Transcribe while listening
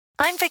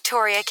I'm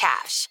Victoria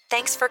Cash.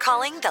 Thanks for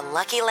calling the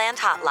Lucky Land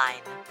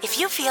Hotline. If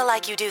you feel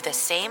like you do the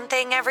same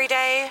thing every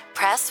day,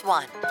 press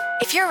 1.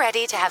 If you're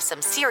ready to have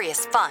some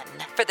serious fun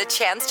for the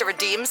chance to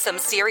redeem some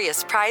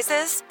serious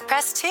prizes,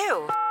 press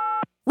 2.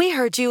 We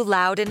heard you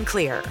loud and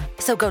clear.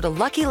 So go to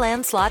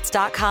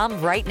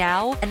LuckyLandSlots.com right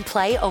now and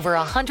play over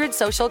 100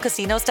 social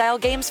casino-style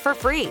games for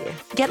free.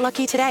 Get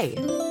lucky today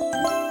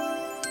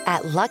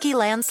at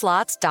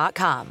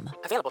LuckyLandSlots.com.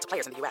 Available to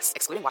players in the U.S.,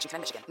 excluding Washington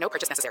and Michigan. No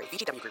purchase necessary.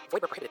 VGW Group.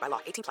 Void where prohibited by law.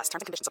 18+. Terms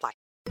and conditions apply.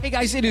 Hey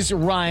guys, it is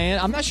Ryan.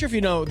 I'm not sure if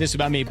you know this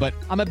about me, but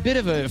I'm a bit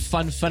of a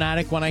fun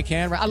fanatic when I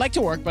can. I like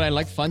to work, but I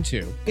like fun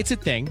too. It's a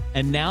thing.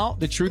 And now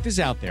the truth is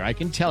out there. I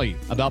can tell you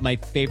about my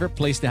favorite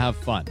place to have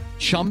fun.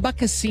 Chumba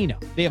Casino.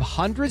 They have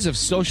hundreds of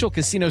social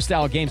casino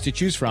style games to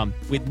choose from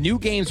with new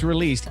games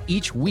released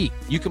each week.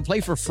 You can play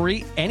for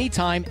free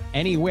anytime,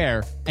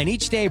 anywhere. And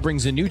each day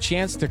brings a new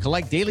chance to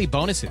collect daily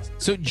bonuses.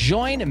 So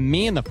join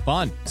me in the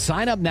fun.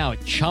 Sign up now at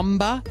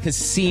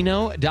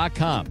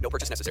ChumbaCasino.com. No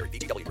purchase necessary.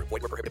 VGW Group.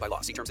 Void where prohibited by law.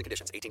 See terms and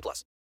conditions.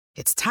 18+.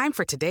 It's time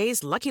for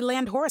today's Lucky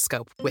Land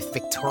horoscope with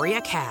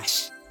Victoria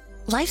Cash.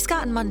 Life's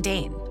gotten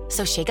mundane,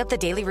 so shake up the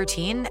daily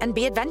routine and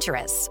be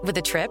adventurous with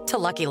a trip to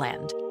Lucky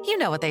Land. You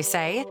know what they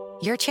say.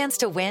 Your chance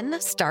to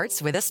win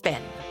starts with a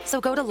spin. So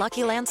go to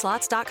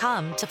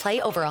LuckyLandSlots.com to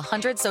play over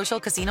 100 social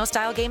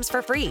casino-style games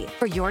for free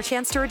for your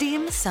chance to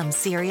redeem some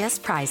serious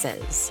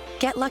prizes.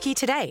 Get lucky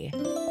today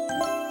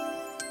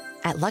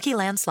at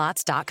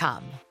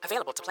LuckyLandSlots.com.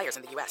 Available to players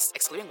in the U.S.,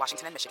 excluding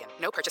Washington and Michigan.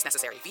 No purchase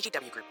necessary.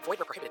 VGW Group. Void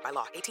where prohibited by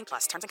law.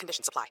 18+. Terms and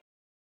conditions apply.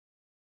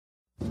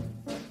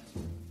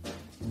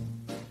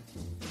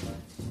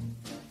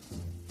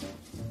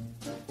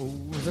 Oh,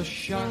 the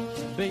shark,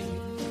 babe,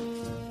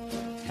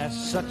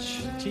 has such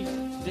teeth,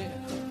 dear,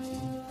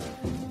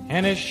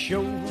 and it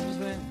shows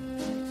them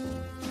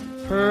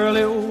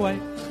pearly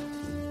white.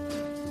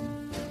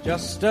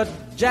 Just a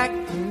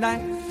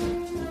jackknife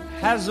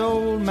has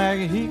old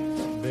Maggie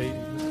Heath, babe,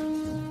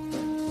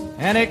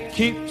 and it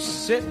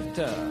keeps it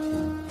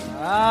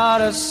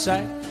out of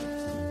sight.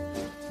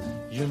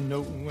 You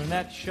know when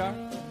that shark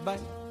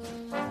bites.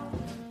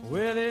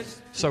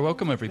 So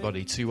welcome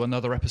everybody to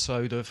another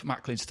episode of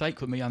Macklin's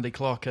Take with me, Andy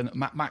Clark and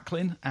Matt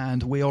Macklin,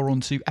 and we are on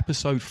to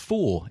episode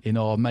 4 in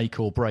our Make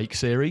or Break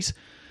series.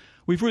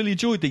 We've really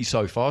enjoyed these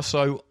so far,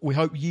 so we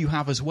hope you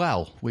have as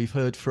well. We've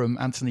heard from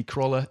Anthony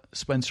Croller,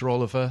 Spencer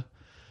Oliver,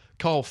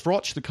 Carl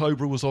Froch. The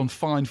Cobra was on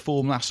fine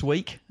form last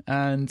week,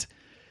 and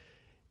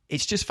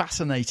it's just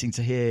fascinating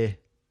to hear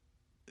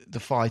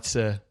the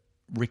fighter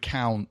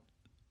recount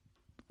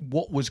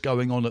what was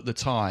going on at the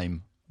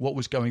time, what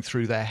was going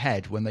through their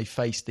head when they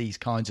faced these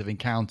kinds of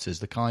encounters,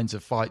 the kinds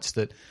of fights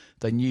that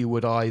they knew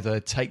would either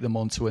take them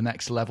on to a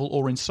next level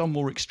or in some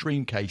more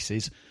extreme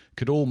cases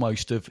could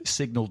almost have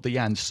signalled the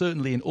end.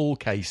 Certainly in all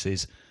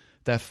cases,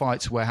 they're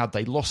fights where had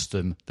they lost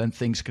them, then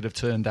things could have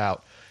turned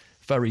out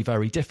very,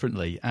 very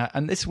differently.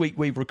 And this week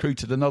we've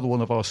recruited another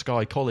one of our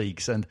Sky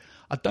colleagues, and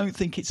I don't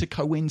think it's a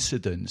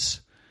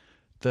coincidence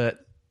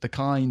that the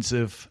kinds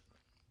of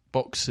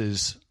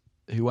boxers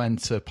who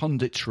enter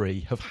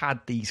punditry have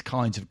had these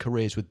kinds of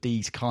careers with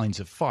these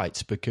kinds of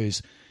fights,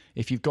 because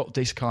if you've got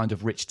this kind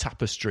of rich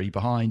tapestry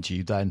behind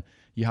you, then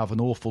you have an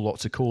awful lot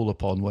to call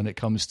upon when it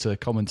comes to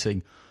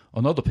commenting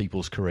on other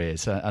people's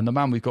careers. And the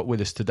man we've got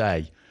with us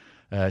today,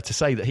 to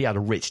say that he had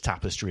a rich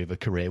tapestry of a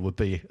career would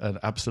be an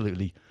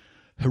absolutely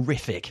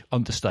horrific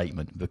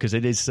understatement, because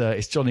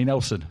it's Johnny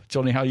Nelson.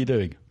 Johnny, how are you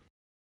doing?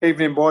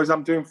 Evening, boys.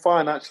 I'm doing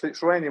fine, actually.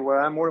 It's raining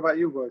where I am. What about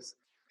you guys?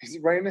 Is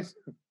it raining?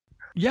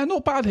 Yeah,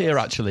 not bad here,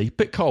 actually.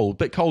 Bit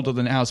colder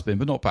than it has been,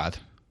 but not bad.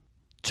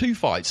 2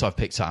 fights I've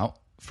picked out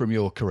from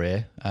your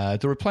career.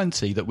 There are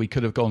plenty that we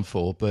could have gone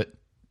for, but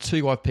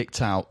 2 I've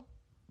picked out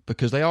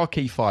because they are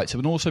key fights,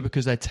 but also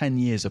because they're 10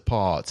 years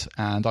apart.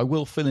 And I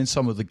will fill in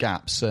some of the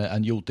gaps,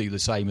 and you'll do the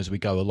same as we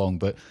go along.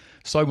 But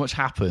so much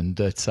happened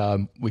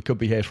that we could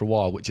be here for a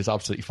while, which is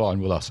absolutely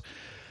fine with us.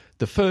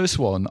 The first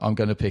one I'm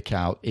going to pick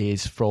out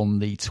is from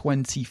the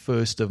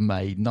 21st of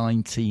May,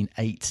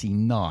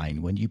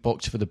 1989, when you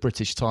boxed for the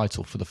British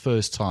title for the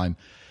first time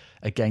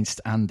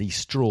against Andy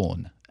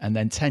Strawn. And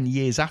then 10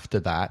 years after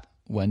that,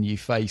 when you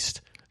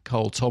faced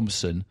Carl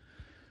Thompson,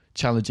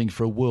 challenging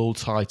for a world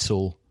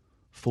title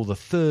for the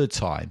 3rd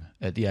time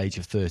at the age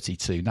of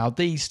 32. Now,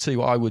 these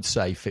 2, I would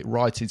say, fit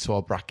right into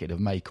our bracket of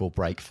make or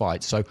break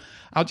fights. So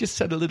I'll just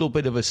set a little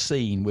bit of a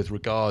scene with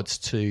regards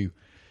to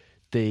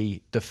the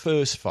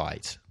first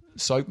fight.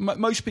 So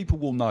most people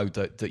will know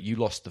that you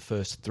lost the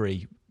first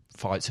 3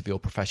 fights of your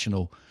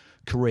professional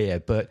career.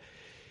 But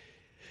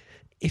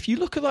if you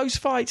look at those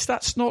fights,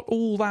 that's not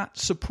all that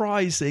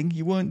surprising.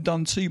 You weren't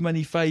done too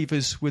many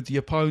favours with the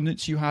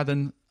opponents. You had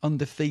an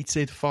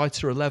undefeated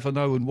fighter,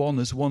 11-0-1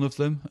 as one of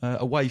them.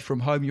 Away from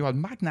home, you had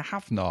Magna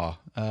Havnar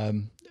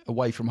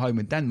away from home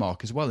in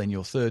Denmark as well in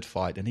your 3rd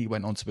fight, and he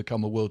went on to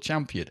become a world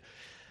champion.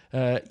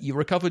 You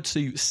recovered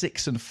to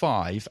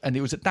 6-5, and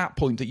it was at that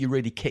point that you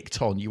really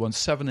kicked on. You won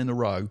 7 in a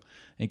row,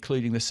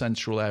 including the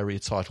Central Area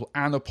title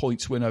and a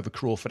points win over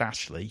Crawford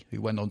Ashley,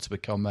 who went on to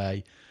become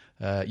a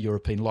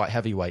European light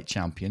heavyweight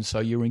champion. So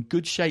you're in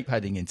good shape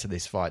heading into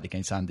this fight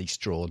against Andy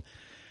Strawn.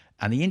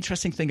 And the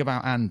interesting thing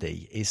about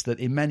Andy is that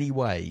in many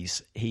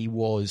ways he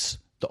was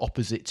the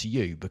opposite to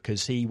you,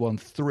 because he won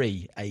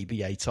 3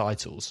 ABA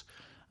titles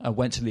and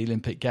went to the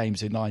Olympic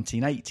Games in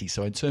 1980.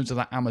 So in terms of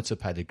that amateur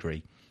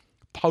pedigree,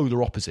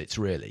 polar opposites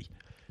really.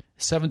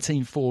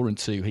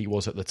 17-4-2 he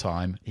was at the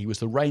time. He was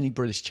the reigning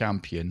British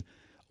champion,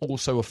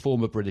 also a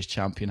former British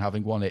champion,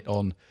 having won it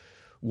on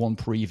one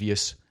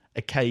previous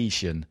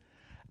occasion.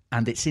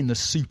 And it's in the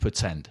Super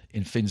Tent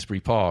in Finsbury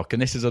Park.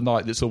 And this is a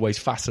night that's always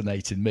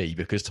fascinated me,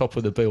 because top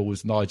of the bill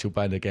was Nigel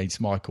Benn against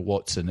Michael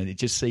Watson. And it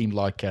just seemed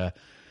like a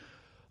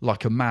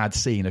mad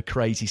scene, a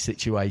crazy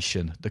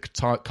situation, the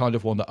kind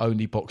of one that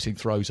only boxing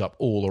throws up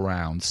all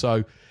around.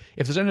 So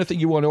if there's anything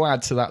you want to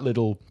add to that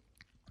little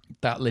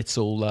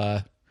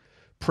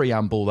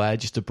preamble there,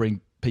 just to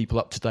bring people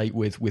up to date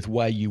with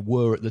where you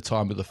were at the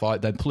time of the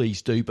fight, then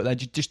please do. But then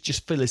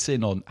just fill us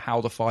in on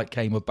how the fight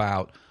came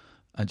about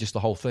and just the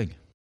whole thing.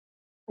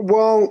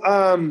 Well,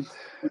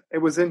 it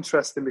was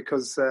interesting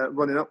because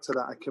running up to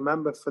that, I can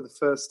remember for the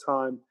first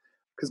time,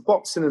 because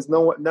boxing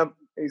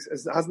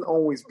hasn't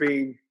always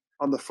been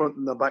on the front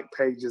and the back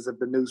pages of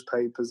the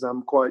newspapers.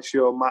 I'm quite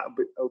sure Matt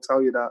will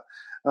tell you that.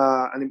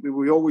 And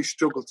we always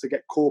struggled to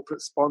get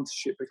corporate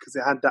sponsorship because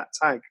it had that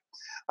tag.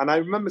 And I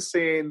remember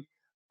seeing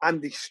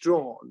Andy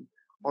Strawn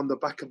on the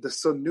back of the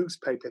Sun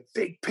newspaper,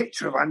 big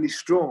picture of Andy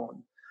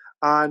Strawn.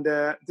 And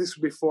this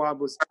was before I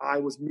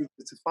was moved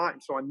to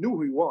fighting, so I knew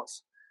who he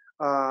was.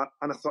 And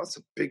I thought, that's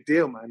a big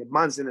deal, man. The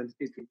man's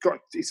he's got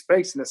his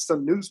face in a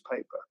Sun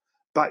newspaper,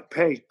 back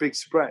page, big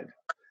spread.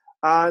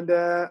 And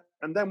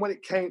then when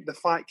the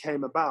fight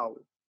came about,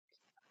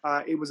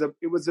 it was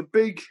a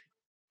big,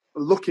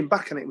 looking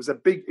back on it,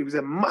 it was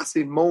a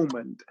massive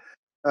moment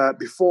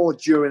before,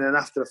 during, and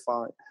after the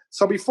fight.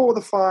 So before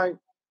the fight,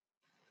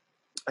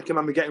 I can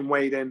remember getting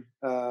weighed in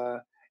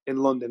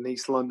London,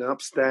 East London,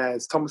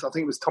 upstairs. I think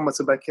it was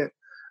Thomas Beckett.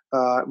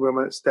 We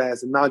went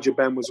upstairs, and Nigel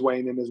Benn was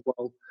weighing in as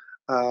well.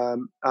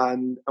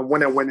 And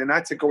when I went in, I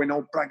had to go in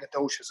all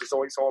braggadocious as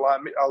though it's all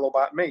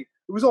about me.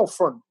 It was all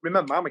fun.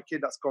 Remember, I'm a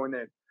kid that's going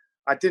in.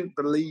 I didn't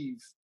believe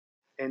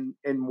in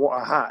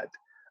what I had,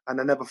 and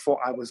I never thought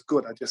I was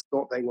good. I just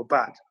thought they were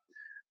bad.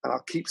 And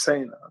I'll keep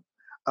saying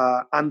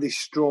that. Andy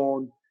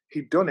Strawn,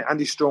 he'd done it.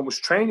 Andy Strawn was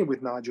training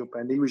with Nigel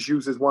Benn. He was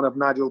used as one of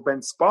Nigel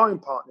Benn's sparring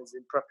partners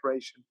in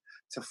preparation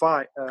to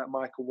fight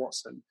Michael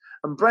Watson.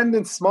 And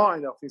Brendan's smart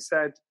enough. He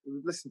said,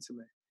 listen to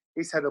me.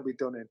 He said he'll be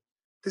done in.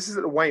 This is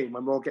at the weigh-in,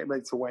 when we're all getting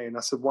ready to weigh in.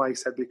 I said, why? He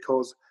said,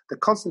 because the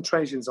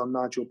concentration's on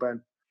Nigel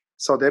Benn.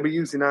 So they'll be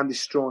using Andy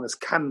Strawn as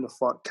cannon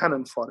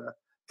fodder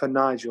for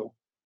Nigel.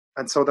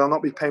 And so they'll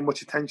not be paying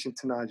much attention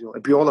to Nigel.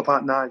 It'll be all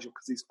about Nigel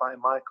because he's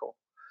fighting Michael.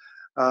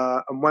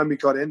 And when we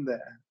got in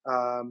there,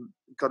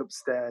 got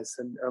upstairs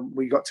and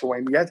we got to weigh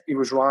in, yeah, he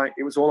was right.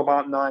 It was all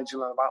about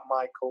Nigel and about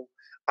Michael.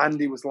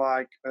 Andy was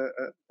like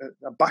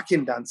a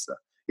backing dancer,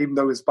 even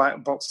though he was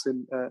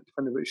boxing defending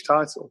the British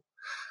title.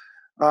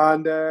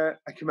 And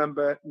I can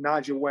remember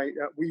Nigel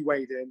we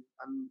weighed in,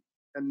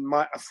 and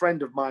a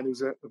friend of mine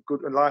who's a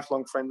good and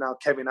lifelong friend now,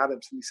 Kevin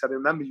Adams, and he said, I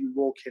remember you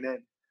walking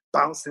in,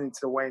 bouncing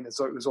into the weigh-in as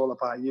though it was all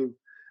about you.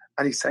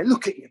 And he said,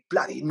 look at you,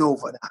 bloody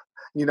Nova,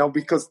 that.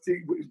 Because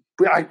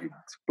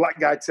black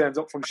guy turns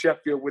up from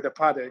Sheffield with a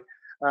paddy,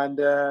 and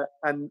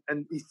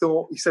he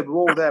said, we're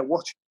all there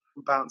watching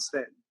you bounce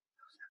in.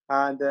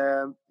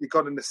 And you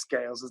got in the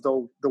scales as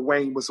though the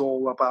weighing was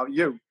all about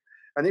you.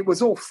 And it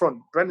was all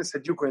fun. Brendan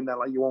said, you go in there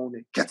like you own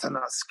it. Get on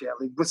that scale.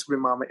 He whispered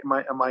in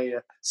my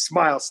ear,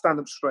 smile,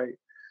 stand up straight.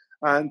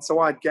 And so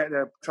I'd get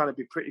there trying to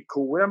be pretty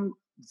cool. I'm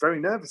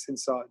very nervous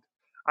inside.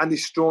 Andy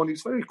Strawn, he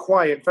was very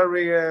quiet,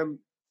 very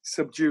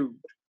subdued.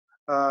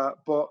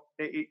 But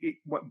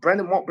what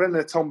Brendan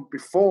had told me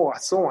before I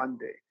saw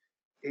Andy,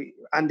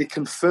 Andy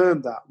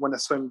confirmed that when I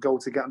saw him go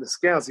to get on the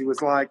scales. He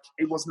was like,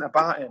 it wasn't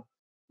about him.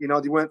 They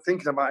weren't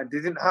thinking about him. They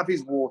didn't have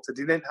his water.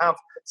 They didn't have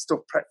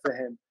stuff prepped for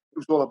him. It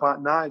was all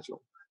about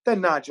Nigel.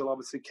 Then Nigel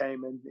obviously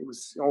came in. It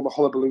was all the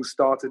hullabaloo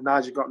started.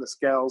 Nigel got on the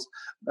scales.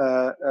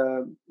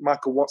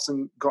 Michael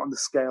Watson got on the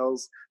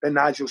scales. Then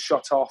Nigel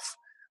shot off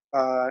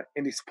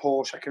in his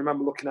Porsche. I can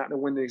remember looking out the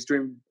window. He's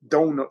doing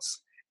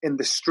donuts in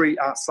the street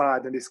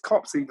outside, and there's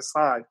cops either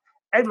side.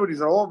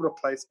 Everybody's all over the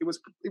place. It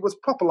was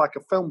proper like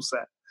a film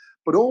set.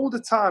 But all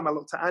the time I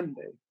looked at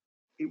Andy,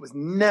 it was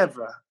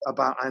never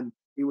about Andy.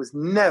 It was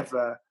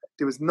never.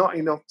 There was not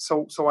enough.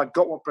 So I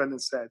got what Brendan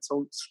said.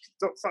 So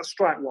that's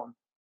strike one.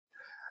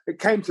 It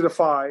came to the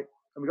fight,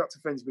 and we got to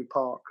Finsbury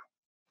Park.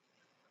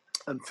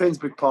 And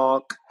Finsbury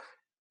Park,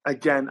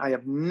 again, I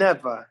have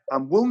never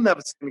and will never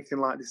see anything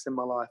like this in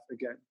my life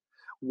again,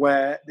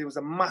 where there was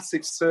a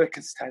massive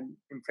circus tent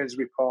in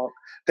Finsbury Park.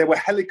 There were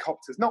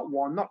helicopters, not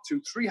one, not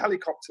two, 3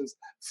 helicopters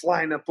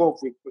flying above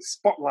with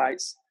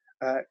spotlights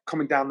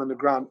coming down on the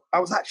ground. I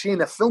was actually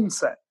in a film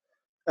set,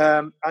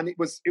 and it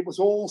was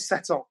all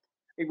set up.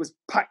 It was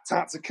packed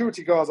out.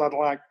 Security guards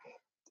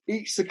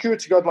each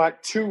security guard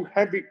like 2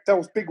 heavy,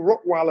 those big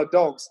Rottweiler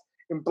dogs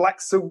in black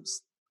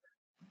suits,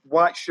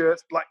 white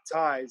shirts, black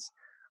ties.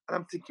 And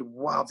I'm thinking,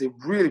 wow, they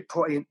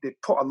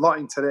put a lot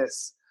into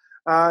this.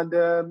 And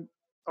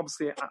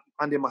obviously,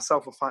 Andy and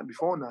myself were fighting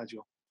before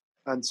Nigel.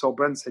 And so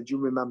Bren said, you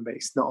remember,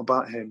 it's not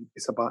about him,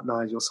 it's about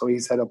Nigel. So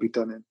his head will be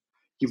done in.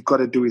 You've got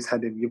to do his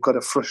head in. You've got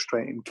to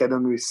frustrate him, get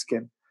under his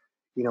skin.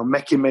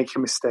 Make him make a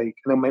mistake.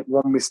 And he'll make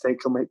one mistake,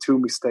 he'll make two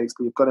mistakes,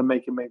 but you've got to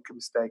make him make a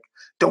mistake.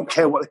 Don't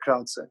care what the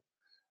crowd say.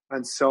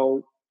 And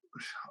so,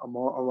 I'm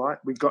all right.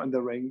 We got in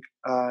the ring.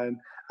 And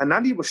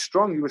Andy was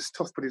strong, he was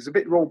tough, but he was a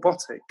bit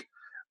robotic.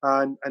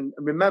 And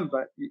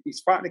remember,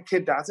 he's fighting a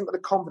kid that hasn't got the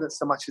confidence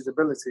to match his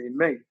ability in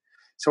me.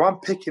 So I'm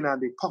picking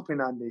Andy, popping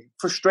Andy,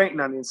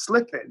 frustrating Andy and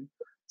slipping.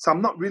 So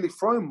I'm not really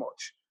throwing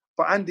much.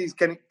 But Andy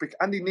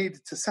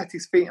needed to set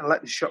his feet and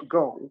let the shot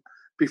go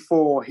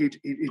before he'd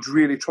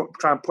really try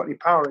and put any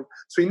power in.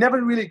 So he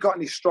never really got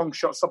any strong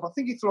shots up. I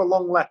think he threw a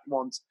long left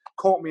once,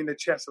 caught me in the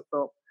chest. I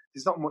thought,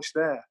 there's not much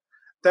there.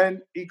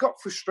 Then he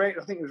got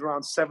frustrated. I think it was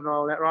around 7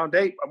 or around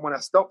 8 when I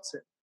stopped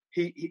him.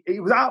 He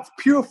was out of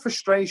pure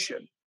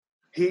frustration.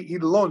 He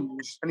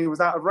lunged and he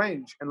was out of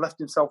range and left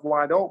himself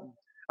wide open.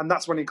 And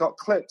that's when he got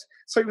clipped.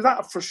 So he was out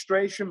of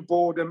frustration,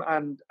 boredom,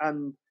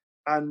 and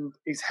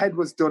his head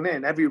was done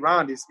in. Every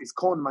round, his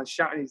cornerman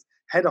shouting his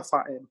head off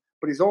at him.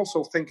 But he's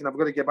also thinking, I've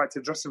got to get back to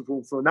the dressing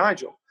room for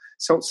Nigel.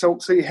 So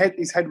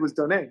his head was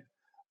done in.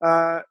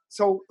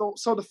 So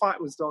the fight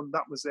was done.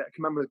 That was it. I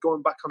can remember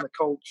going back on the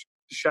coach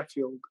to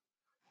Sheffield.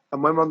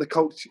 And when we're on the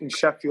coach in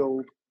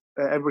Sheffield,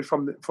 everybody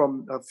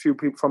from a few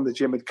people from the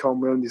gym had come.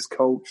 We owned this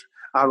coach,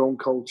 our own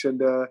coach,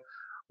 and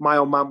my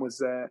old man was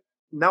there.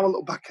 Now I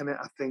look back on it,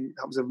 I think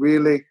that was a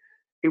really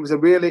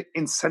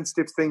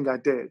insensitive thing I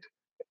did,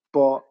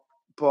 but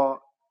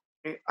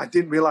I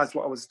didn't realise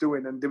what I was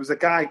doing. And there was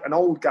an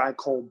old guy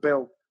called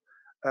Bill,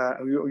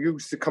 who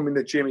used to come in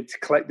the gym to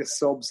collect the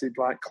subs. He'd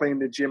clean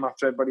the gym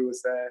after everybody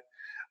was there.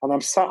 And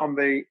I'm sat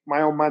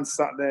my old man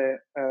sat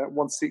there,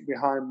 one seat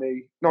behind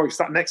me. No, he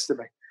sat next to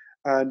me.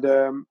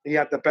 And he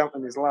had the belt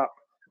in his lap.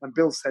 And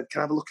Bill said, "Can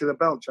I have a look at the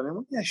belt, Johnny?" I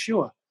went, "Yeah,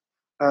 sure."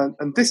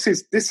 And this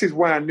is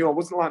where I knew I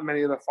wasn't like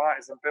many other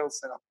fighters. And Bill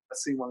said, "I've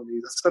seen one of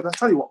these." I said, "I'll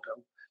tell you what,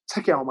 Bill,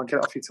 take it home and get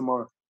it off you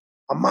tomorrow."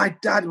 And my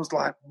dad was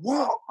like,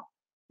 "What?"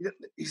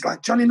 He's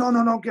like, "Johnny, no.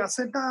 I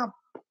said, "Nah,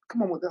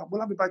 come on,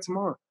 we'll have it back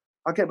tomorrow.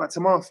 I'll get it back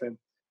tomorrow for him."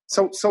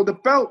 So the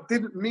belt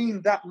didn't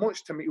mean that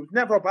much to me. It was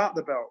never about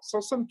the belt. So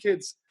some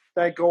kids,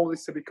 their goal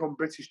is to become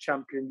British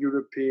champion,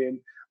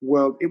 European,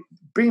 world.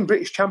 Being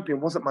British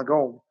champion wasn't my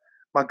goal.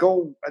 My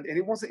goal, and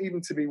it wasn't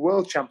even to be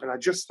world champion. I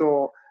just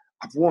thought,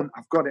 I've won.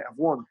 I've got it. I've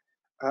won.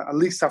 At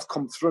least I've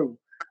come through.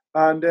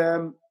 And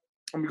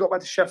we got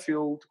back to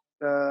Sheffield.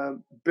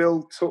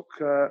 Bill took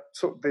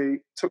the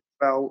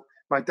belt.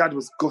 My dad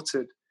was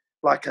gutted.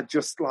 I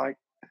just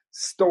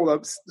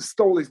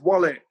stole his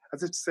wallet.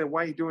 As if to say,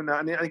 "Why are you doing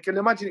that?" And I can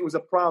imagine it was a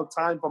proud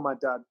time for my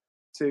dad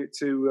to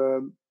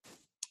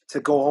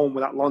go home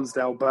with that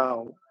Lonsdale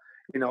belt,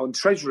 and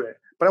treasure it.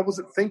 But I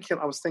wasn't thinking.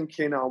 I was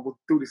thinking, "Oh, we'll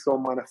do this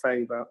old man a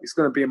favour. It's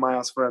going to be in my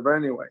house forever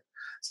anyway."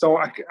 So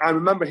I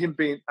remember him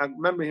being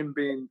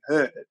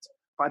hurt,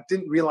 but I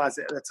didn't realise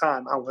it at the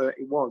time how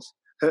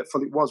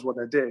hurtful it was what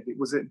I did. It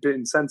was a bit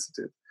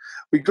insensitive.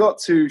 We got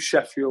to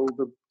Sheffield.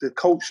 The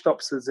coach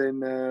stops us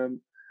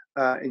in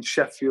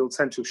Sheffield,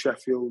 central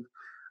Sheffield.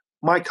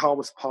 My car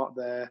was parked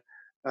there.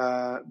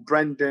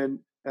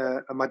 Brendan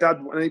and my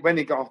dad, when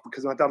he got off,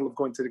 because my dad loved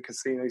going to the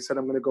casino, he said,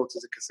 "I'm going to go to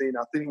the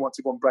casino." I didn't want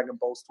to go and brag and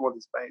boast toward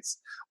his face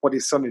what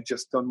his son had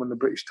just done, won the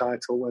British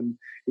title, and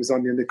he was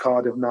on the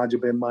undercard of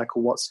Nigel and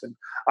Michael Watson.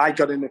 I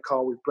got in the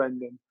car with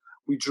Brendan.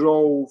 We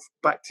drove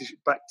back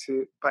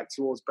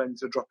towards Brendan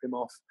to drop him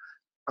off,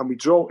 and he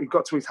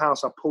got to his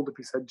house. I pulled up.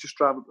 He said, "Just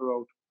drive up the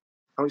road."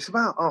 And it's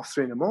about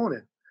 3:30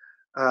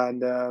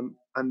 a.m.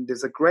 And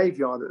there's a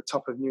graveyard at the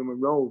top of Newman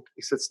Road.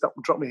 He said, "Stop,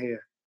 drop me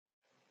here."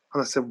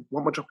 And I said,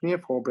 "What am I dropping here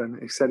for,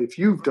 Brendan?" He said, "If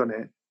you've done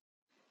it,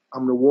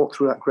 I'm going to walk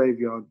through that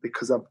graveyard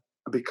because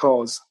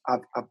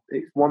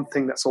it's one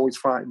thing that's always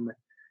frightened me.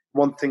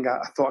 One thing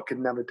I thought I could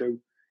never do."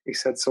 He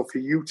said, "So for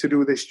you to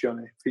do this,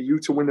 Johnny, for you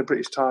to win the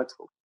British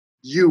title,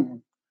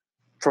 you,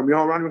 from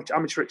your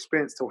amateur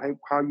experience to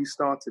how you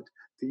started,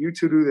 for you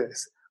to do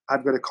this,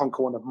 I've got to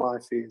conquer one of my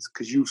fears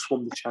because you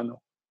swum the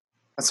channel."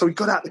 And so he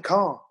got out the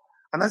car.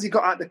 And as he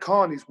got out the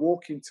car and he's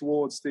walking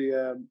towards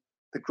the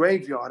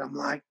graveyard, I'm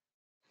like,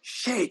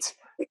 shit,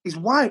 his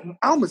wife,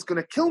 Alma's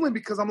going to kill me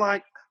because I'm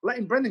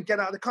letting Brendan get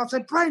out of the car. I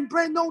said,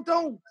 Brendan, no,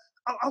 don't.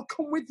 I'll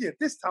come with you.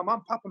 This time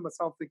I'm papping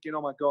myself thinking,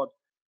 oh my God,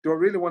 do I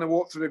really want to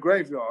walk through the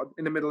graveyard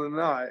in the middle of the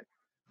night?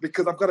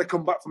 Because I've got to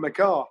come back from the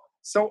car.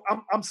 So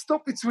I'm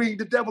stuck between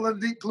the devil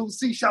and the deep blue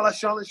sea, shall I?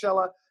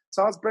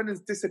 So as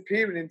Brendan's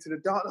disappearing into the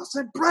dark, I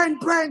said,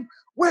 Bren,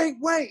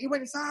 wait. He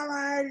went, it's all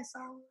right.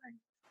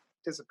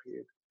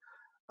 Disappeared.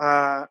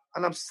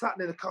 And I'm sat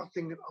in the car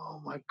thinking, oh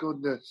my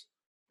goodness,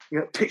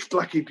 pitch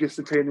black he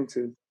disappeared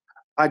into.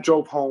 I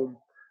drove home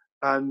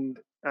and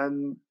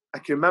I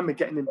can remember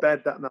getting in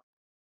bed that night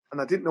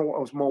and I didn't know what I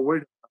was more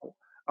worried about.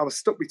 I was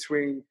stuck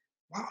between,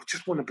 wow, I've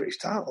just won a British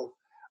title,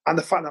 and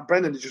the fact that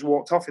Brendan had just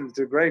walked off into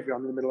the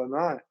graveyard in the middle of the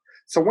night.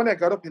 So when I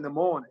got up in the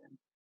morning,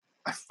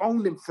 I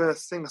phoned him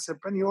first thing. I said,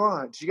 "Brendan, you all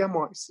right? Did you get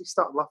more?" He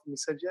started laughing. He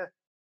said, "Yeah."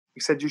 He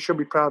said, "You should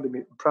be proud of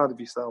me, proud of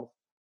yourself,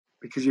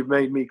 because you've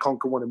made me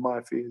conquer one of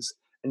my fears,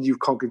 and you've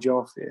conquered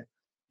your fear."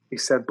 He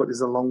said, "But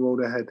there's a long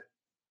road ahead,"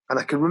 and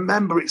I can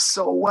remember it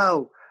so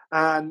well.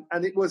 And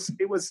it was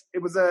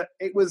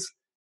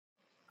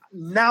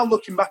now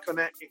looking back on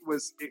it, it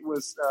was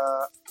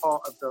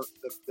part of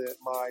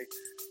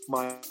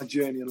my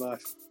journey in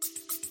life.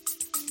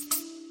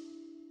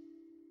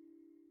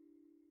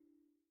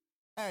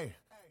 Hey,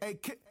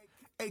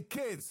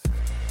 kids.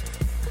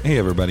 Hey,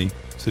 everybody.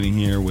 Sitting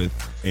here with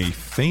a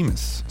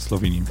famous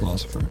Slovenian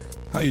philosopher.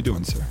 How you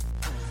doing, sir?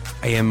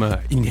 I am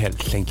in hell,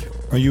 thank you.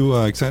 Are you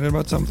excited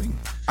about something?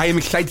 I am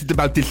excited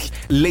about this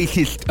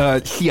latest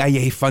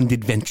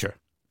CIA-funded venture.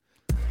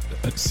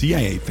 A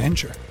CIA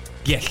venture?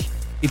 Yes,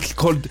 it's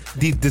called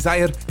the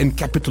Desire and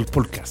Capital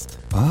Podcast.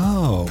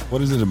 Oh,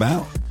 what is it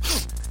about?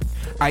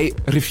 I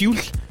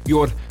refuse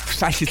your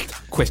fascist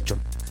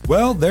question.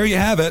 Well, there you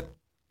have it.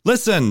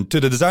 Listen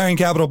to the Desiring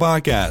Capital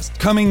podcast,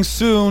 coming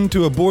soon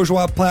to a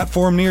bourgeois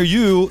platform near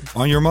you.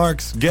 On your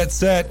marks, get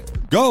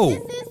set, go! This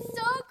is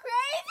so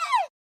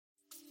crazy!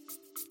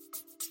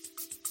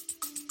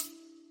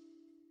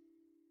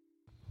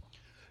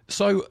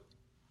 So,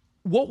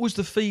 what was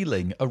the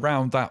feeling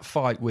around that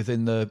fight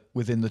within the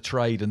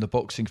trade and the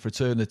boxing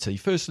fraternity?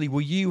 Firstly,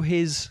 were you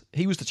his?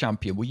 He was the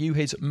champion. Were you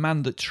his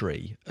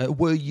mandatory?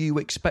 Were you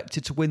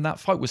expected to win that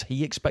fight? Was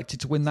he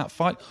expected to win that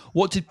fight?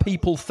 What did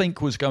people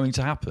think was going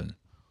to happen?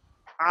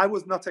 I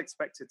was not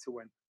expected to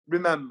win.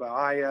 Remember,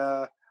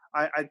 I'd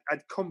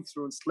come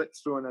through and slipped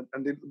through, and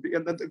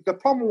the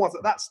problem was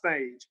at that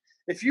stage,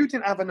 if you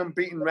didn't have an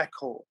unbeaten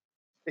record,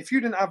 if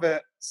you didn't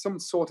have some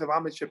sort of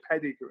amateur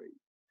pedigree,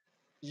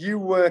 you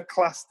were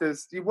classed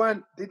as they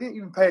didn't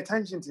even pay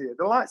attention to you.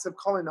 The likes of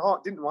Colin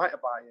Hart didn't write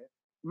about you.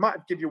 Might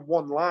have give you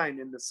one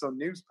line in the Sun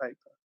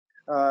newspaper.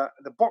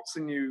 The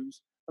boxing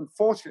news,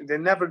 unfortunately,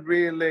 they never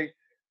really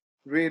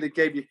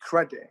gave you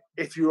credit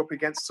if you were up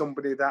against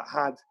somebody that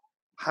had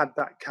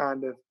that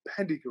kind of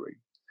pedigree.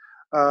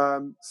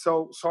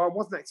 So I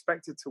wasn't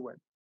expected to win.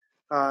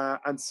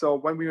 And so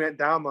when we went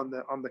down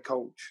on the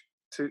coach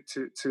to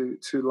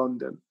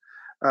London,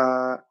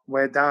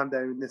 we're down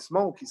there in the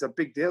smoke. It's a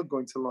big deal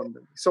going to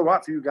London. It's all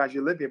right for you guys,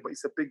 you live here, but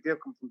it's a big deal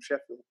coming from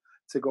Sheffield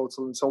to go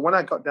to London. So when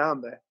I got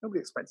down there, nobody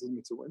expected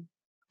me to win,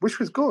 which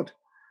was good.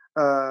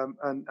 And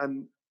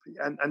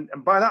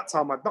by that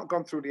time, I'd not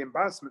gone through the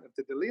embarrassment of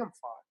the De Leon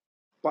fight,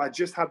 but I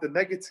just had the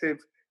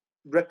negative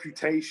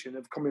reputation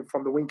of coming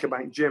from the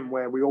Winkerbank gym,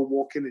 where we all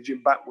walk in the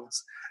gym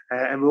backwards,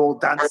 and we're all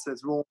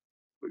dancers,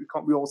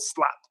 we all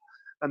slap,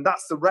 and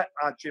that's the rep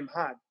our gym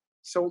had.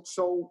 So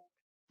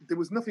there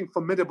was nothing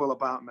formidable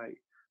about me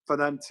for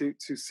them to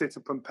sit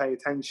up and pay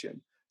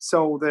attention.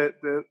 So the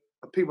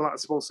people that are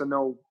supposed to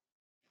know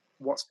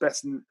what's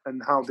best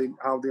and how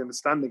they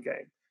understand the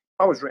game,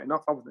 I was written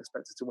off. I wasn't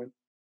expected to win.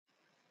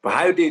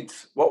 But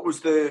what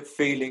was the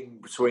feeling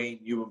between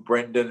you and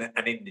Brendan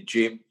and in the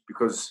gym?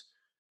 Because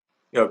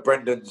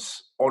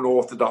Brendan's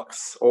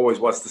unorthodox, always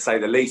was, to say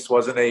the least,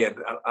 wasn't he? And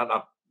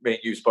me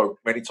and you spoke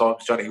many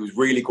times, Johnny. He was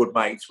really good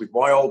mates with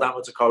my old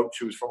amateur coach,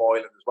 who was from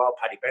Ireland as well,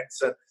 Paddy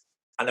Benson.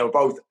 And they were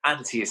both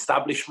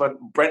anti-establishment.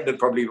 Brendan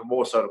probably even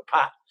more so than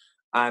Pat.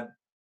 And,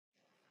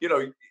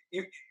 you,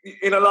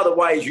 in a lot of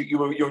ways,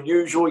 you're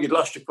unusual. You'd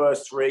lost your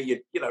first three.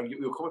 You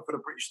were coming for the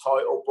British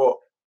title. But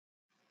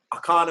I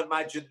can't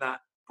imagine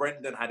that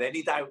Brendan had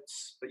any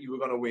doubts that you were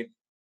going to win.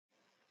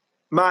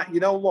 Matt, you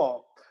know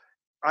what?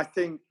 I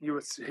think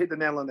you hit the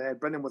nail on the head.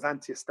 Brendan was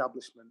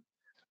anti-establishment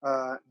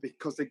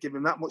because they give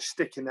him that much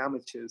stick in the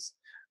amateurs.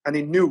 And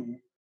he knew,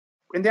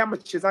 in the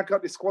amateurs, I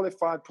got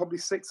disqualified probably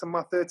 6 of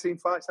my 13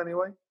 fights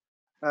anyway.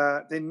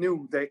 They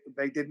knew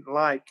they didn't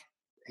like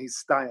his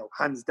style,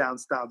 hands down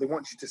style. They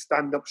want you to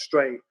stand up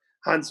straight,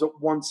 hands up,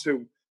 1,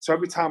 2. So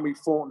every time we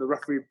fought and the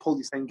referee would pull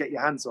you saying, get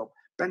your hands up,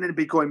 Brendan would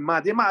be going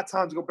mad. The amount of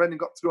times Brendan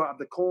got through out of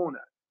the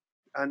corner,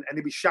 and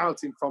he'd be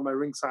shouting from a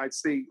ringside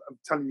seat,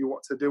 telling you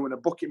what to do, and a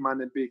bucket man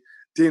would be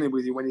dealing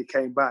with you when he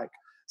came back.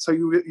 So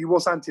he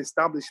was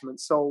anti-establishment.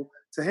 So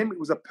to him, it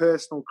was a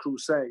personal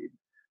crusade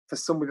for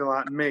somebody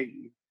like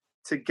me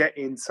to get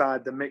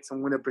inside the mix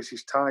and win a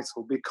British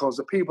title, because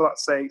the people that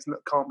say it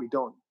can't be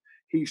done,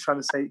 he's trying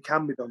to say it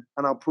can be done,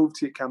 and I'll prove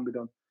to you it can be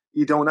done.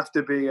 You don't have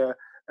to be an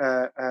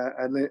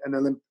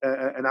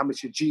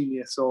amateur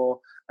genius or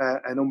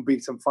an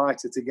unbeaten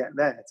fighter to get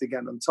there, to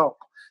get on top.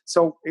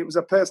 So it was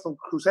a personal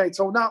crusade.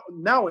 So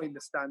now I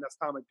understand as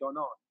time had gone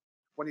on,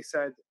 when he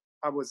said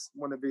I was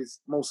one of his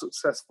most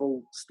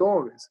successful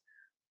stories,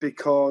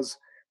 because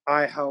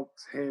I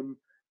helped him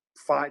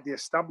fight the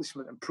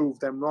establishment and prove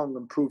them wrong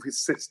and prove his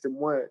system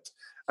worked.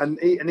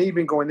 And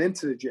even going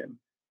into the gym,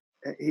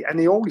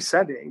 he always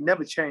said it, he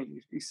never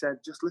changed. He said,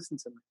 just listen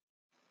to me.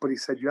 But he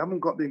said, you haven't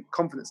got the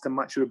confidence to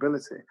match your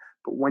ability,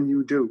 but when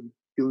you do,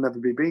 you'll never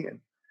be beaten.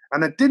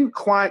 And I didn't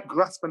quite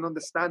grasp and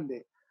understand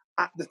it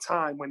at the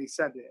time when he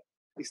said it.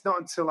 It's not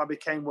until I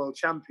became world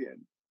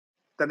champion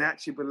that I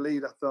actually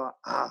believed. I thought,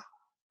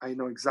 I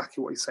know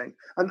exactly what he's saying.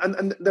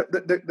 And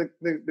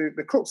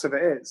the crux of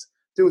it is,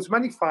 there was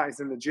many fighters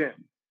in the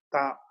gym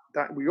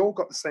that we all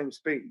got the same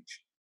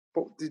speech,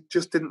 but they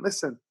just didn't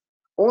listen.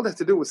 All they had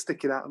to do was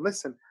stick it out and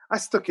listen. I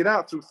stuck it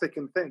out through thick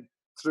and thin,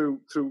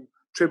 through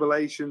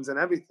tribulations and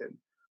everything.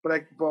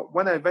 But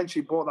when I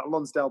eventually brought that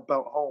Lonsdale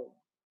belt home,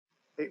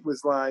 it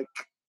was like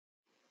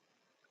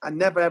I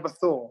never ever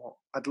thought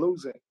I'd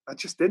lose it. I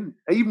just didn't.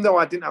 Even though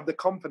I didn't have the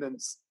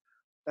confidence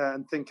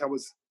and think I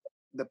was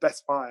the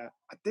best fighter,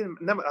 I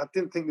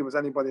didn't think there was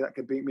anybody that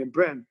could beat me in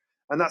Britain.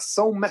 And that's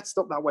so messed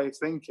up, that way of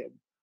thinking.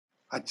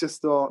 I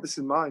just thought, this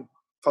is mine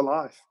for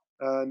life,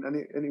 and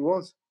it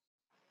was.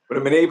 But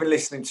I mean, even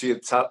listening to you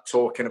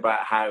talking about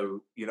how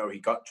he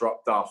got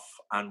dropped off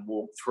and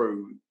walked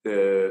through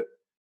the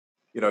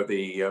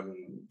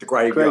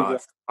graveyard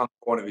on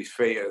one of his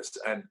fears,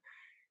 and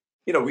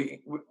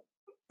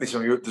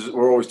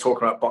we're always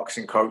talking about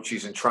boxing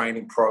coaches and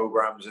training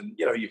programs, and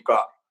you've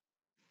got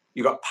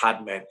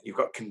padmen, you've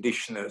got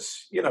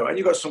conditioners, and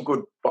you've got some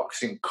good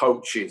boxing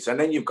coaches, and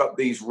then you've got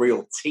these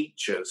real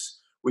teachers,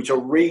 which are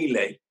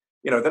really,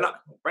 they're not.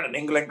 Brendan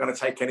Ingle ain't going to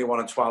take anyone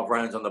on 12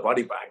 rounds on the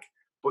body bag,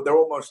 but they're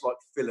almost like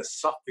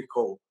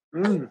philosophical,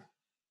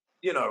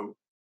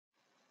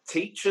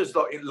 teachers,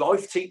 like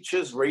life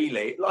teachers,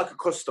 really, like a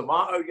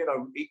Customato.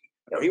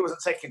 He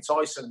wasn't taking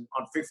Tyson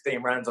on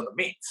 15 rounds on the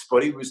mitts,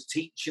 but he was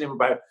teaching him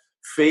about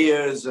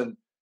fears and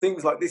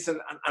things like this.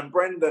 And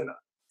Brendan,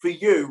 for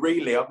you,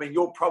 really, I mean,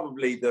 you're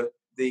probably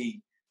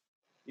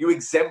you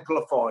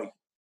exemplify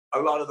a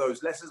lot of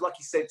those lessons. Like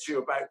he said to you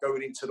about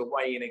going into the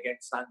weigh-in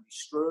against Andy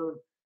Struan,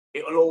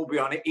 it'll all be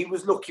on it. He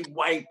was looking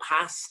way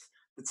past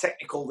the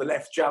technical, the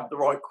left jab, the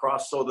right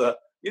cross, or the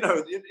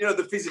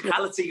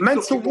physicality.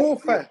 Mental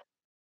warfare.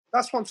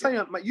 That's what I'm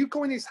saying. Mate, you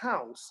go in his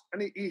house,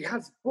 and he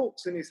has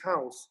books in his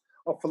house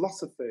of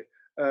philosophy,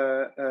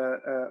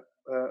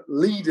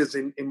 leaders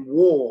in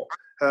war,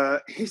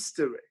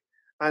 history,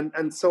 and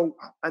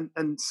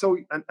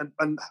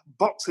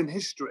boxing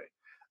history,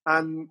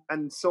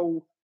 and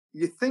so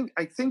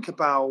I think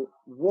about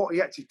what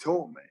he actually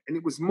taught me, and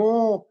it was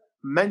more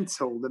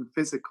mental than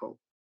physical.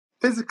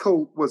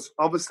 Physical was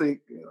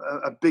obviously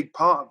a big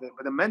part of it,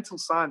 but the mental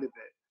side of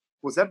it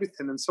was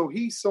everything. And so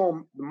he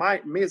saw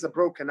me as a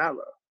broken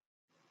arrow.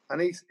 And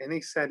he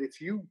said,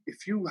 if you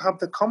have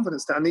the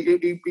confidence, and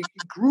he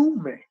grew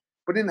me,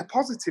 but in a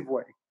positive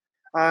way,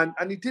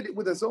 and he did it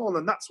with us all,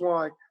 and that's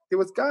why there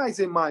was guys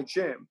in my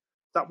gym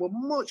that were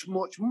much,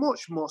 much,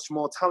 much, much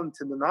more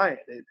talented than I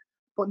did,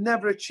 but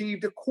never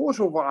achieved a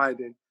quarter of what I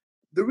did.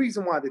 The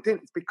reason why they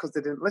didn't is because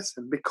they didn't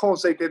listen,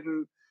 because they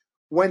didn't.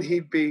 When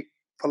he'd be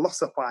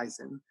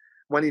philosophizing,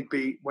 when he'd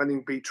be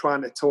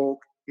trying to talk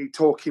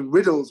in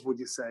riddles, would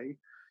you say?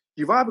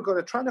 You've either got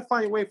to try to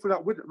find a way through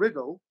that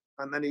riddle,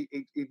 and then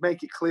he'd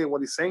make it clear what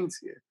he's saying to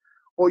you,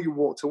 or you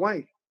walked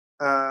away.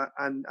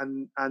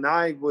 And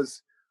I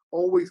was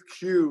always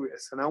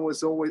curious, and I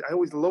always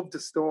loved the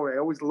story. I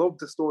always loved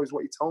the stories,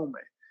 what he told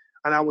me.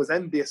 And I was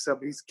envious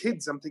of his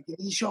kids. I'm thinking,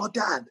 he's your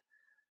dad.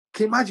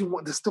 Can you imagine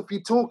what the stuff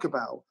you talk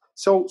about?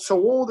 So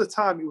all the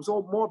time, it was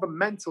all more of a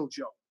mental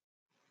job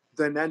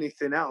than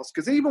anything else.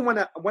 Because even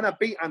when I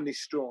beat Andy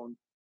Struan,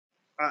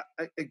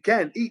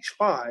 again, each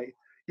fight,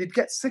 you'd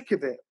get sick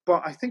of it.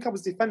 But I think I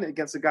was defending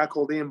against a guy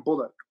called Ian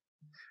Bullock.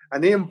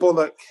 And Ian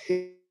Bullock,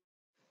 he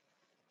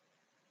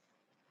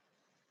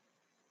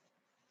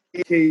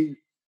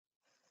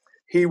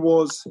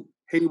was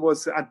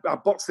I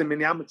boxed him in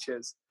the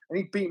amateurs, and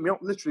he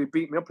literally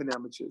beat me up in the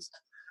amateurs.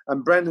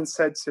 And Brendan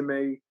said to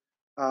me,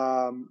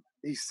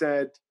 he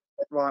said,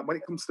 right, when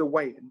it comes to the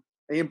weigh-in,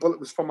 Ian Bullock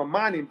was from a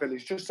mining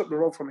village just up the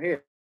road from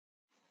here.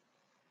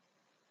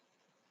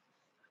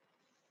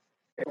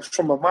 It was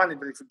from a mining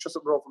village just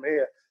up the road from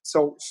here.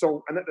 So,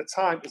 and at the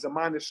time, it was a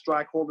miners'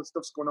 strike, all the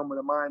stuff's going on with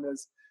the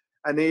miners.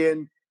 And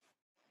Ian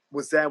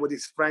was there with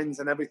his friends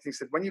and everything. He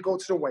said, when you go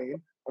to the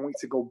weigh-in, I want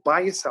you to go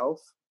by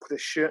yourself, put a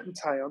shirt and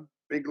tie on,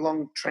 big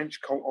long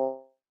trench coat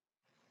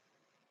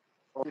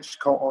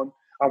on.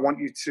 I want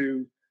you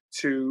to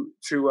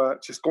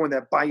just go in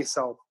there by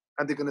yourself.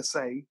 And they're going to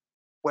say,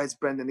 where's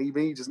Brendan?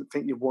 Even he doesn't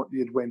think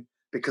you'd win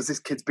because this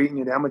kid's beating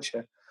you in the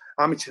amateur.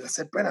 I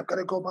said, Brendan, I've got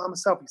to go by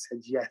myself. He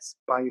said, yes,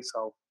 by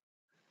yourself.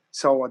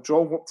 So I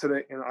drove up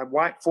to I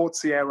white Ford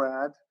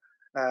Sierra had.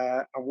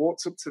 I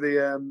walked up to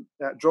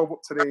drove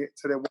up to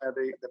where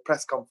the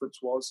press conference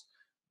was,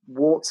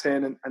 walked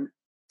in, and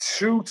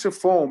true to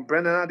form,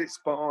 Brendan had it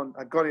spot on.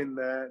 I got in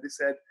there. They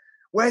said,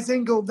 where's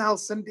Ingle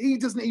Nelson? He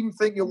doesn't even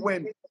think you'll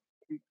win.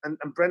 And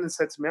Brendan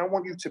said to me, I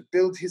want you to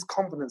build his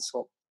confidence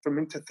up for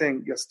him to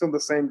think you're still the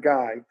same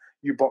guy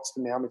you boxed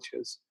in the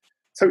amateurs.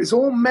 So it's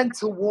all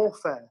mental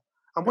warfare.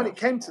 And when it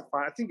came to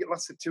fight, I think it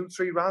lasted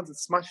 2-3 rounds and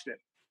smashed it.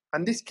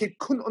 And this kid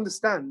couldn't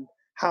understand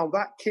how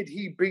that kid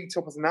he beat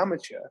up as an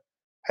amateur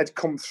had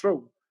come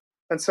through.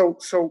 And so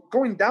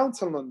going down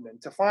to London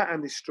to fight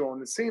Andy Struan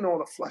and seeing all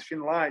the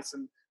flashing lights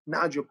and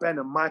Nigel Benn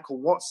and Michael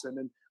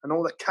Watson and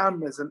all the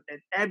cameras and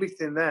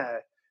everything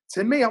there,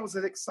 to me, I was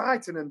as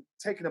excited and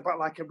taken aback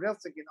like everybody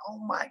else, thinking, oh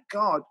my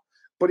God.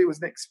 But it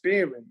was an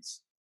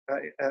experience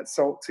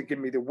so to give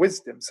me the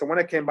wisdom. So when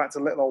I came back to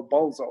little old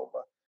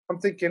Bolsover, I'm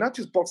thinking, I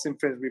just boxed in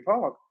Finsbury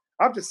Park.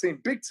 I've just seen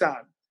big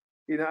time.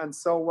 And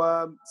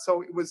so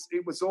it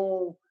was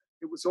all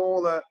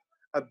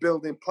a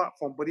building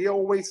platform. But he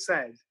always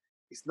said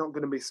it's not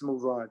going to be a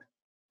smooth ride.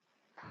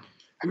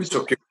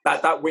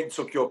 That win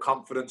took your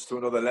confidence to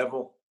another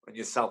level and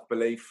your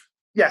self-belief.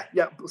 Yeah.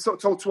 So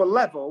to a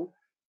level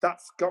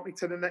that's got me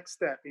to the next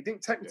step. It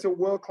didn't take me to a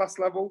world-class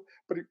level,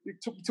 but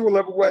it took me to a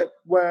level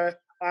where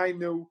I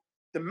knew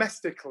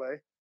domestically,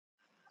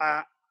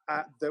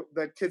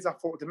 the kids I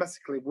fought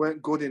domestically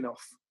weren't good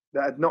enough.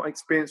 That had not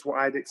experienced what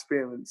I'd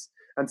experienced.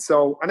 And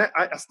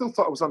I still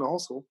thought I was on a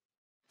hustle.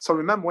 So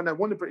remember, when I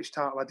won the British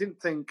title, I didn't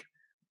think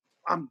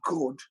I'm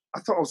good. I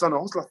thought I was on a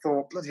hustle. I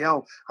thought, bloody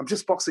hell, I'm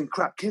just boxing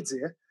crap kids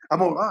here.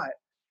 I'm all right.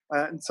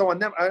 And so up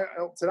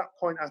to that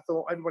point, I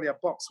thought everybody I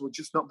boxed were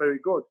just not very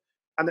good.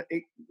 And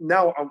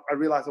now I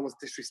realize I was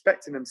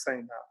disrespecting them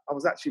saying that. I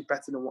was actually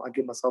better than what I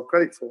give myself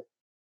credit for.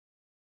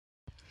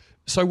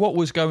 So what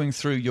was going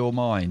through your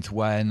mind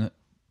when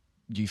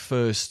you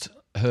first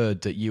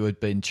heard that you had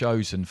been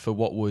chosen for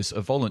what was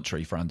a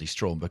voluntary for Andy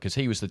Strawn? Because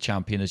he was the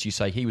champion, as you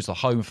say, he was the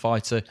home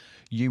fighter.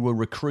 You were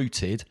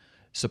recruited,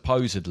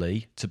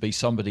 supposedly, to be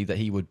somebody that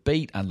he would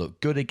beat and look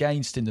good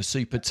against in the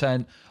Super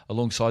 10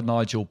 alongside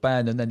Nigel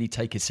Benn, and then he'd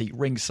take a seat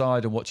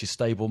ringside and watch his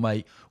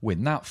stablemate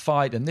win that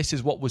fight. And this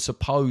is what was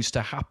supposed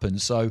to happen.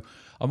 So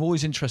I'm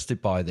always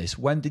interested by this.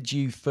 When did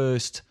you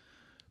first...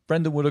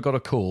 Brendan would have got a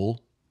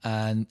call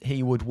and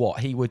he would what?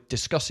 He would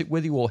discuss it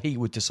with you, or he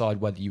would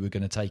decide whether you were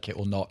going to take it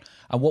or not?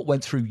 And what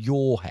went through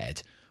your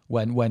head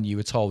when you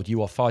were told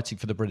you are fighting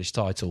for the British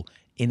title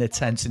in a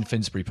tent in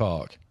Finsbury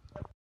Park?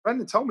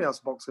 Brendan told me I was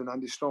boxing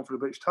Andy Strawn for the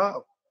British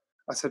title.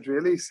 I said,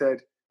 really? He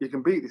said, you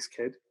can beat this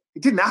kid.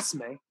 He didn't ask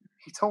me.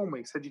 He told me.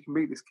 He said, you can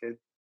beat this kid.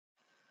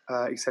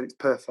 He said, it's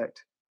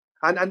perfect.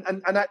 And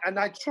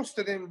I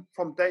trusted him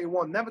from day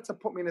one, never to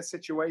put me in a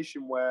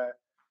situation where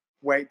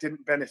it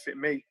didn't benefit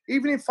me.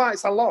 Even in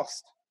fights I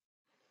lost,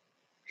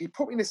 he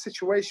put me in a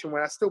situation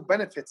where I still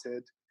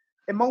benefited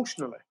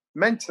emotionally,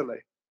 mentally,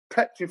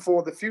 prepped me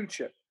for the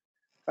future.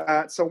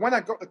 So when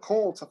I got the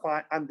call to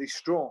fight Andy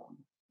Strawn,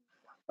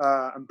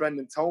 and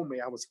Brendan told me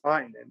I was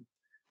fighting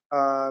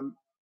him,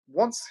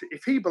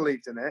 if he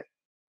believed in it,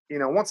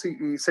 once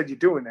he said you're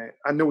doing it,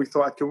 I knew he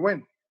thought I could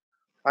win.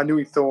 I knew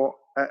he thought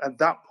at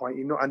that point,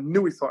 I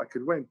knew he thought I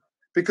could win.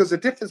 Because the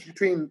difference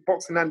between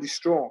boxing Andy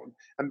Strawn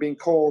and being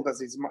called as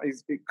his,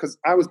 because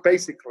I was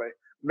basically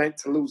meant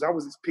to lose. I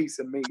was his piece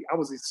of meat. I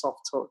was his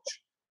soft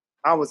touch.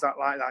 I was like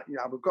that.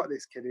 We've got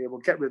this kid here. We'll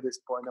get rid of this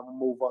boy and then we'll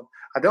move on.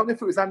 I don't know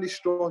if it was Andy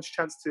Strawn's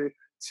chance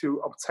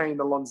to obtain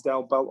the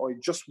Lonsdale belt, or he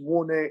just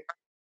won it.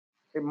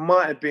 It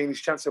might have been his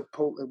chance to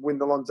win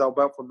the Lonsdale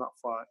belt from that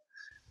fight.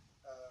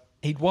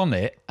 He'd won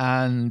it,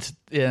 and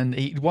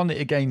he'd won it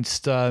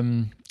against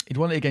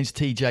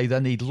TJ.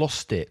 Then he'd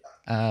lost it,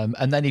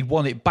 and then he'd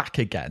won it back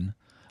again.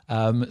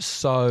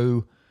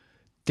 So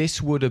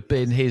this would have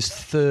been his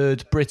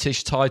third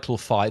British title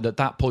fight. At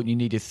that point, you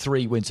needed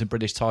 3 wins in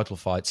British title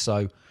fights.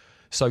 So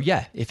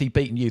yeah, if he'd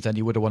beaten you, then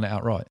he would have won it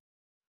outright.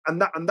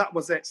 And that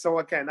was it. So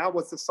again, I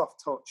was the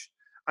soft touch.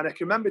 And I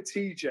can remember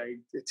TJ.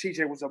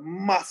 TJ was a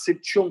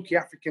massive, chunky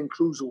African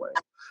cruiserweight.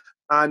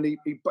 And he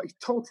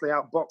totally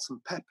outboxed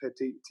and peppered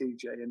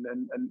TJ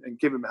and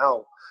give him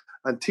hell.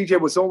 And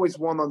TJ was always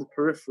one on the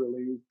peripheral.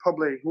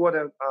 Who had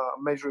a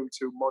measuring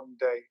to modern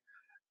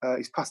day.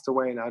 He's passed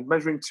away now.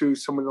 Measuring to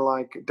someone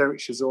like Derek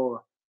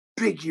Chisora.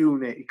 Big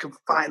unit. He can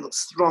fight, look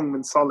strong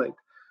and solid,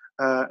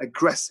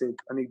 aggressive,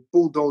 and he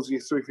bulldozes you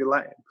through if you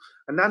let him.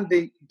 And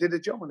Andy did a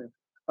job on him.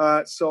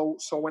 So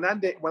when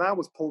I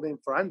was pulled in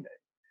for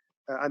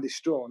Andy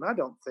Strawn, I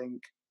don't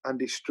think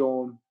Andy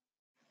Strawn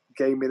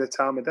gave me the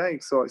time of day.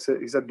 So it's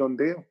a done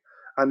deal.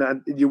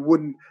 And you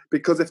wouldn't,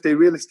 because if they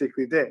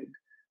realistically did,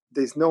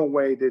 there's no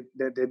way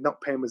they'd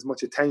not pay him as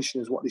much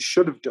attention as what they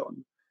should have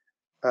done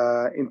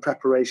in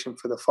preparation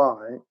for the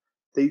fight.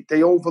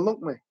 They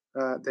overlooked me.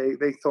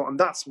 They thought, and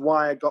that's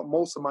why I got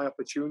most of my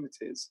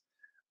opportunities,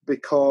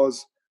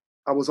 because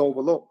I was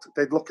overlooked.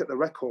 They'd look at the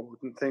record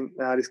and think,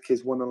 this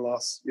kid's won and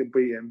lost, you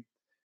beat him.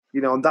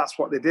 And that's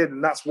what they did.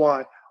 And that's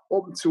why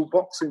up until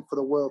boxing for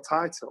the world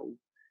title,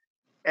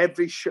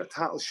 every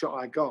title shot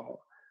I got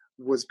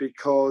was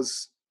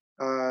because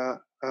they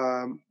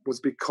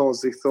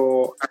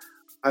thought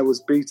I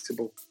was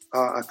beatable.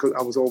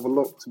 I was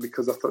overlooked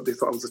because they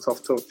thought I was a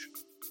tough touch.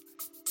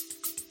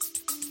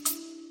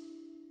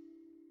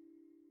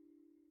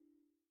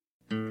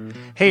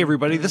 Hey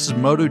everybody, this is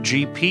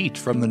MotoG Pete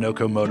from the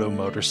Nokomoto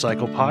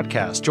Motorcycle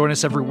Podcast. Join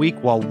us every week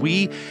while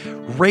we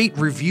rate,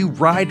 review,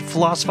 ride,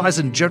 philosophize,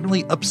 and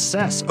generally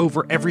obsess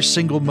over every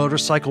single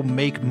motorcycle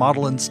make,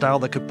 model, and style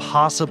that could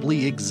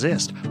possibly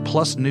exist,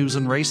 plus news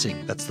and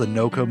racing. That's the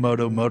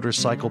Nokomoto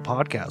Motorcycle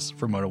Podcast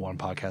from Moto One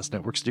Podcast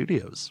Network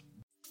Studios.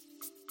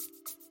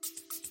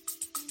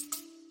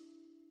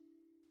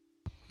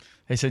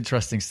 It's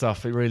interesting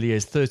stuff. It really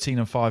is.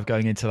 13-5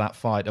 going into that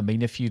fight. I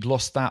mean, if you'd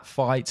lost that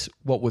fight,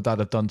 what would that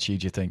have done to you,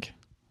 do you think?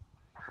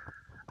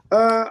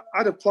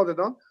 I'd have plodded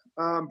on.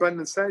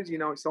 Brendan said,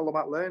 it's all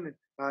about learning.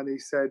 And he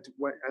said,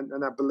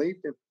 and I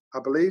believed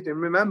him.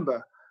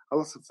 Remember, I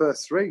lost the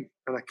first 3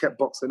 and I kept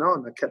boxing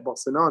on.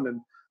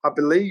 And I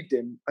believed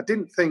him. I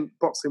didn't think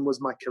boxing was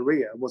my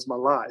career, was my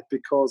life,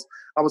 because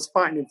I was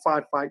fighting in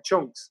 5-fight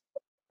chunks.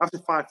 After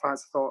 5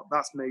 fights, I thought,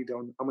 that's me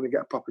done. I'm going to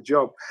get a proper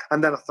job.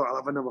 And then I thought, I'll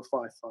have another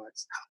 5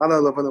 fights. And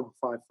I'll have another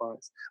 5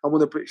 fights. I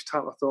won a British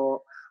title. I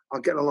thought,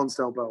 I'll get a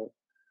Lonsdale belt.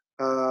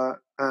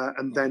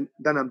 And then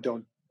I'm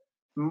done.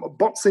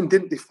 Boxing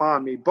didn't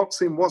define me.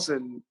 Boxing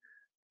wasn't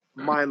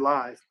my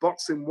life.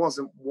 Boxing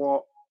wasn't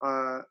what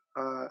I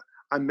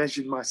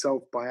measured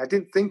myself by. I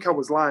didn't think I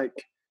was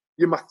like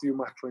your Matthew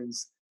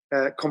Macklins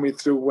coming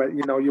through where,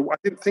 I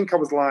didn't think I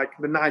was like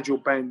the Nigel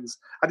Benns.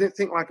 I didn't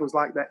think like I was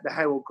like the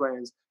Harold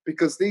Grahams,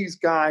 because these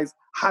guys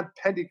had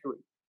pedigree.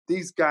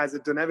 These guys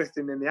had done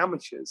everything in the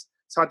amateurs.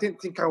 So I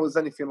didn't think I was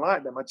anything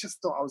like them. I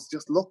just thought I was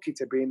just lucky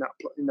to be in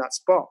that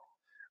spot.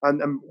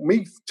 And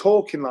me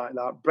talking like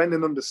that,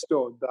 Brendan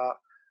understood that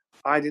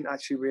I didn't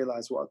actually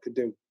realise what I could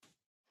do.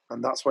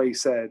 And that's why he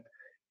said,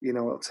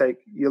 you'll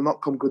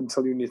not come good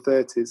until you're in your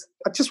 30s.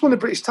 I just won a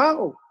British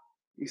title.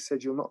 He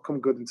said, you'll not come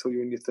good until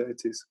you're in your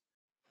 30s.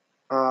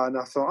 And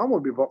I thought, I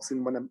won't be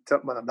boxing when I'm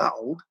that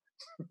old.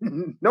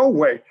 No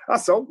way,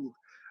 that's old.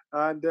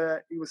 And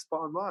he was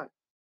spot on right.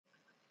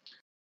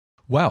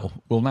 Well,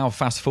 we'll now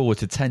fast forward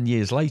to 10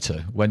 years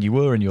later when you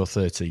were in your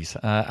 30s,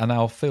 and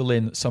I'll fill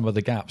in some of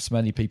the gaps.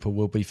 Many people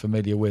will be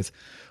familiar with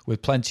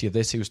plenty of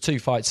this. It was 2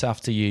 fights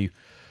after you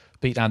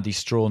beat Andy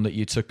Strawn that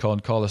you took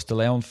on Carlos de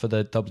Leon for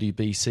the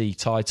WBC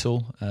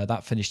title.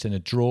 That finished in a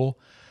draw.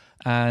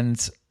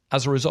 And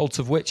as a result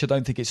of which, I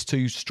don't think it's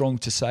too strong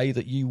to say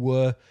that you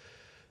were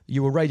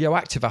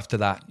radioactive after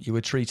that. You were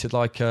treated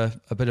like a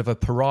bit of a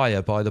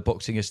pariah by the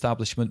boxing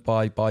establishment,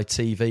 by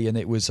TV, and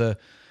it was a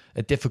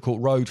difficult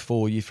road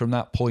for you from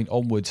that point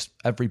onwards.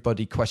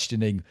 Everybody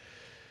questioning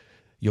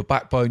your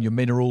backbone, your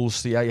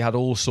minerals. You had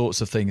all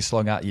sorts of things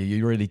slung at you.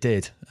 You really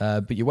did.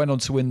 But you went on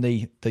to win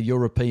the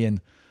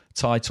European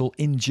title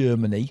in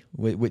Germany,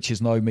 which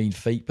is no mean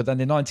feat. But then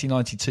in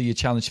 1992, you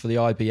challenged for the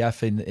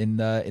IBF in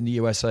the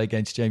USA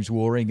against James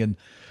Waring, and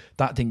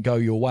that didn't go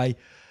your way.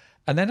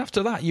 And then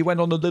after that, you went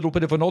on a little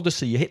bit of an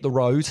odyssey. You hit the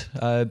road.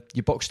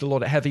 You boxed a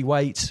lot at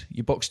heavyweight.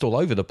 You boxed all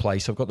over the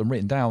place. I've got them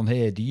written down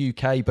here. The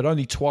UK, but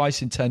only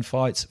twice in 10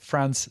 fights.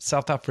 France,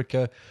 South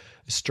Africa,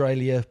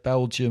 Australia,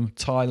 Belgium,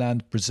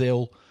 Thailand,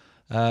 Brazil.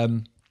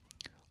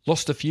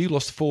 Lost a few,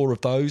 lost 4 of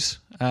those.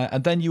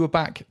 And then you were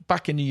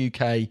back in the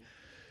UK,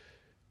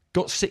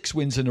 got 6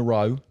 wins in a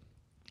row,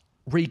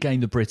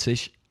 regained the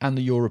British and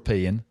the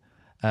European.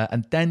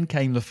 And then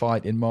came the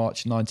fight in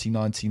March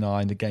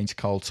 1999 against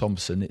Carl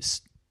Thompson.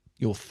 It's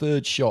your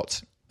 3rd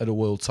shot at a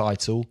world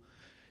title.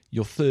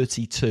 You're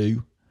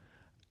 32.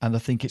 And I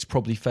think it's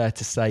probably fair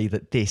to say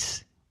that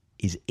this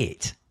is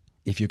it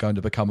if you're going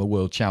to become a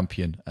world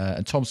champion.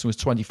 And Thompson was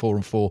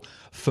 24-4,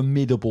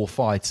 formidable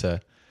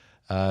fighter.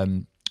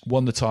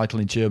 Won the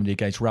title in Germany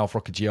against Ralph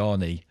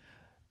Roccagiani,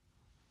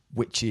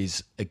 which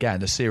is,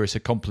 again, a serious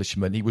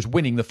accomplishment. He was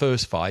winning the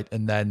first fight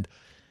and then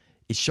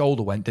his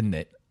shoulder went, didn't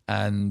it?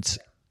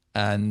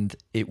 And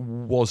it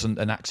wasn't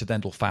an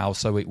accidental foul,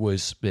 so he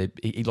lost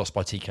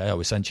by TKO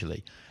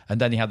essentially.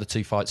 And then he had the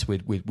 2 fights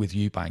with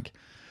Eubank.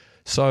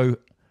 So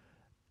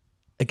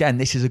again,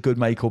 this is a good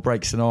make or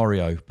break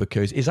scenario,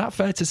 because is that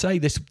fair to say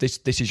this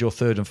is your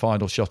 3rd and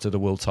final shot at the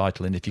world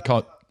title? And if you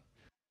can't,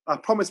 I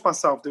promised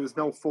myself there was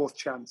no 4th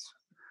chance.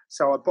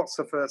 So I boxed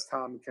the first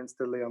time against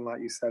De Leon,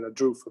 like you said. I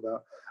drew for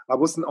that. I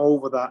wasn't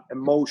over that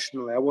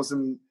emotionally. I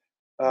wasn't.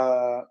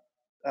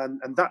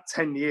 And that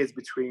 10 years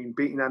between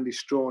beating Andy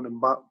Strawn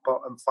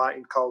and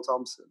fighting Carl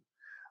Thompson,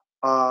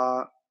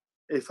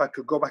 if I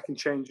could go back and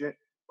change it,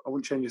 I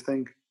wouldn't change a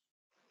thing.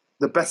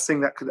 The best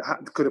thing that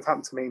could have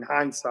happened to me in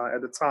hindsight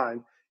at the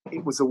time,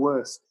 it was the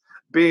worst.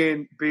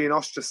 Being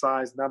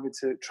ostracised and having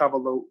to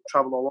travel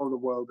all over the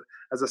world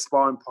as a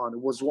sparring partner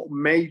was what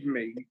made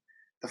me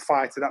the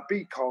fighter that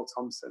beat Carl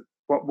Thompson.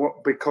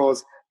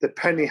 Because the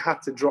penny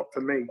had to drop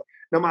for me.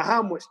 No matter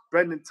how much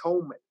Brendan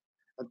told me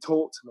and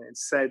talked to me and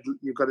said,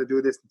 you've got to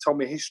do this, and told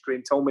me history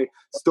and told me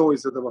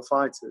stories of other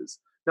fighters.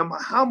 No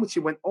matter how much he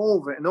went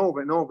over it and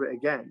over and over it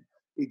again,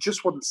 it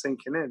just wasn't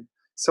sinking in.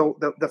 So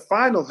the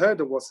final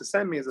hurdle was to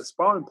send me as a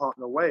sparring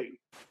partner away,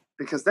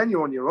 because then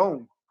you're on your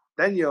own.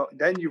 Then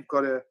you've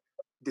got to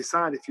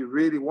decide if you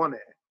really want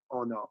it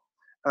or not.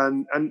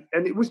 And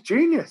it was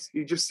genius.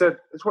 He just said,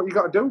 it's what you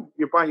got to do.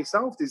 You're by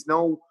yourself. There's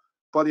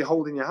nobody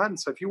holding your hand.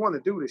 So if you want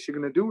to do this, you're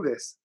going to do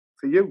this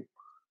for you.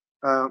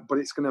 But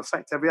it's going to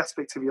affect every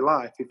aspect of your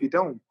life if you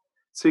don't.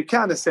 So he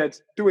kind of said,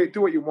 do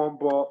what you want,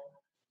 but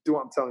do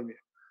what I'm telling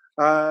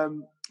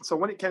you. So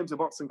when it came to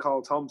boxing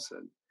Carl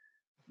Thompson,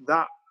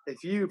 that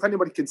if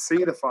anybody can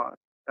see the fight,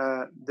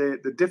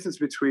 the difference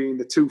between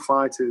the 2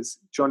 fighters,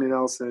 Johnny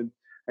Nelson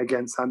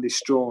against Andy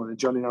Strawn and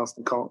Johnny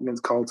Nelson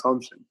against Carl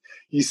Thompson,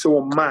 you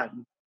saw a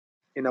man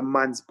in a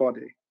man's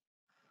body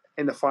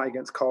in the fight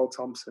against Carl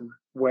Thompson,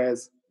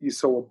 whereas you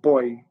saw a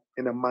boy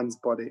in a man's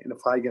body in the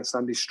fight against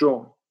Andy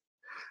Strawn.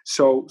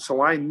 So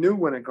I knew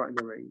when I got in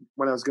the ring,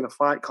 when I was going to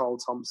fight Carl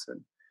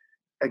Thompson,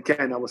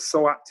 again, I was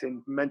so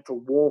acting mental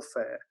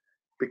warfare,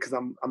 because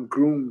I'm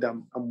groomed,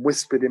 I'm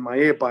whispered in my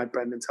ear by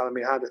Brendan, telling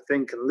me how to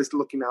think and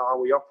looking at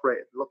how we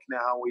operate, looking at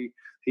how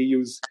he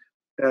used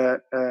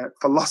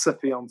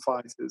philosophy on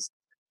fighters.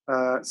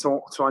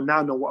 So I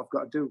now know what I've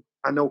got to do.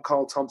 I know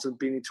Carl Thompson's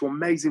been into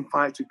amazing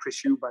fights with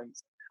Chris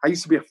Eubanks. I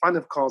used to be a fan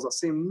of Carl's. I've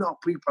seen him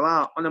knock people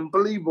out, an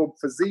unbelievable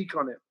physique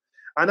on him.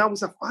 And I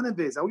was a fan of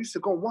his. I used to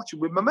go and watch him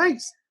with my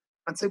mates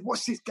and say,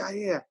 watch this guy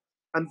here.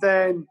 And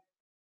then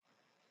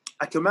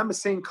I can remember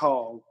seeing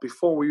Carl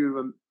before we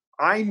even...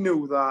 I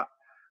knew that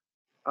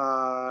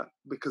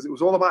because it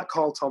was all about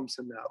Carl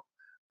Thompson now.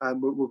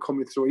 And we're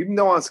coming through. Even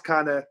though I was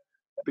kind of,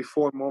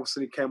 before him,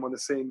 obviously came on the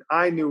scene,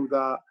 I knew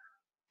that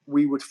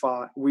we would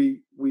fight.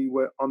 We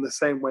were on the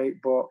same weight,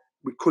 but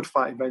we could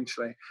fight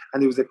eventually.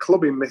 And there was a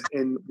club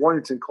in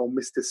Warrington called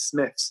Mr.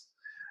 Smith's.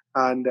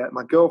 And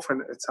my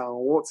girlfriend at the time, I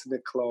walked to the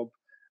club,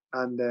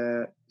 and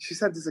she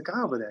said, there's a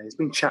guy over there. He's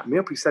been chatting me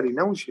up. He said he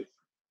knows you.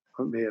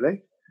 I went,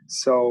 really?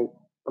 So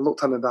I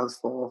looked on the dance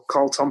floor.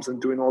 Carl Thompson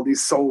doing all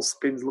these soul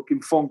spins,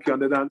 looking funky on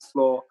the dance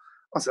floor.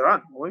 I said, I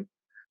know him.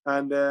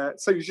 And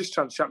so he was just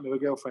trying to chat me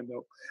with a girlfriend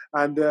up.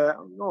 And then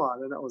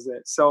that was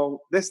it.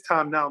 So this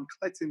time now I'm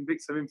collecting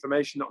bits of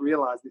information, not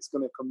realising it's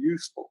going to come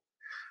useful.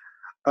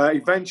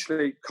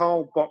 Eventually,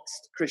 Carl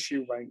boxed Chris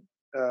Eubank.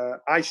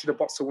 I should have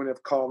boxed the winner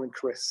of Carl and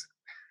Chris.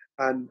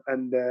 And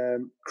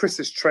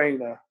Chris's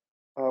trainer,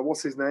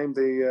 what's his name?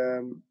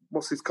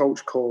 What's his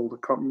coach called? I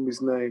can't remember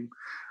his name.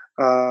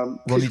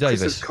 Ronnie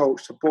Davis. Chris's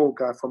coach, the bald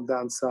guy from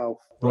down south.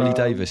 Ronnie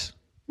Davis.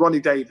 Ronnie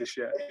Davis,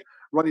 yeah.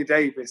 Ronnie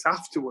Davis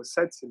afterwards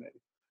said to me,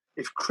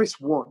 if Chris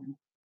won,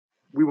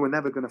 we were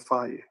never going to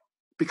fight you.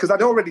 Because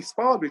I'd already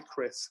sparred with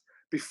Chris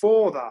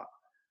before that.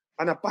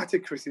 And I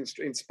battered Chris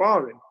in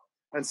sparring.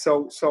 And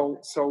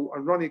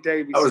and Ronnie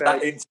Davis said...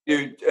 that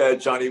interview,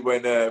 Johnny,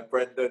 when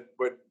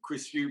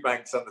Chris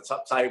Eubanks on the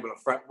top table and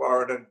Frank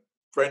Warren and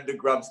Brendan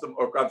grabs the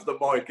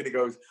mic and he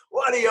goes,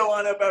 what are you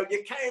on about?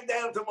 You came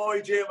down to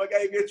my gym, I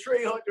gave you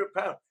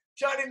 £300.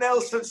 Johnny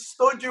Nelson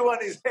stood you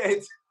on his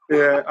head.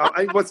 Yeah,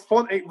 it was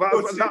funny.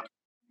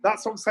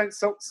 That's what I'm saying.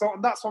 So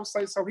that's what I'm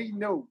saying. So he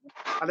knew,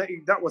 and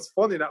that was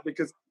funny. That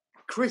because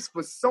Chris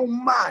was so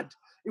mad,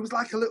 it was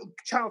like a little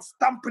child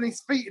stamping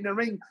his feet in the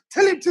ring.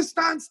 Tell him to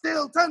stand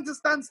still. Tell him to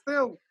stand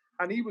still.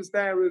 And he was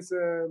there as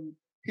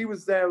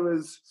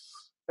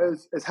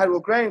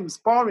Harold Graham's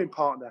sparring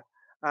partner,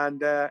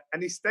 and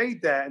he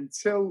stayed there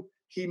until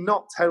he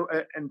knocked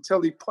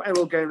until he put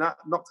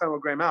knocked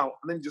Harold Graham out,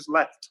 and then he just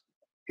left.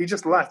 He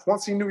just left.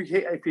 Once he knew if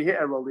he hit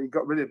Harold, he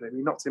got rid of him.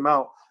 He knocked him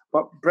out.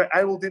 But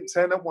Harold didn't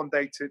turn up one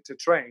day to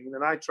train,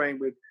 and I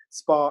trained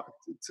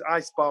I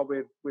sparred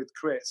with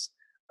Chris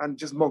and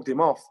just mugged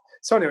him off.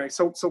 So anyway,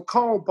 so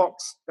Carl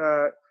boxed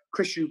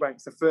Chris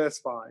Eubanks the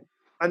first fight,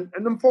 and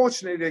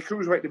unfortunately the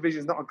cruiserweight division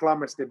is not a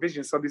glamorous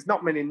division, so there's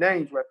not many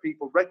names where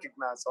people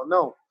recognise or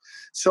know.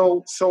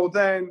 So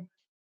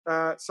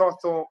I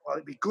thought, well,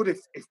 it'd be good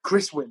if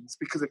Chris wins,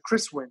 because if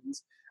Chris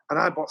wins and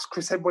I box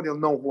Chris, everybody will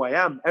know who I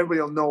am.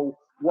 Everybody will know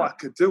what I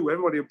could do.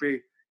 Everybody will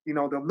be,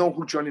 they'll know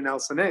who Johnny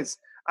Nelson is.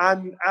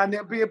 And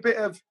it'll be a bit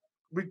of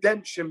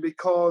redemption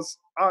because,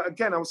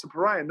 again, I was a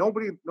pariah.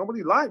 Nobody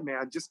liked me.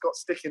 I just got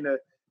stick in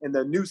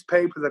the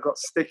newspapers. I got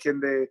stick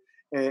in the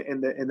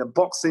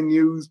boxing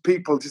news.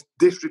 People just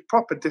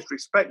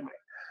disrespect me.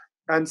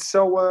 And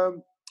so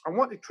I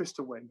wanted Chris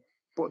to win.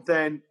 But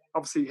then,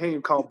 obviously, he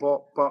and Carl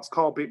boxed.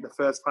 Carl beat the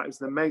first fight. It was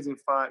an amazing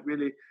fight.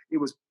 Really, it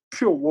was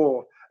pure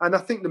war. And I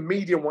think the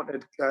media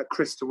wanted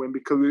Chris to win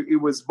because it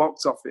was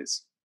box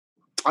office.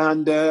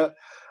 And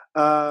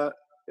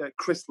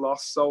Chris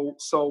lost, so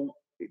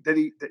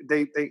they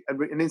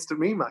an instant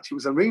rematch. It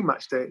was a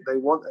rematch they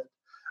wanted,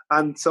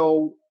 and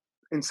so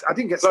I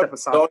didn't get step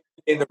aside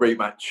in the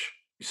rematch.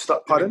 You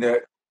stuck in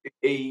the.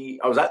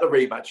 I was at the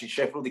rematch in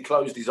Sheffield. He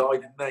closed his eye,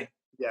 didn't he?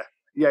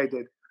 Yeah, he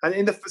did. And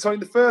in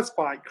the first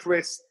fight,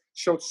 Chris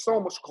showed so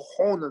much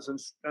cojones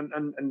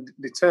and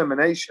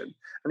determination,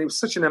 and it was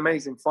such an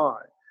amazing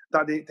fight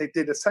that they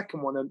did a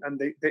second one, and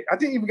they I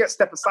didn't even get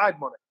step aside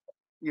money,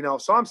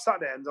 So I'm sat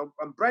there,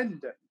 and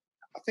Brendan.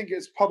 I think it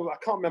was probably, I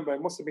can't remember,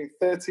 it must have been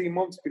 13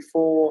 months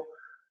before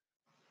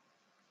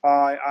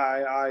I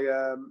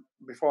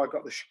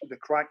got the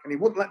crack, and he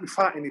wouldn't let me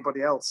fight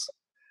anybody else.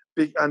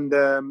 And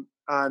the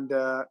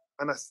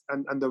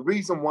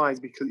reason why is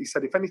because he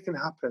said, if anything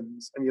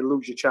happens and you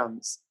lose your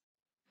chance,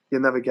 you'll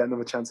never get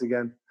another chance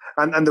again.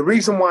 And the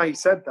reason why he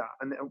said that,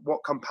 and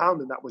what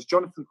compounded that, was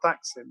Jonathan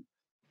Thaxton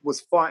was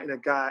fighting a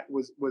guy,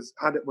 was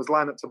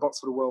lined up to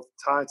box for the world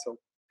title.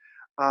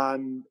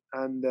 And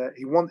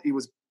he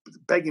was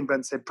begging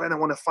Brent, said, Brent, I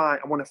want to fight.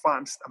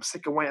 I'm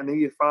sick of waiting. I need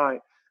to fight.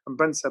 And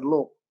Brent said,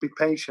 look, be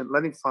patient,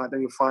 let him fight,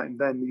 then you'll fight him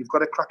then. You've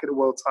got a crack at the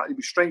world title, you'll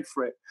be straight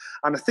for it.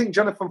 And I think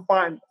Jonathan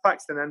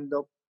Thaxton ended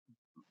up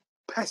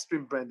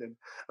pestering Brendan.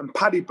 And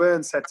Paddy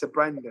Byrne said to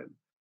Brendan,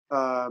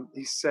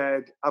 he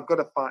said, I've got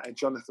a fighter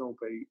Jonathan will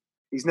beat.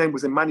 His name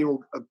was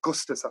Emmanuel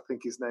Augustus, I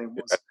think his name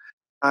was.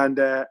 And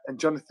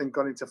Jonathan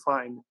got into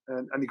fighting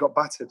and he got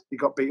battered. He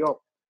got beat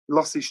up. He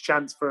lost his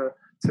chance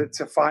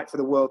to fight for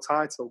the world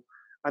title.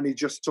 And he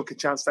just took a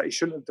chance that he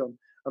shouldn't have done.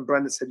 And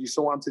Brendan said, you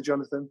saw what happened to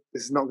Jonathan?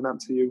 This is not going to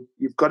happen to you.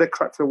 You've got to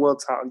crack for the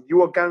world title.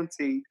 You are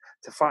guaranteed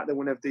to fight the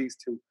winner of these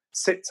two.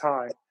 Sit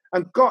tight.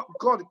 And God,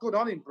 good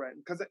on him,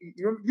 Brendan, because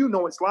you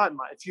know it's like,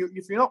 man. If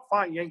you're not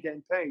fighting, you ain't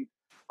getting paid.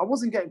 I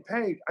wasn't getting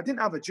paid. I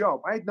didn't have a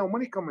job. I had no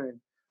money coming in.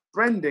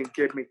 Brendan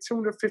gave me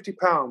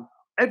 £250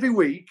 every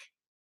week.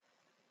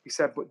 He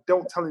said, but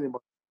don't tell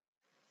anybody.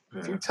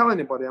 If you tell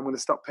anybody, I'm going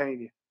to stop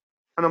paying you.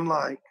 And I'm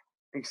like,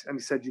 and he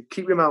said, you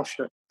keep your mouth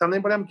shut. Tell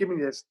anybody I'm giving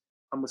you this,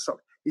 I'm going to stop.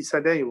 He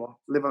said, there you are.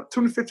 Live on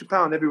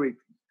 £250 every week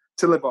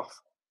to live off.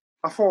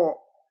 I thought,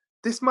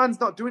 this man's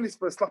not doing this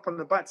for a slap on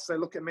the back to say,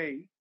 look at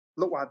me,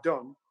 look what I've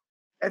done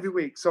every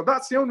week. So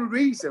that's the only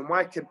reason why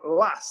I could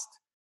last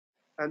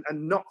and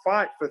not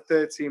fight for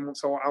 13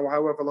 months or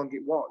however long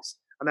it was.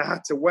 And I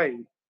had to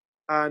wait.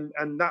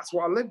 And that's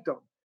what I lived on.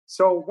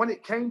 So when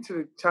it came to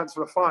the chance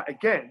for a fight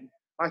again,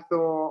 I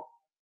thought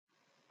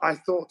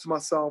to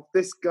myself,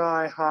 this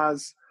guy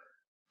has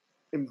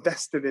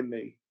invested in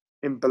me,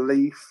 in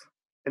belief,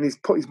 and he's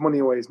put his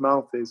money where his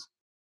mouth is.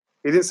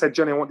 He didn't say,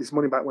 Johnny, I want this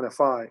money back when I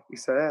fight. He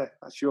said, hey,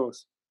 that's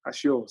yours.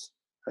 That's yours.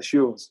 That's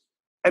yours.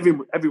 Every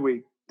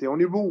week. The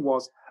only rule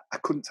was I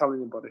couldn't tell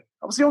anybody.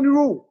 That was the only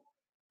rule.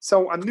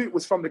 So I knew it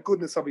was from the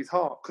goodness of his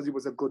heart because he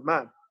was a good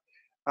man.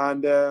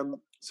 And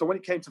so when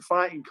it came to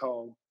fighting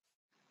Cole,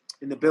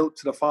 in the build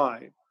to the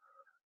fight,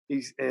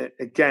 he's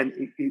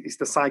it's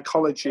the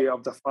psychology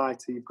of the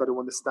fighter. You've got to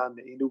understand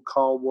it. He knew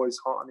Carl wore his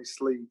heart on his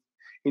sleeve.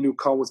 He knew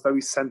Carl was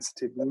very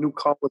sensitive. He knew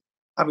Carl was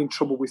having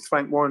trouble with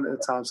Frank Warren at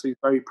the time, so he's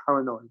very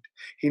paranoid.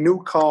 He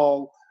knew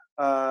Carl.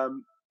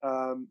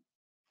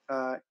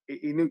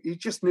 He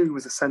just knew he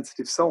was a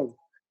sensitive soul.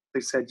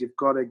 They said, you've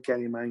got to get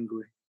him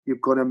angry.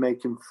 You've got to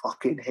make him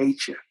fucking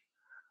hate you.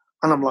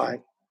 And I'm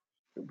like,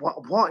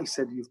 what? He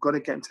said, you've got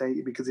to get him to hate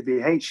you because if he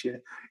hates you,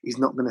 he's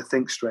not going to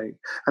think straight.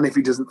 And if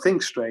he doesn't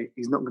think straight,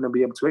 he's not going to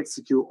be able to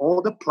execute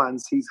all the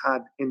plans he's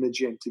had in the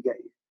gym to get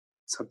you.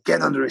 So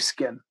get under his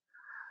skin.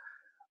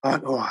 All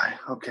right,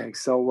 okay.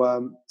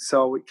 So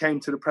it came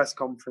to the press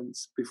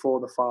conference before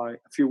the fight,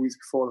 a few weeks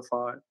before the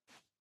fight.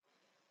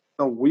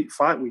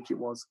 Fight week it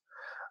was.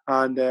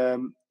 And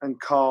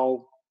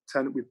Carl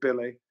turned up with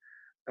Billy.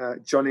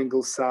 John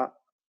Ingles sat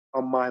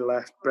on my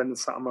left, Brendan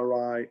sat on my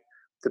right.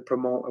 The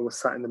promoter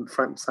was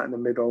Frank was sat in the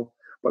middle.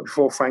 But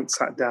before Frank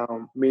sat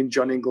down, me and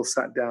John Ingles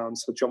sat down.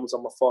 So John was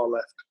on my far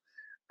left.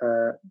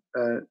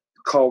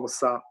 Carl was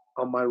sat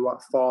on my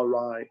far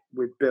right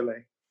with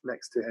Billy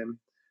next to him.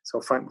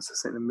 So Frank was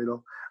sitting in the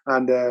middle.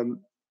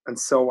 And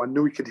so I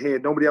knew he could hear.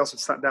 Nobody else had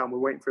sat down. We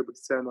were waiting for him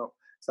to turn up.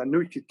 So I knew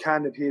he could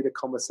kind of hear the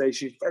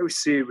conversation. He was very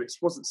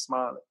serious, wasn't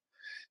smiling.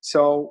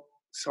 So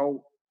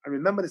I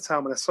remember the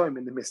time when I saw him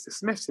in the Mr.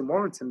 Smith's in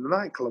Warrington, the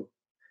nightclub.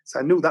 So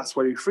I knew that's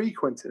where he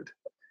frequented.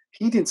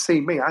 He didn't see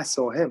me, I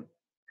saw him.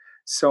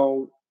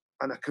 So,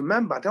 and I can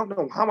remember, I don't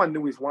know how I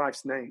knew his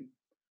wife's name.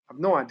 I have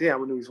no idea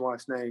how I knew his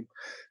wife's name.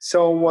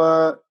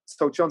 So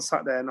John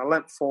sat there and I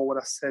leant forward.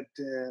 I said,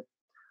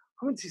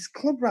 I went to his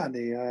club round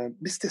here,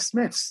 Mr.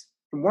 Smith's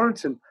in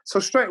Warrington. So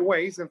straight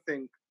away, he's going to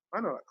think,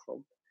 I know that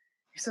club.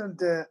 He said,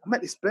 I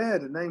met this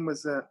bird. Her name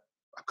was, I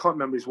can't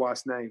remember his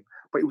wife's name,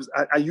 but it was.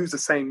 I used the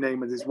same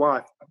name as his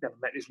wife. I've never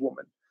met this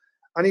woman.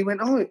 And he went,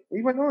 oh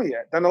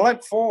yeah. Then I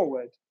leant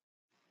forward.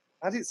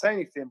 I didn't say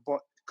anything, but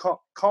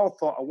Carl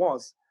thought I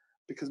was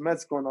because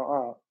Med's going like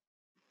that.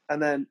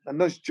 And then I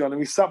nudged John and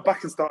we sat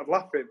back and started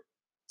laughing.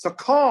 So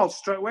Carl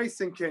straight away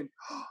thinking,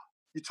 oh,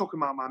 you're talking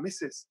about my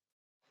missus.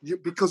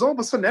 Because all of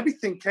a sudden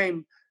everything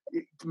came,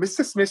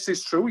 Mr. Smith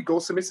is true. He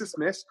goes to Mr.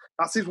 Smith.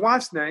 That's his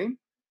wife's name.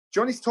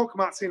 Johnny's talking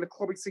about seeing the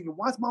club. He's thinking,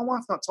 why's my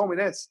wife not told me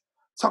this?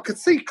 So I could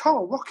see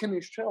Carl rocking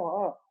his chair like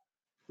that,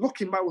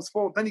 looking backwards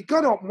forward. Then he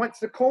got up and went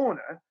to the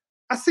corner.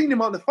 I seen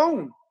him on the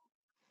phone.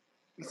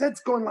 His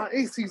head's going like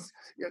this.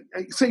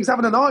 He's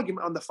having an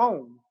argument on the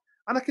phone.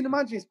 And I can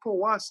imagine his poor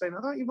wife saying,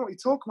 I don't even know what you're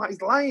talking about.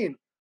 He's lying.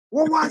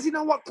 Well, why does he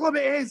know what club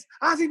it is?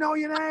 How does he know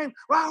your name?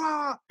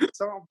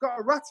 So I've got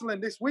a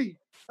rattling this week.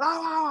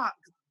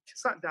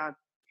 Sat down.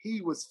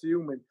 He was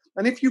fuming.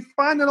 And if you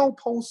find an old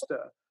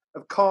poster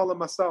of Carl and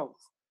myself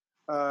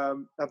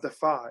of the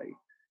fight,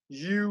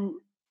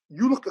 you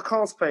look at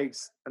Carl's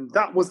face, and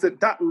that was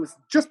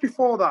just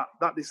before that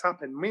this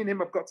happened. Me and him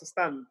have got to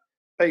stand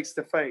face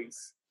to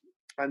face,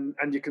 and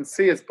you can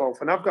see us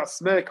both. And I've got a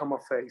smirk on my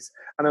face,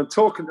 and I'm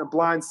talking to the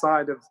blind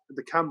side of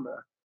the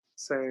camera,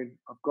 saying,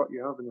 "I've got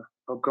you, haven't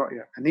I? I've got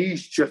you." And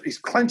he's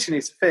clenching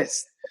his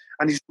fist,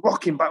 and he's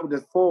rocking backward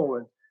and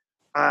forward.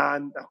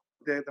 And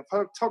the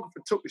photographer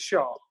took the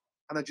shot,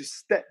 and I just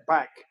stepped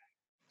back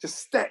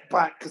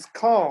because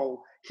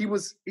Carl, he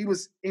was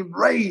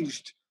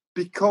enraged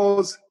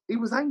because he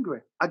was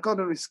angry. I got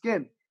on his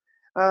skin.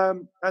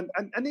 And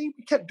he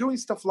kept doing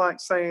stuff like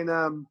saying,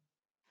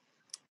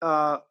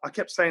 I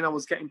kept saying I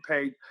was getting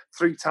paid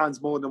 3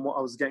 times more than what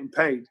I was getting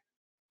paid,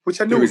 which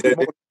I knew was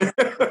more.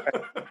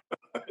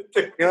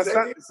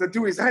 So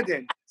do his head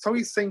in. So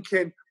he's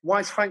thinking, why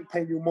is Frank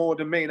paying you more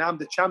than me and I'm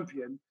the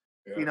champion?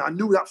 Yeah. I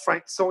knew that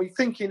Frank. So he's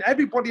thinking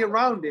everybody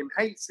around him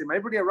hates him.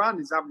 Everybody around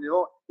him is having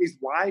his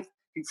wife,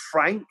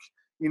 Frank.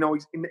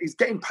 He's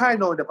getting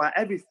paranoid about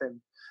everything.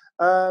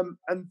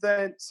 And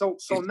then so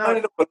He's now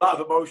turning up a lot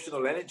of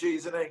emotional energy,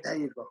 isn't he?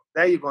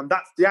 There you go. And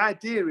that's the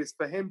idea, is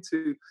for him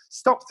to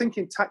stop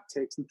thinking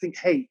tactics and think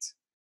hate.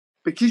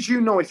 Because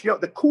if you're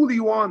the cooler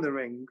you are in the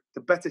ring,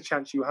 the better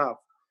chance you have.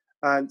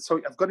 And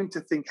so I've got him to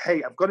think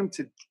hate. I've got him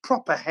to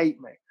proper hate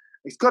me.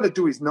 He's got to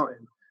do his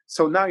nothing.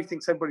 So now he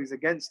thinks everybody's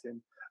against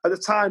him. At the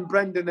time,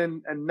 Brendan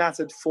and Naz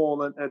had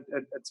fallen, had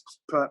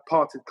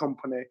parted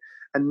company,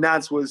 and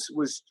Naz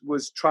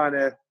was trying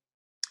to,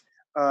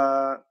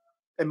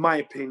 in my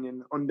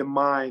opinion,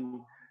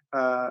 undermine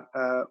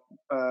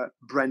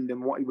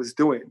Brendan, what he was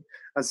doing.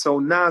 And so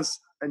Naz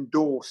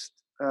endorsed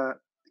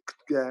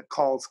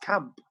Carl's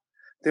camp.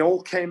 They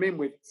all came in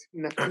with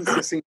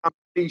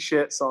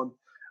T-shirts on.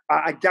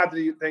 I gather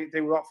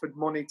they were offered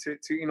money to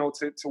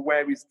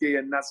wear his gear,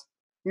 and Naz,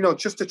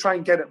 just to try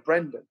and get at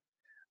Brendan.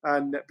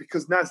 And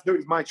because Naz knew it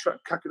was my crack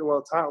at the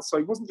world title, so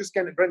he wasn't just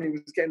getting at Brendan, he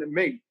was getting at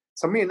me.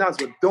 So me and Naz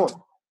were done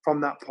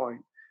from that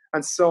point.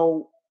 And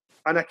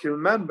I can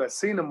remember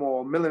seeing them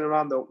all milling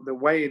around the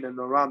weigh-in and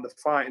around the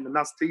fight in the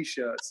Naz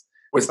T-shirts.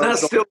 Was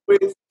Naz still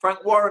with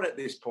Frank Warren at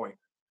this point?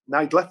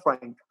 No, he'd left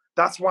Frank.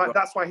 That's why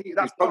he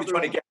was probably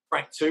trying to get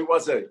Frank too,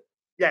 was he?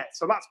 Yeah,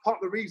 so that's part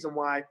of the reason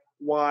why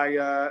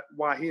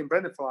he and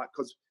Brendan fell out,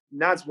 because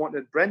Naz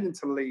wanted Brendan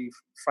to leave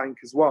Frank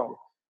as well.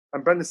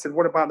 And Brendan said,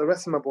 "What about the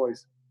rest of my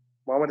boys?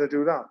 Why would I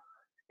do that?"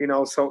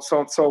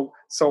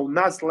 So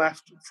Naz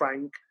left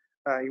Frank.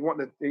 He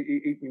wanted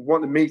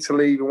me to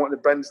leave. He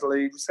wanted Brendan to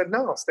leave. We said,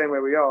 "No, I'll stay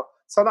where we are."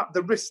 So that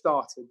the risk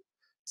started.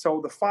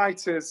 So the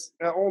fighters,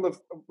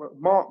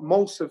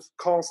 most of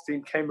Carl's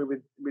team came in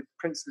with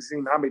Prince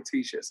Nassim Hamid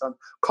T-shirts, and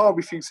Carl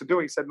refused to do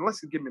it. He said,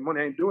 "Unless you give me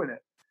money, I ain't doing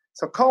it."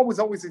 So Carl was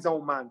always his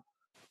own man.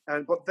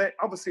 But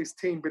obviously his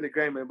team, Billy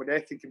Graham, but they're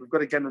thinking, we've got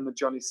to get under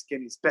Johnny's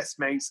skin, his best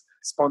mates,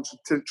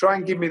 sponsored, to try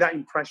and give me that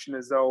impression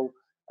as though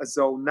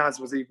Naz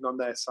was even on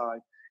their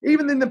side.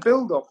 Even in the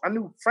build-up, I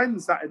knew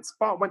friends that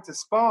went to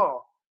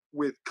spar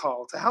with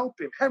Carl to help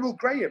him. Harold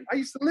Graham, I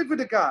used to live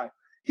with a guy.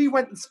 He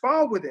went and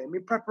sparred with him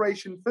in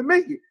preparation for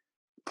me.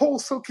 Paul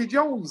Silky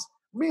Jones,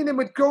 me and him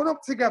had grown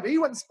up together. He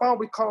went and sparred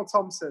with Carl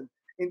Thompson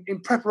in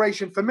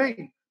preparation for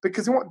me,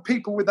 because he wanted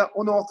people with that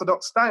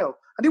unorthodox style.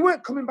 And they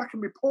weren't coming back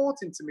and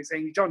reporting to me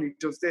saying, "John, he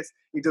does this,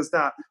 he does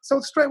that." So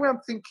straight away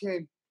I'm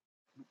thinking,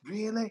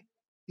 really?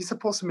 You're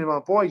supposed to be my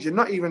boys.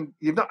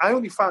 I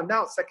only found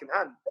out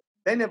secondhand.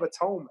 They never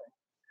told me.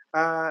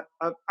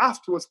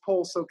 Afterwards,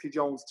 Paul Silky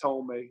Jones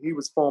told me. He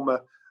was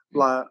former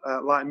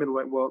light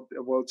middleweight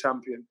world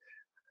champion.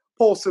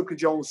 Paul Silky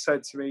Jones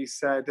said to me, he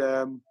said,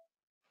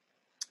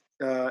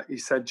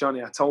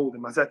 "Johnny, I told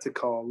him, I said to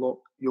Carl,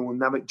 look,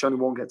 Johnny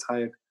won't get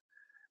tired."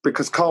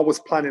 Because Carl was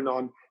planning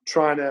on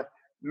trying to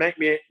make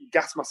me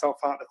gas myself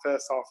out the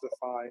first half of the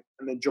fight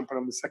and then jumping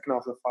on the second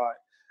half of the fight.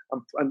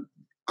 And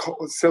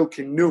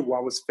Silky knew I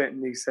was fit,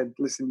 and he said,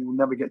 "Listen, you will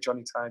never get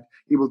Johnny tired.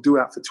 He will do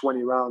that for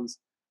 20 rounds.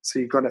 So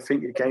you've got to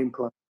think your game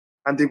plan."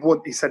 And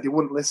he said they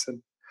wouldn't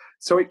listen.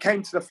 So it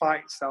came to the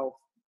fight itself.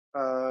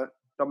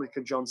 Dominic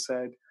and John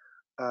said,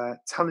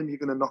 "Tell him you're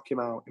going to knock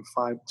him out in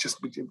 5.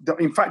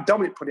 In fact,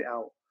 Dominic put it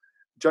out.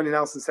 Johnny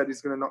Nelson said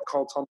he's going to knock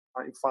Carl Thompson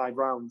out in 5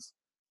 rounds.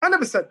 I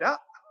never said that.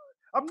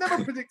 I've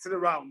never predicted a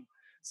round.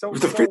 I've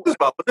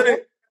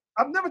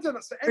never done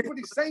that. So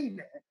everybody's saying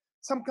it.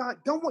 Some guy,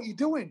 "Don't what you're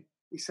doing."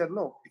 He said,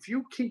 "Look, if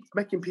you keep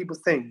making people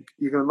think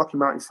you're going to knock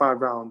him out in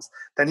 5 rounds,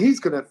 then he's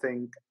going to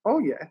think, oh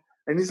yeah,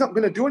 and he's not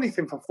going to do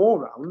anything for 4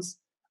 rounds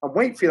and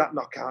wait for that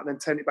knockout and then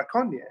turn it back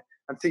on you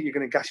and think you're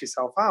going to gas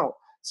yourself out."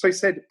 So he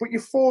said, "But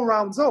you're 4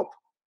 rounds up.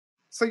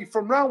 So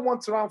from round 1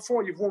 to round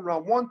 4, you've won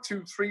round 1,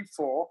 2, 3,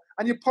 4,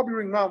 and you're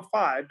probably in round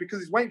 5 because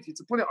he's waiting for you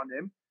to put it on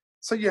him.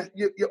 So you're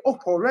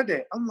up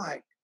already." I'm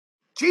like,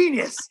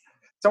 genius.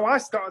 So I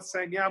started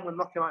saying, "Yeah, I'm going to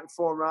knock him out in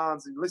 4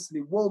 rounds. And listen,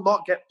 he will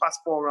not get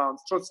past 4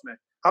 rounds. Trust me.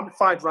 I'm at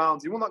 5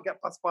 rounds. He will not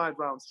get past 5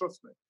 rounds.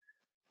 Trust me."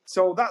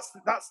 So that's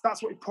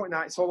what he's pointing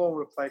out. It's all over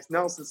the place.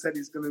 Nelson said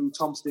he's going to do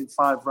Thompson in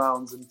 5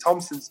 rounds, and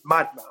Thompson's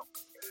mad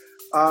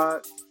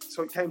now.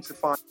 So it came to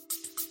fight.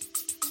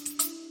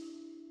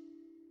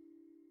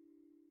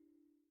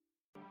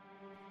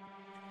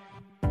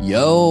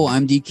 Yo,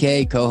 I'm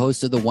DK,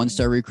 co-host of the One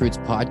Star Recruits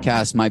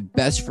podcast. My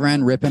best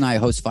friend Rip and I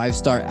host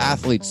 5-star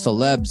athletes,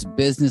 celebs,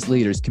 business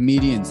leaders,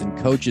 comedians, and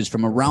coaches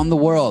from around the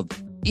world.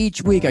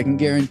 Each week, I can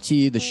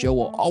guarantee the show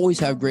will always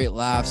have great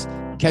laughs,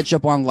 catch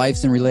up on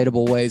life's in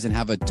relatable ways, and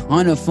have a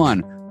ton of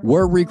fun.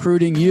 We're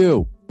recruiting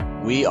you.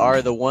 We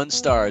are the One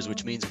Stars,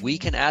 which means we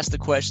can ask the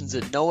questions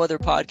that no other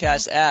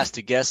podcast asks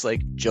to guests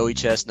like Joey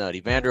Chestnut,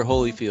 Evander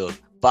Holyfield,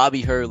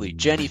 Bobby Hurley,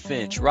 Jenny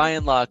Finch,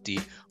 Ryan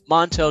Lochte,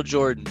 Montel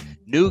Jordan.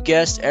 New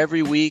guests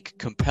every week,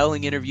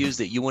 compelling interviews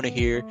that you want to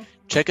hear.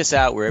 Check us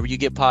out wherever you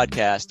get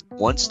podcasts.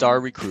 One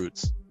Star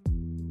Recruits.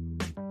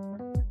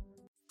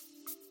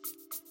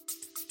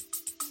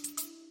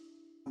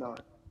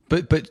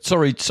 But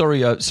sorry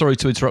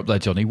to interrupt there,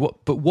 Johnny.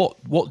 What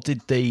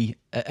did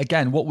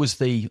what was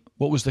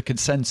the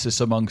consensus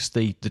amongst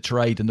the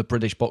trade and the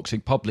British boxing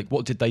public?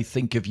 What did they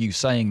think of you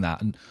saying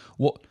that? And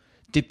what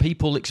did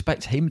people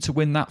expect him to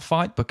win that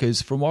fight?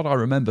 Because from what I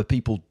remember,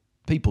 people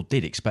people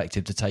did expect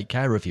him to take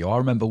care of you. I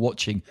remember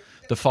watching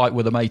the fight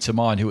with a mate of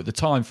mine who at the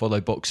time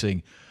followed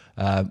boxing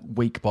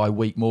week by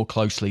week more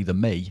closely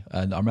than me.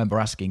 And I remember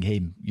asking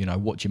him,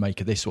 what do you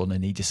make of this one?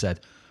 And he just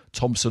said,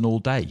 Thompson all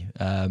day.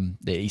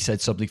 He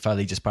said something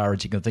fairly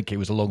disparaging. I think it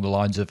was along the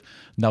lines of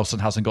Nelson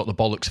hasn't got the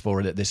bollocks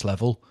for it at this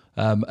level,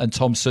 and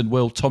Thompson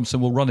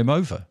will run him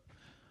over.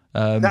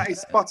 That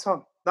is spot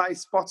on. That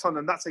is spot on,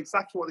 and that's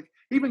exactly what.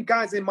 Even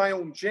guys in my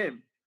own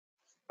gym,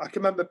 I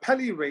can remember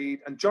Pelly Reid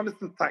and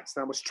Jonathan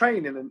Thaxton. I was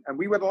training, and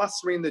we were the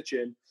last three in the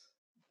gym.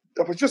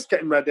 I was just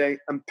getting ready,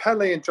 and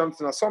Pelly and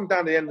Jonathan, I saw them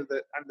down the end of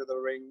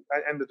the ring,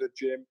 end of the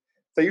gym.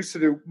 They used to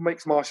do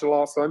mixed martial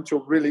arts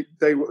until really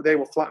they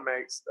were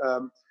flatmates.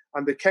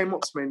 And they came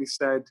up to me and he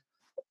said,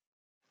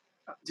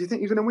 "Do you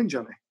think you're going to win,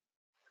 Johnny?"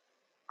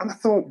 And I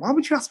thought, why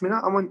would you ask me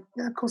that? I went,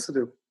 yeah, of course I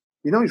do.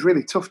 He's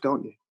really tough,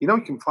 don't you? He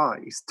can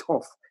fight. He's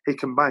tough. He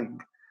can bang.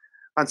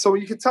 And so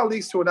you could tell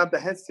these two had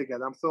their heads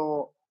together. I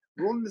thought,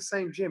 we're all in the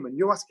same gym and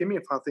you're asking me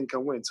if I think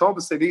I'll win. So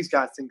obviously these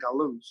guys think I'll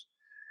lose.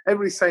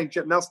 Everybody's saying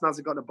Nelson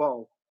hasn't got the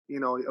ball.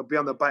 He'll be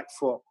on the back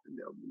foot.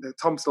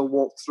 Thompson will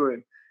walk through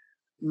him.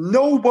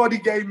 Nobody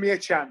gave me a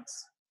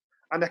chance.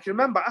 And I can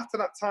remember after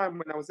that time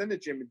when I was in the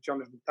gym with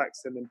Jonathan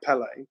Thaxton and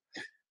Pele,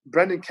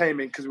 Brendan came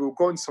in because we were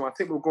going somewhere. I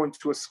think we were going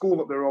to a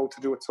school up the road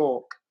to do a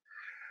talk.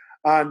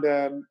 And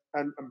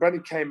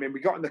Brendan came in. We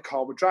got in the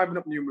car. We're driving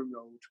up Newman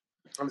Road.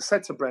 And I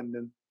said to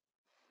Brendan,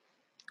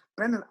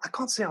 I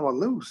can't see how I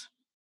lose.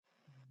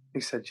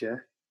 He said, yeah.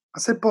 I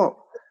said, but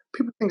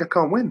people think I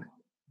can't win.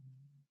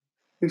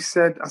 He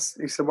said, why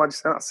do you say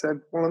that? I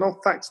said, well, I know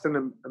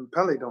Thaxton and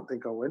Pele don't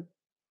think I'll win.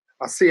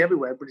 I see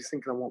everywhere, everybody's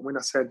thinking I won't win.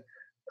 I said,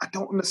 I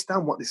don't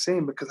understand what they're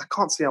saying because I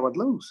can't see how I'd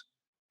lose.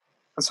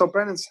 And so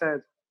Brendan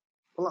said,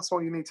 well, that's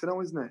all you need to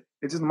know, isn't it?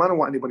 It doesn't matter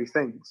what anybody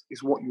thinks.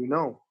 It's what you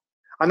know.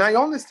 And I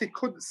honestly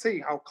couldn't see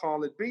how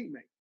Carl had beat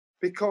me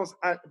because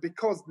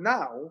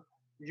now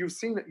you've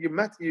seen it.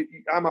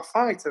 I'm a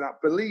fighter that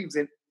believes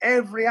in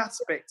every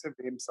aspect of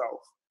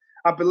himself.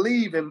 I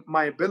believe in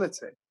my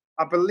ability.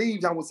 I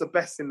believed I was the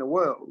best in the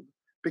world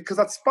because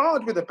I'd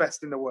sparred with the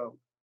best in the world.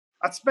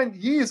 I'd spent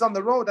years on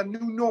the road. I knew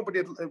nobody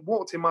had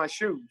walked in my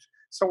shoes.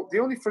 So the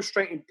only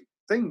frustrating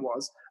thing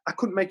was I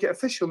couldn't make it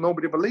official.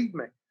 Nobody believed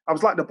me. I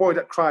was like the boy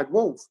that cried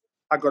wolf.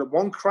 I got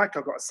one crack.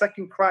 I got a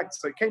second crack.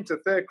 So it came to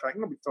the third crack.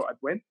 Nobody thought I'd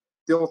win.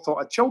 They all thought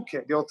I'd choke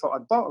it. They all thought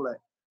I'd bottle it.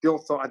 They all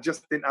thought I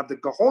just didn't have the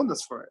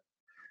cojones for it.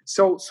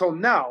 So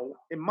now,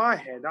 in my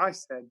head, I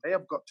said, they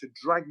have got to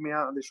drag me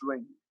out of this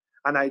ring.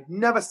 And I'd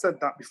never said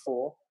that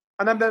before.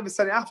 And I've never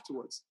said it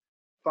afterwards.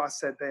 But I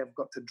said, they have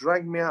got to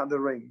drag me out of the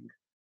ring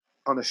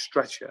on a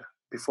stretcher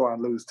before I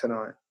lose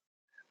tonight.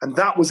 And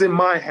that was in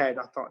my head.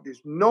 I thought,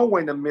 there's no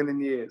way in a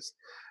million years.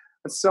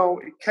 And so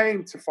it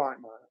came to fight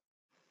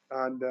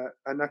night.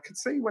 And I could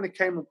see when it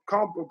came,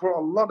 Carl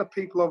brought a lot of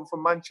people over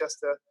from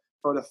Manchester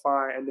for the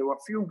fight. And there were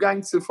a few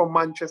gangsters from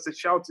Manchester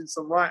shouting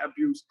some right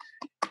abuse.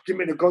 Give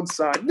me the gun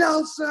sign,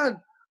 Nelson!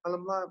 And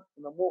I'm like,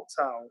 and I walked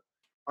out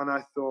and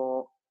I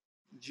thought,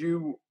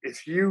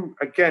 if you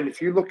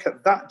look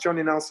at that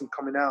Johnny Nelson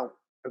coming out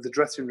of the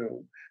dressing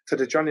room to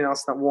the Johnny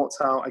Nelson that walked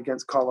out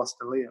against Carlos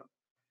de Leon,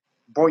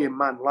 boy and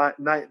man, like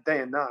day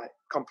and night,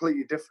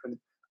 completely different.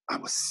 I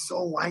was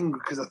so angry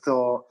because I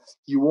thought,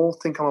 you all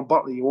think I'm a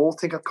bottler, you all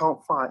think I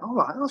can't fight. All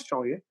right, I'll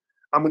show you.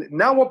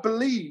 Now I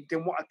believed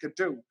in what I could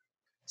do.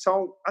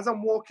 So as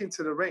I'm walking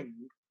to the ring,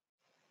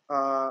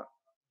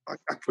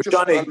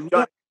 Johnny,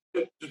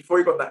 before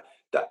you got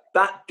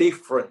that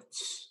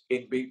difference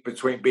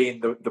between being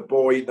the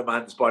boy in the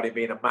man's body,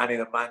 being a man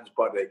in a man's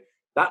body,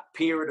 that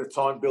period of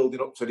time building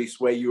up to this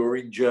where you were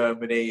in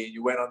Germany and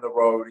you went on the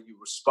road and you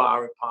were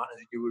sparring partners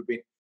and you would be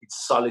in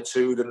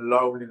solitude and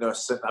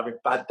loneliness and having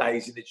bad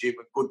days in the gym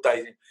and good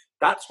days.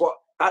 That's what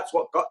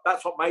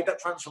made that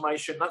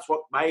transformation. That's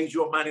what made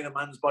you a man in a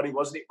man's body.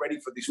 Wasn't it ready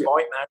for this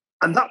fight now?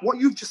 And that what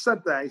you've just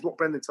said there is what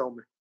Brendan told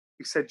me.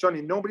 He said,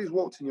 Johnny, nobody's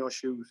walked in your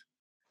shoes.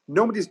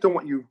 Nobody's done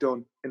what you've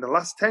done in the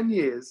last 10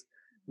 years.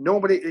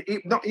 Nobody,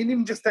 not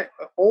even just that,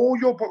 all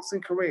your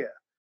boxing career,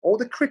 all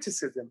the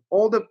criticism,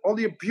 all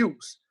the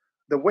abuse,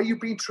 the way you've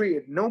been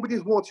treated,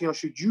 nobody's walked in your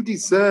shoes. You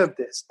deserve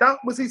this. That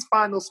was his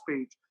final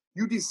speech.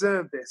 You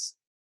deserve this.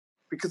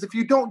 Because if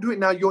you don't do it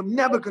now, you're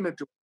never going to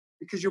do it.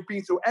 Because you've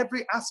been through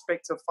every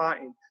aspect of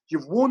fighting.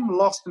 You've won,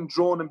 lost, and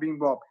drawn and been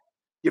robbed.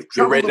 You've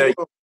traveled the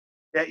world.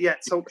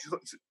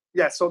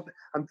 Yeah. So,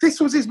 and this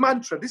was his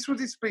mantra. This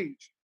was his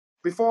speech.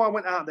 Before I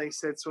went out there, he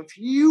said, so if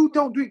you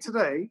don't do it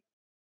today,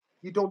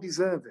 you don't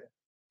deserve it.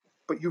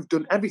 But you've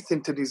done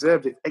everything to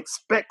deserve it.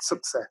 Expect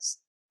success.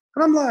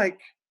 And I'm like,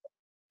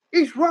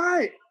 he's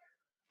right.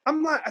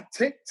 I'm like, I'd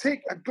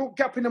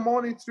get up in the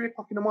morning, 3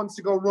 o'clock in the morning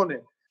to go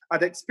running.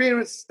 I'd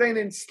experienced staying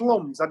in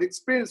slums. I'd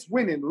experienced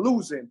winning,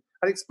 losing.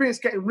 I'd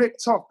experienced getting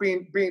ripped off, I'd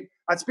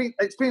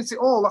experienced it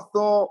all. I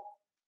thought,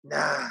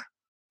 nah,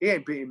 he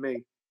ain't beating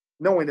me.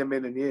 No in a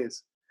million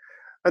years.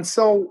 And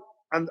so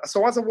as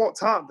I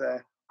walked out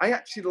there, I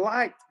actually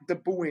liked the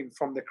booing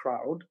from the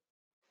crowd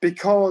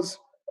because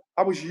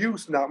I was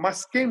used now. My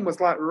skin was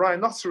like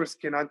rhinoceros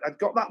skin. I'd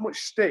got that much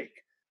stick.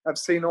 of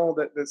seeing all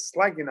the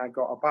slagging I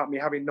got about me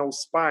having no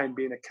spine,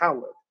 being a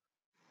coward,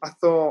 I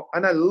thought,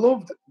 and I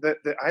loved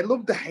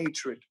the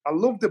hatred. I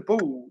loved the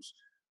boos.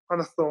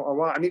 And I thought, all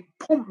right. And it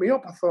pumped me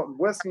up. I thought, the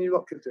worst thing you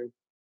lot could do.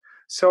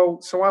 So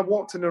I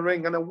walked in the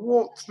ring and I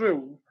walked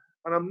through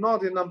and I'm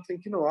nodding. I'm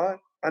thinking, all right.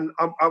 And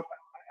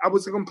I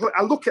was a complete.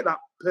 I look at that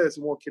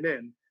person walking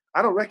in.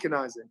 I don't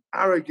recognize him.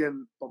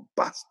 Arrogant,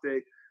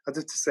 bombastic. I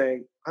just to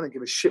say, I don't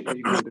give a shit what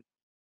you're going to do.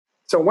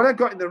 So when I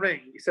got in the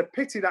ring, it's a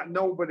pity that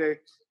nobody,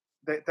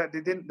 that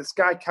they didn't, the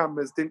Sky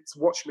cameras didn't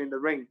watch me in the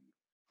ring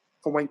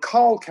for when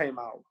Carl came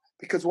out.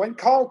 Because when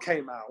Carl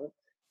came out,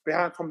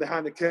 from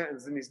behind the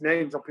curtains and his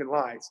name's up in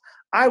lights,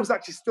 I was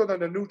actually stood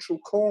on a neutral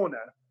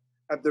corner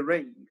of the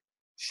ring,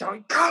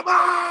 shouting, come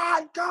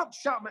on,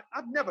 shout, man.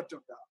 I'd never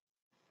done that.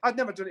 I'd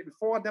never done it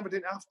before. I'd never done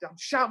it after. I'm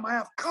shouting my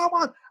ass, come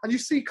on. And you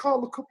see Carl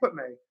look up at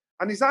me,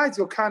 and his eyes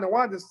go kind of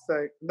wide,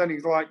 and then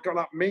he's like, got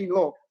that mean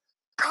look.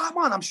 Come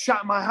on, I'm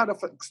shouting my head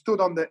off, stood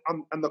on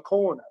the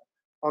corner,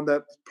 on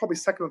the probably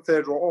second or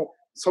third row up,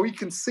 so he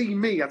can see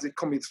me as he's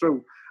coming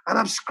through. And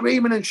I'm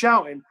screaming and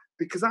shouting,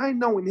 because I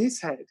know in his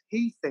head,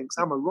 he thinks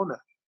I'm a runner.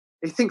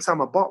 He thinks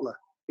I'm a bottler.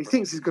 He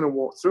thinks he's going to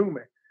walk through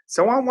me.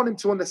 So I want him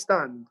to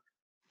understand,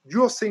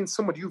 you're seeing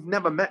somebody you've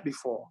never met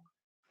before.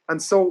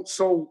 And so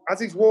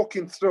as he's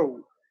walking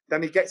through,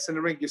 then he gets in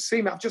the ring. You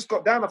see me, I've just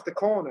got down off the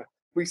corner.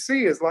 We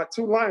see us like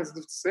two lions.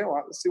 Let's say, all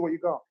right, let's see what you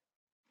got.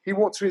 He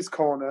walked to his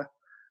corner,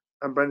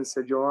 and Brendan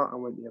said, you're all right? I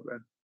went, yeah,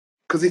 Brendan.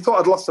 Because he thought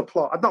I'd lost the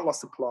plot. I'd not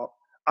lost the plot.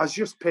 I was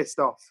just pissed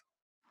off.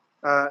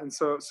 And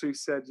so he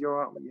said, you're all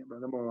right? I went, yeah,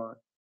 Brendan, I'm all right.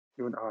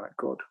 He went, all right,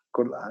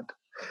 good lad.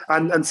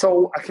 And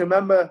so I can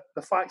remember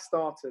the fight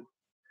started.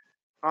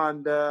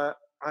 And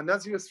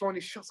as he was throwing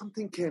his shots, I'm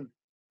thinking,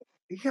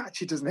 he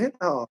actually doesn't hit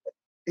that hard.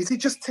 Is he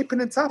just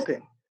tipping and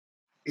tapping?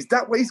 Is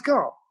that what he's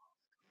got?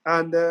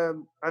 And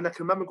I can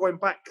remember going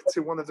back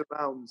to one of the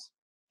rounds,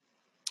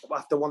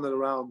 after one of the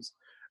rounds,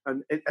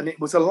 and it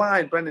was a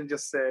line Brendan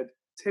just said,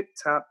 tip,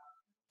 tap,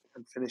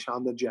 and finish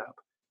on the jab.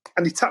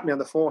 And he tapped me on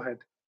the forehead,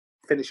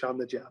 finish on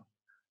the jab.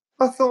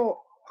 I thought,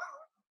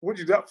 what'd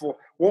you do that for?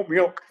 Woke me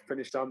up,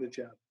 finished on the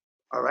jab.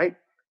 All right?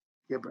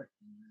 Yeah, Brendan.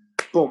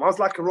 Boom. I was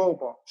like a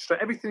robot.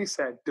 Straight, everything he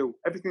said, do.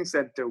 Everything he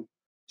said, do.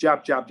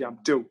 Jab, jab,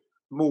 jab, do.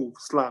 Move,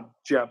 slam,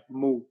 jab,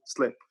 move,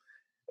 slip.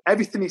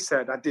 Everything he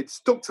said, I did.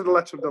 Stuck to the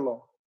letter of the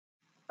law.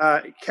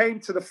 It came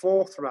to the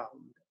fourth round,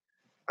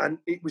 and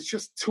it was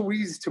just too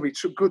easy to be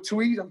good,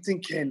 too easy. I'm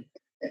thinking,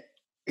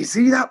 is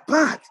he that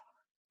bad?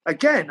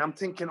 Again, I'm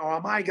thinking, oh,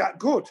 am I that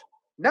good?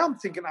 Now I'm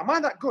thinking, am I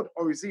that good,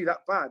 or is he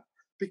that bad?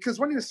 Because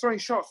when he was throwing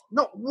shots,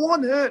 not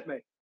one hurt me.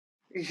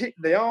 He hit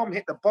the arm,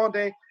 hit the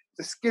body,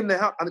 the skin, the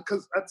heart. And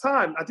because at the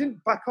time, I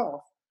didn't back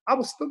off. I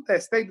was stood there,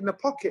 stayed in the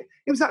pocket.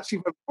 It was actually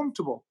very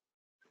comfortable,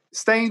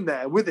 staying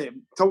there with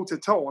him, toe to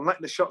toe, and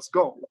letting the shots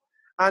go.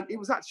 And it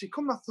was actually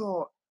coming, I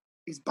thought,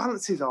 his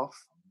balance is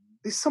off.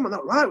 There's something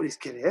not right with this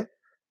kid here.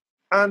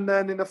 And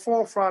then in the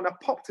fourth round, I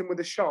popped him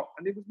with a shot,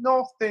 and there was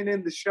nothing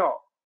in the shot.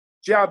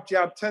 Jab,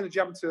 jab, turn the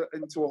jab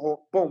into a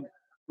hook, boom,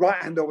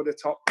 right hand over the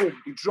top, boom,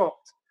 he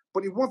dropped.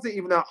 But it wasn't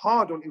even that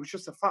hard one, it was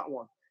just a fat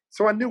one.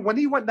 So I knew when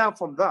he went down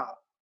from that,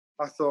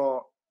 I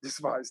thought, this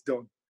fight is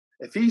done.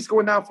 If he's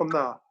going down from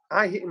that,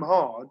 I hit him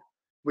hard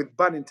with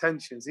bad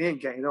intentions, he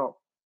ain't getting up.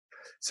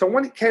 So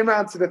when it came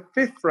down to the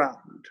fifth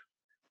round,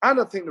 I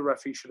don't think the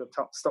referee should have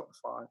stopped the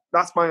fight.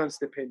 That's my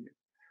honest opinion.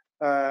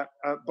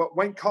 But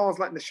when Carl's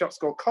letting the shots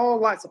go, Carl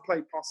likes to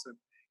play possum.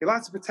 He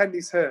likes to pretend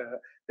he's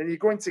hurt. Then you're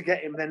going to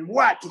get him. Then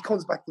whack, he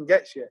comes back and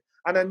gets you.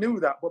 And I knew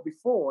that. But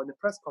before, in the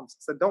press conference,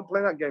 I said, don't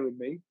play that game with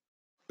me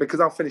because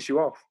I'll finish you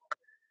off.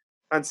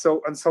 And so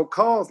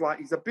Carl's like,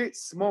 he's a bit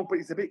small, but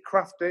he's a bit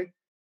crafty.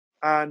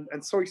 And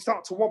so he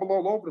started to wobble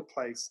all over the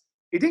place.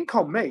 He didn't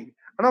call me.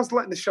 And I was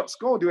letting the shots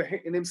go. They were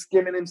hitting him,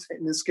 skimming him,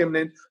 hitting him,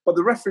 skimming him. But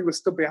the referee was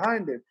stood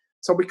behind him.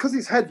 So because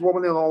his head's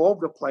wobbling all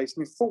over the place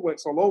and his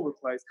footwork's all over the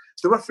place,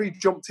 the referee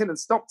jumped in and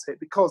stopped it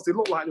because they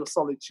looked like they were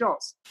solid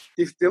shots.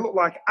 They looked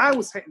like I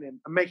was hitting him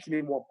and making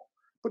him wobble.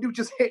 But they were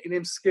just hitting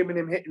him, skimming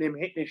him, hitting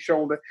his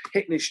shoulder,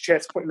 hitting his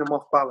chest, putting him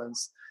off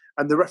balance.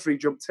 And the referee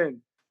jumped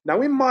in.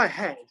 Now, in my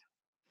head,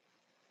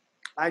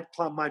 I'd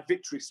planned my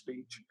victory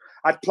speech.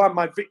 I'd planned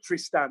my victory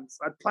stance.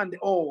 I'd planned it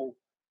all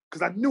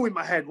because I knew in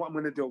my head what I'm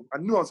going to do. I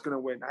knew I was going to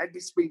win. I had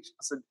this speech.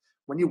 I said,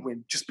 when you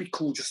win, just be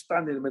cool. Just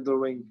stand in the middle of the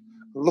ring.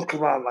 Look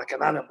around like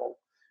an animal.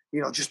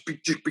 You know, just be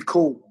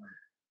cool.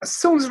 As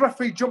soon as the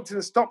referee jumped in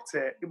and stopped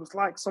it, it was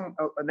like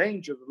an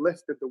angel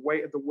lifted the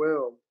weight of the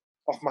world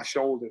off my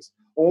shoulders.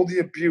 All the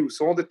abuse,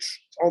 all the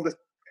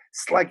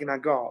slagging I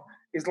got,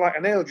 it's like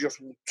an angel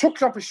just took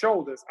it off his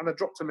shoulders, and I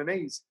dropped to my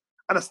knees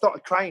and I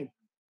started crying.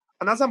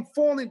 And as I'm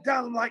falling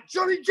down, I'm like,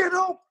 Johnny, get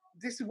up!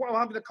 This is what I'm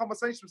having a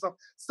conversation with myself.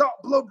 Start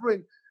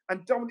blubbering.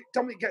 And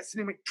Dominic gets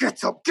in him and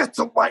get up,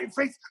 white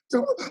face.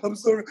 I'm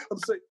sorry.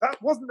 That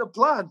wasn't the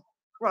plan,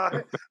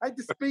 right? I had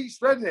the speech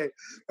ready.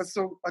 And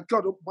so I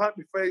got up, wiped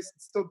my face,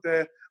 and stood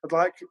there.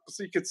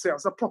 So you could see I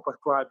was a proper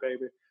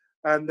crybaby.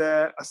 And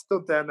I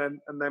stood there, and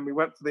then we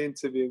went for the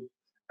interview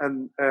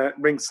and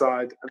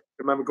ringside. And I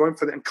remember going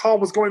for it. And Carl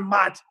was going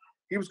mad.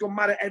 He was going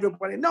mad at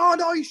everybody. No,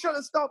 you shouldn't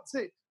have stopped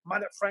it.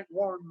 mad at Frank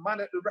Warren,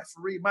 mad at the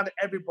referee, mad at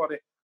everybody.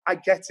 I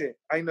get it.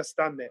 I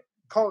understand it.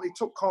 It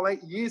took Cole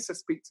 8 years to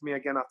speak to me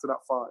again after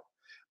that fight.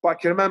 But I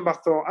can remember, I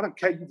thought, I don't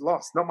care, you've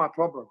lost, not my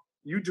problem.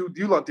 You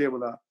lot deal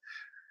with that.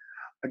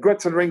 I got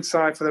to the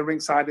ringside for the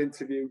ringside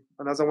interview.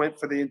 And as I went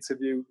for the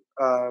interview,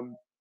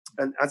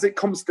 and as it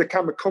comes, the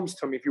camera comes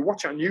to me. If you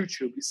watch it on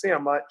YouTube, you see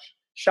I'm like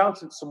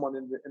shouting at someone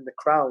in the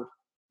crowd.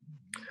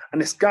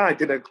 And this guy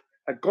did a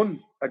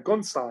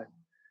gun sign,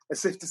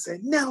 as if to say,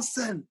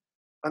 Nelson!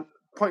 And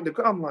pointing the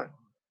gun, I'm like,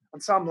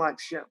 and so I'm like,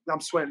 shit,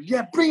 I'm swearing,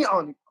 yeah, bring it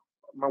on.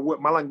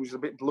 My language is a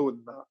bit bluer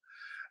than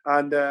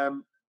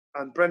that.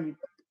 And Brendan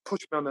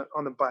pushed me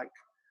on the back.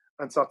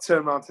 And so I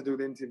turned around to do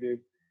the interview.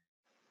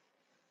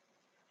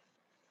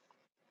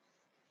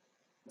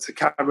 To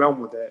carry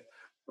on with it,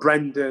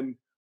 Brendan,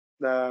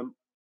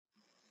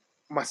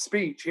 my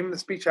speech, even the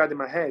speech I had in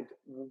my head,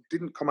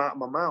 didn't come out of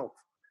my mouth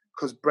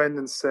because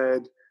Brendan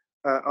said,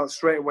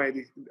 straight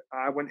away,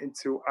 I went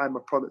into, I'm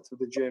a product of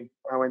the gym.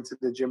 I went to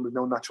the gym with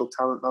no natural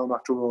talent, no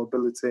natural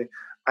ability.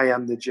 I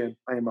am the gym.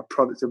 I am a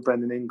product of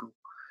Brendan Ingle.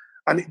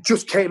 And it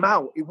just came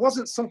out. It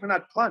wasn't something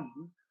I'd planned,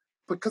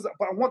 but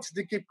I wanted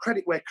to give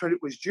credit where credit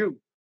was due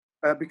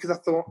because I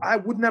thought I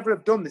would never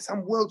have done this.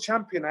 I'm world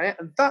champion.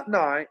 And that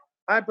night,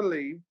 I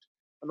believed,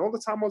 and all the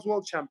time I was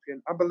world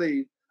champion, I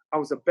believed I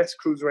was the best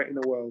cruiserweight in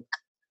the world.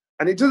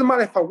 And it doesn't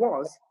matter if I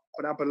was,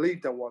 but I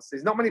believed I was.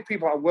 There's not many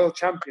people who are world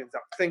champions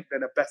that think they're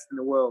the best in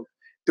the world.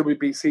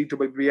 WBC,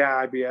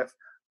 WBA, IBF.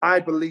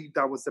 I believed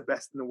I was the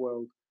best in the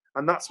world.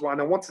 And that's why.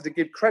 And I wanted to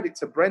give credit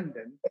to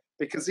Brendan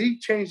because he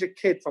changed a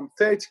kid from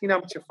 13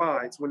 amateur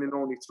fights, winning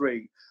only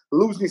 3,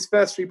 losing his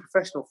first 3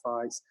 professional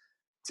fights,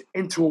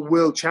 into a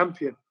world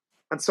champion.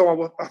 And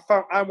so I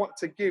felt I wanted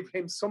to give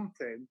him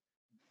something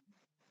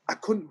I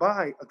couldn't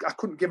buy. I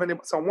couldn't give him.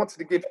 So I wanted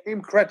to give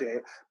him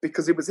credit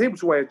because it was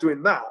his way of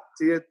doing that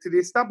to the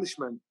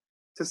establishment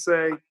to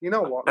say, you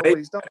know what,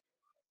 nobody's done.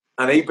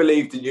 And he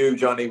believed in you,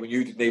 Johnny, when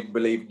you didn't even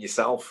believe in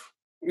yourself.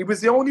 He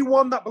was the only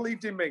one that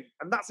believed in me,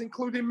 and that's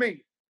including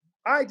me.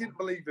 I didn't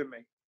believe in me.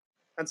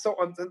 And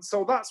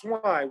so that's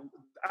why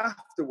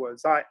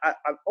afterwards I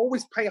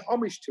always pay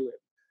homage to him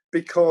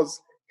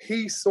because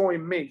he saw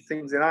in me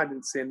things that I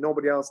didn't see and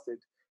nobody else did.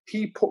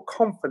 He put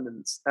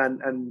confidence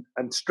and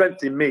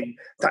strength in me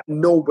that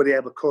nobody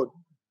ever could.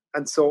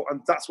 And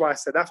that's why I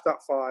said after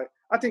that fight,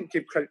 I didn't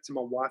give credit to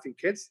my wife and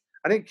kids.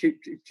 I didn't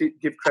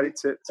give credit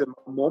to my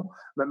mum,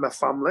 my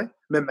family,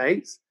 my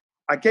mates.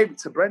 I gave it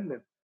to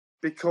Brendan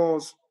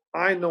because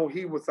I know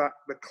he was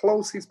the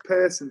closest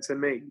person to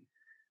me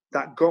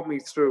that got me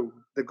through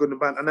the good and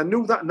bad. And I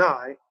knew that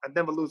night I'd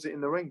never lose it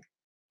in the ring.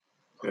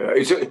 Yeah,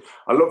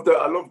 I love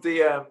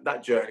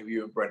that journey with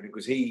you and Brendan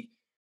because he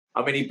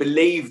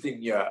believed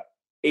in you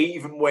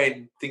even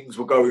when things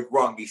were going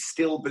wrong. He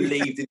still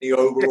believed in the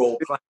overall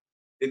plan,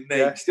 didn't he?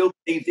 Yeah. He still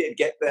believed it'd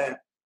get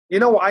there. You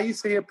know what? I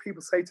used to hear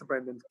people say to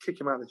Brendan,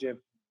 kick him out of the gym.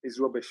 He's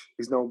rubbish.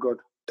 He's no good.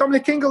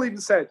 Dominic Ingle even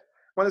said,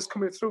 when it's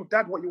coming through,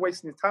 Dad, what are you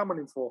wasting your time on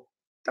him for?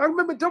 I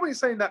remember Dominic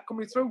saying that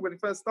coming through when he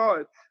first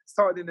started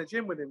in the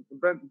gym with him. And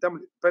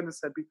Brendan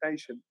said, be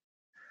patient.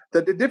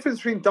 The difference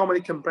between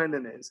Dominic and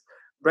Brendan is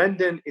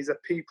Brendan is a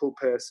people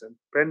person.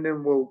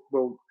 Brendan will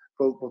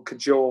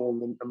cajole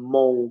and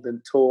mold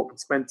and talk and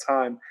spend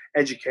time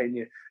educating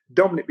you.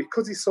 Dominic,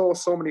 because he saw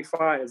so many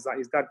fighters that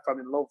his dad fell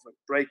in love with,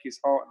 break his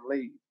heart and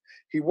leave,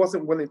 he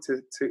wasn't willing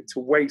to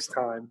waste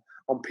time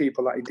on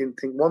people that he didn't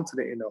think wanted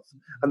it enough.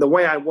 And the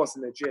way I was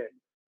in the gym,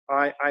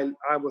 I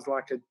was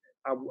like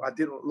I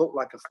didn't look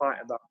like a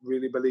fighter that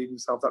really believed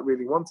himself, that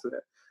really wanted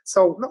it.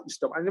 So not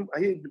just I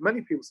hear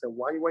many people say,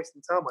 why are you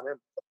wasting time on him?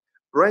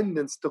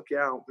 Brendan stuck it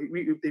out.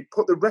 He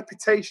put the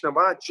reputation of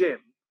our gym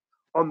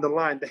on the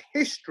line, the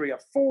history of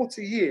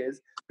 40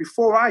 years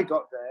before I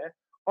got there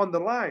on the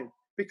line.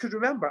 Because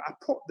remember, I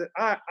put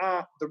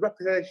the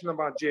reputation of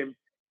our gym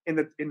in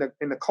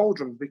the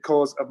cauldron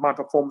because of my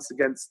performance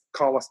against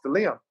Carlos de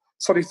Leon.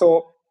 So he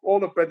thought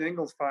all of Brendan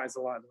Ingle's fighters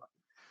are like that.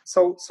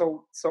 So,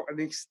 and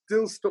he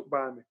still stuck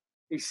by me.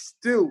 He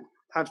still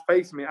had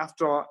faith in me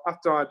after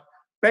I'd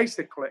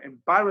basically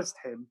embarrassed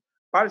him,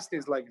 embarrassed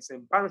his legacy,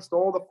 embarrassed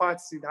all the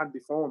fighters he'd had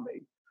before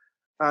me.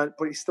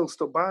 But he still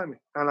stuck by me.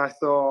 And I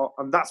thought,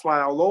 and that's why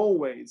I'll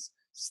always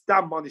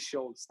stand on his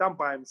shoulder, stand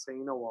by him and say,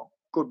 you know what,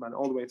 good man,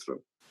 all the way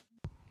through.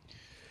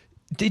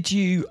 Did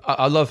you?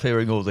 I love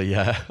hearing all the.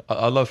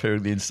 I love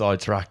hearing the inside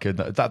track, and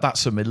that's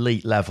some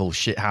elite level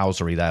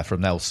shithousery there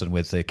from Nelson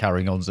with the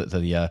carrying ons at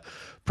the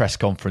press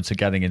conference and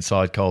getting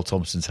inside Carl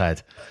Thompson's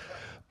head.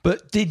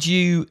 But did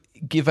you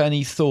give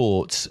any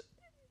thought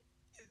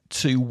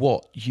to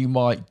what you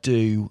might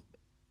do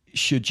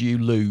should you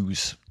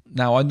lose?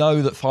 Now, I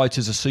know that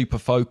fighters are super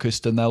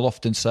focused and they'll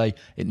often say,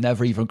 it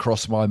never even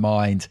crossed my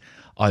mind.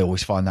 I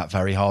always find that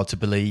very hard to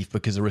believe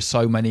because there are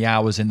so many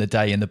hours in the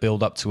day in the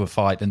build up to a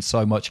fight and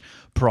so much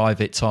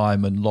private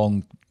time and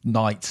long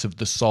nights of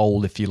the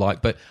soul, if you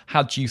like. But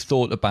had you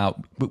thought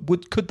about,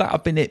 could that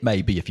have been it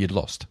maybe if you'd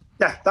lost?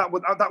 Yeah, that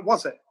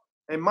was it.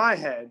 In my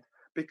head,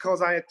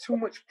 because I had too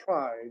much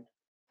pride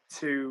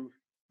to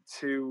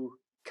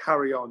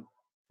carry on.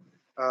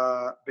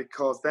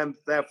 because then,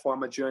 therefore,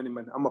 I'm a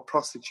journeyman. I'm a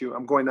prostitute.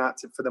 I'm going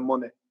at it for the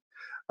money.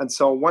 And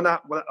so when I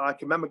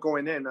can remember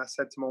going in, I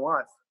said to my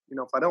wife,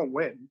 if I don't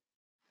win,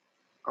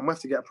 I'm going to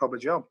have to get a proper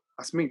job.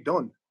 That's me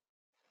done.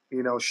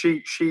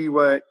 She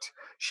worked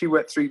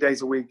 3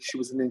 days a week. She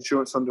was an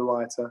insurance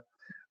underwriter.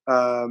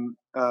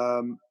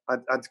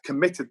 I'd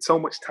committed so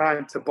much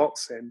time to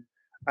boxing,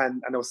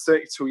 and I was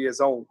 32 years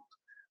old,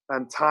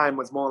 and time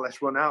was more or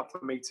less run out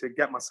for me to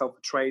get myself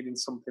a trade in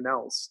something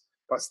else.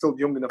 But still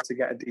young enough to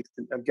get a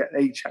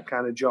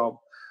kind of job.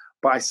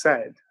 But I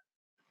said,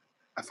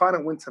 if I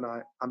don't win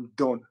tonight, I'm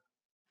done.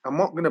 I'm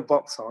not going to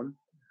box on.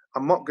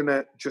 I'm not going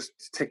to just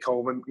take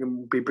over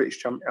and be British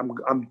champion.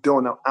 I'm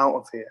done. I'm out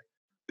of here,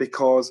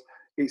 because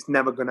it's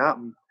never going to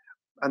happen.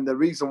 And the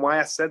reason why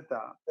I said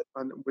that,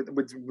 and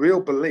with real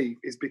belief,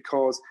 is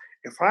because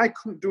if I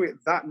couldn't do it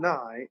that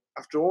night,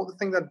 after all the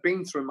things I'd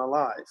been through in my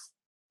life,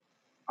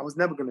 I was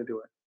never going to do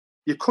it.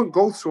 You couldn't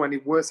go through any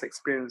worse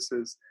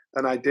experiences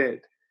than I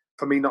did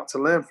for me not to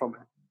learn from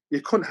it.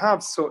 You couldn't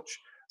have such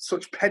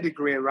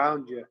pedigree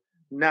around you.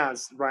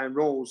 Naz, Ryan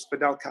Rose,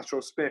 Fidel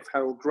Castro-Smith,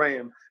 Harold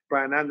Graham,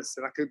 Brian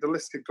Anderson. The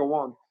list could go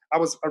on. I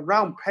was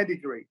around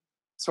pedigree.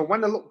 So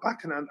when I look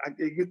back, and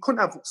you couldn't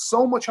have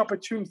so much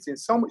opportunity and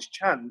so much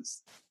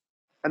chance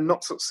and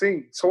not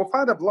succeed. So if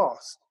I'd have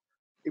lost,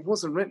 it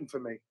wasn't written for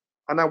me,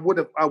 and I would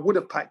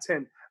have packed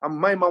in. And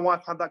my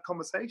wife had that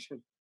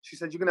conversation. She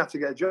said, "You're going to have to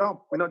get a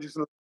job. We're not just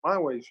going to my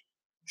wage."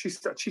 She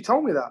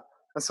told me that.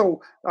 And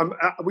so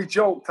we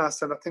joked. I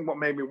said, I think what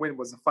made me win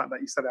was the fact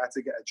that you said I had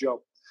to get a job.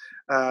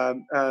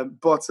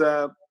 But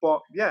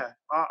yeah,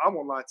 I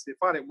won't lie to you.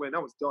 If I didn't win, I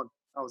was done.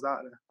 I was out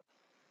of there.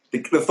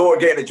 The thought of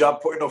getting a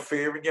job put enough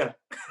fear in you.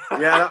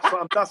 Yeah,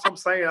 that's what I'm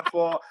saying. I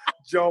thought,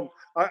 job,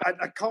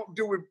 I can't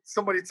do with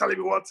somebody telling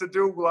me what to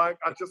do. Like,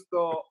 I just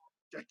thought,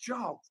 a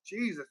job,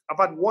 Jesus. I've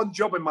had one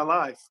job in my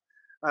life,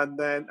 and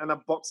I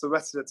boxed the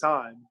rest of the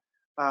time.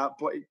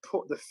 But it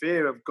put the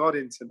fear of God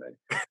into me.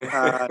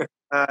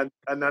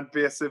 And I'd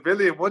be a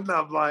civilian, wouldn't I?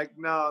 I'm like,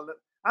 no.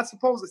 I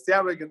suppose it's the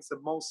arrogance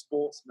of most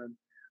sportsmen.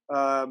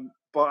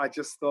 But I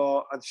just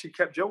thought, and she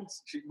kept joking.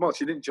 She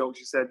didn't joke.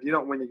 She said, "You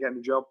don't win, you're getting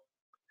a job."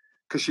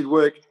 Because she'd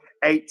work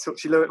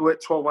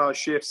 12-hour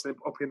shifts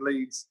up in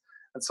Leeds.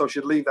 And so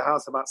she'd leave the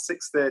house about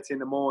 6:30 in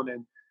the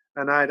morning,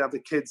 and I'd have the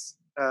kids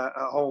at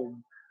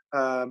home.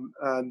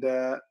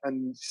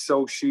 And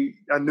so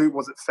I knew it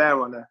wasn't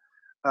fair on her.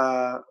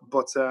 I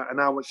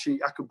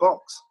could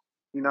box.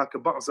 I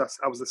could box.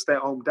 I was a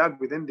stay-at-home dad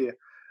with India.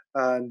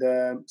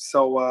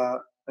 So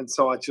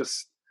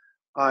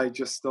I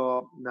just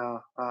thought,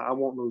 no, I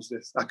won't lose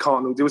this. I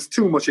can't lose. There was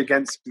too much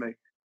against me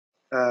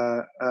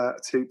to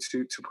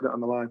put it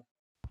on the line.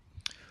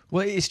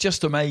 Well, it's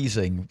just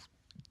amazing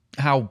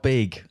how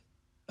big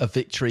a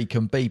victory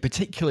can be,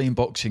 particularly in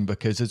boxing,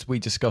 because as we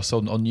discuss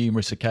on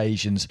numerous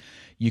occasions,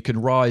 you can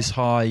rise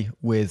high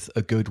with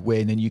a good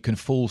win and you can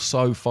fall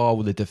so far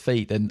with a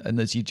defeat. And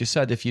as you just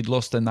said, if you'd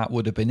lost, then that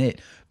would have been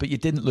it. But you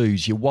didn't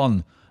lose, you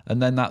won.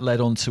 And then that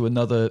led on to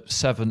another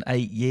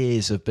 7-8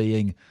 years of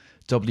being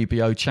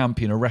WBO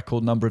champion, a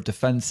record number of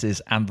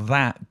defences, and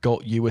that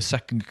got you a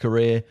second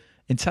career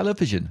in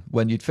television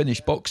when you'd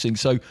finished boxing.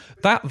 So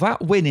that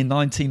win in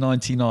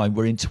 1999,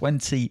 we're in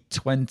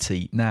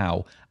 2020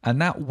 now,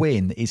 and that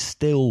win is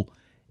still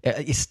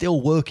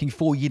working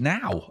for you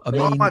now. I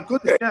mean, oh my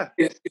goodness, yeah,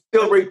 you're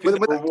still reaping the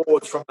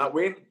rewards from that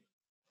win.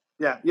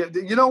 Yeah.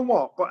 You know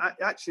what? But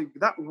actually,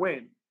 that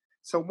win.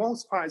 So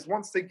most fighters,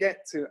 once they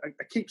get to,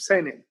 I keep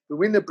saying it, they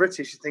win the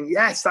British, you think,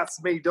 yes,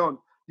 that's me done.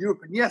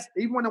 Europe, and yes,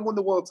 even when I won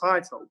the world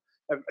title,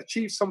 I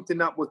achieved something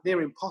that was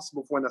near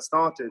impossible for when I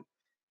started.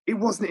 It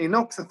wasn't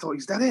enough because I thought,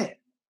 is that it?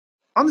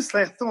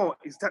 Honestly, I thought,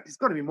 there's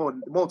got to be more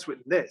to it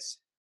than this.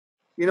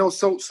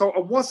 So I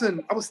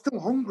was still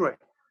hungry.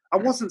 I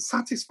wasn't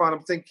satisfied.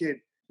 I'm thinking,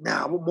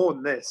 I want more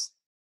than this.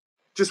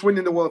 Just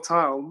winning the world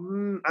title.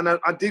 And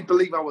I did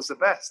believe I was the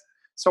best.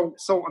 So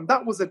and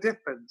that was the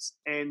difference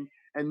in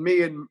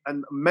me and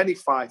many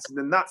fighters.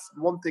 And that's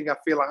one thing I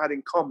feel I had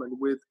in common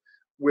with,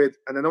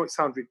 and I know it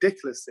sounds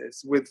ridiculous,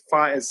 with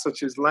fighters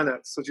such as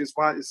Lennox,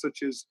 fighters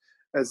such as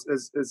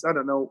I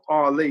don't know,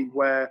 Ali,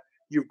 where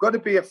you've got to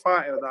be a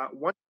fighter that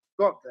once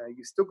you got there,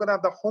 you still got to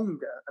have the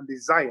hunger and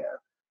desire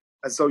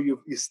as though you're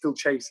still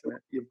chasing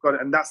it. You've got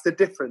it, and that's the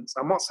difference.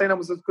 I'm not saying I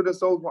was as good as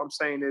those. What I'm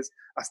saying is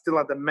I still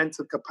had the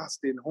mental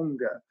capacity and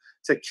hunger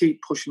to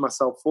keep pushing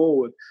myself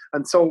forward.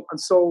 And so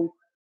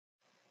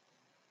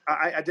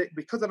I did,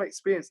 because I've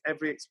experienced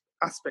every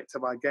aspect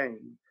of our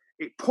game.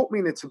 It put me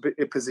in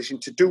a position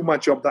to do my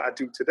job that I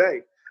do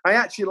today. I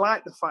actually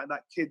like the fact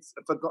that kids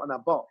have forgotten our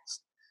box,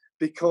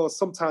 because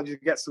sometimes you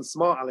get some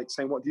smart Alex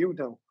saying, "What do you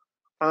know?"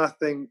 And I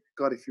think,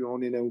 God, if you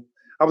only knew.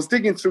 I was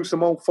digging through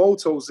some old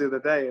photos the other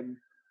day,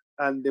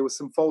 and there was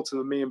some photos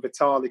of me and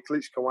Vitaly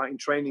Klitschko out in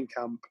training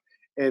camp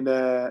in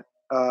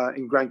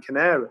Gran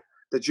Canaria,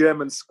 the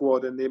German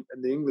squad and the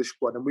English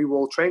squad, and we were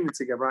all training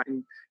together out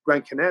in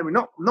Gran Canaria.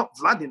 Not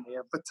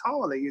Vladimir,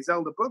 Vitaly, his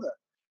elder brother,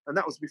 and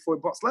that was before he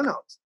boxed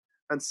Lennox.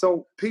 And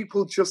so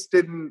people just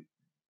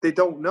they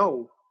don't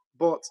know.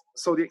 But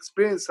so the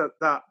experience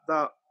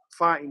that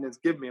fighting has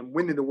given me and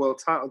winning the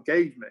world title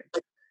gave me,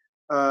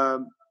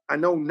 I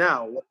know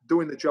now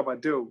doing the job I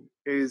do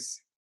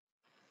is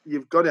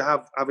you've got to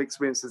have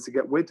experiences to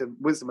get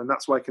wisdom, and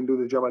that's why I can do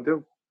the job I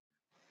do.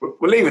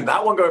 Well, even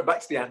that one, going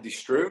back to the Andy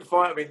Struan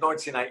fight, I mean,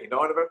 1989,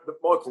 I remember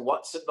Michael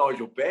Watson,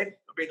 Nigel Benn.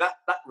 I mean,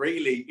 that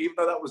really, even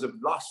though that was a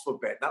loss for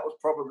Benn, that was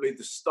probably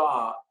the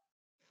start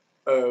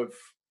of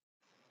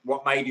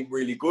what made him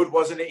really good,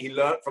 wasn't it? He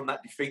learnt from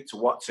that defeat to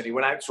Watson. He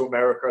went out to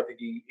America. I think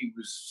he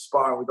was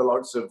sparring with the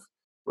likes of,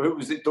 who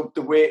was it, Doug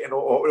DeWitt?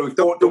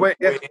 Doug DeWitt,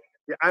 yeah.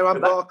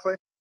 Aaron Barkley,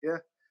 yeah.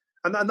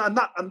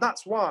 And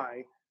that's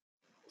why.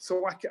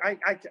 So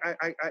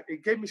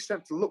it gave me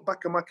strength to look back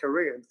at my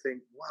career and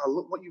think, wow,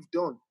 look what you've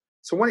done.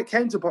 So when it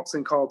came to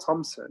boxing Carl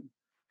Thompson,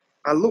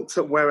 I looked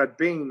at where I'd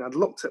been. I'd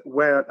looked at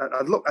where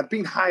I'd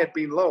been high, I'd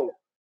been low.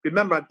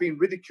 Remember, I'd been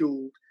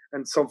ridiculed,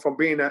 and so from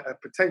being a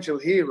potential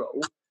hero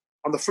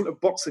on the front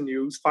of Boxing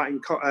News, fighting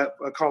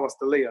Carlos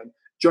de Leon,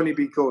 Johnny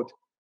B. Good,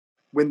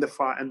 win the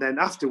fight, and then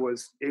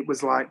afterwards it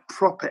was like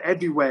proper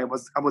everywhere.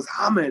 I was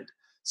hammered.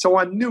 So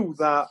I knew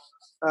that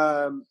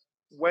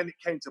when it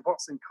came to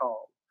boxing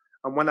Carl,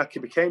 and when I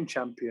became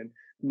champion,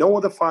 no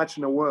other fighter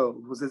in the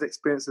world was as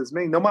experienced as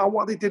me, no matter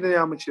what they did in the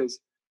amateurs.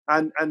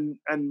 And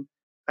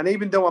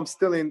even though I'm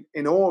still in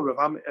awe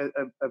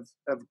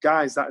of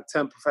guys that have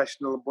turned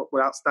professional but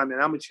were outstanding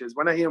amateurs,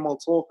 when I hear them all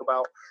talk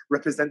about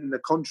representing the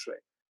country,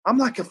 I'm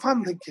like a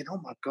fan thinking, oh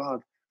my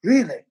God,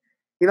 really?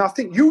 You know, I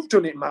think you've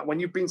done it, Matt, when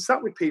you've been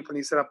sat with people and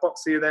you said, I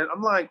box here then.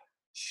 I'm like,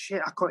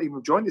 shit, I can't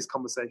even join this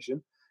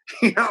conversation.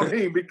 You know what I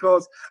mean?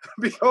 Because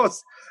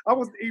I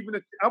wasn't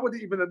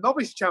even a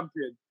novice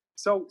champion.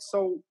 And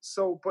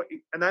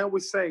I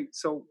always say,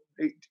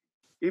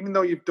 even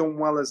though you've done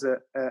well as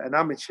an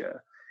amateur,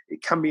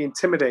 it can be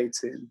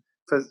intimidating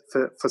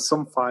for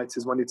some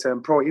fighters when they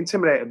turn pro. It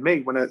intimidated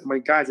me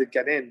when guys would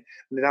get in and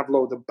they'd have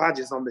loads of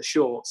badges on the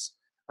shorts,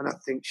 and I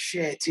think,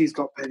 shit, he's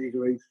got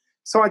pedigree.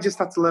 So I just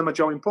had to learn my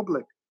job in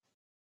public.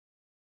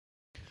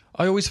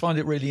 I always find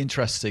it really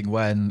interesting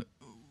when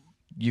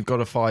you've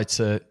got a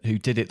fighter who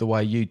did it the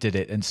way you did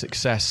it, and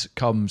success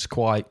comes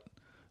quite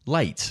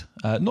late,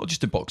 not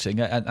just in boxing,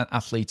 an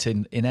athlete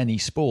in any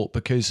sport,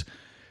 because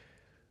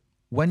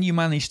when you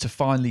manage to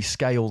finally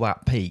scale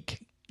that peak,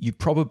 you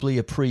probably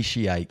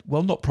appreciate,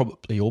 well, not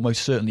probably,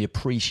 almost certainly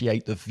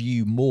appreciate the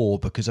view more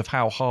because of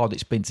how hard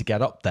it's been to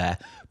get up there.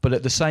 But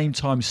at the same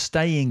time,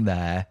 staying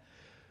there,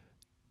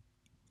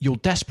 you'll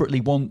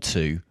desperately want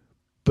to,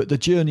 but the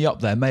journey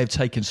up there may have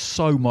taken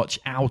so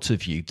much out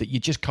of you that you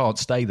just can't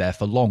stay there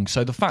for long.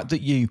 So the fact that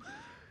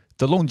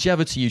the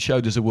longevity you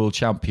showed as a world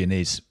champion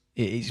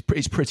it's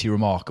pretty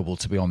remarkable,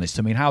 to be honest.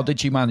 I mean, how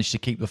did you manage to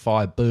keep the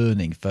fire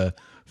burning for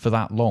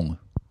that long?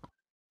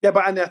 Yeah,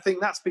 and I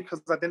think that's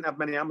because I didn't have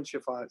many amateur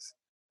fights,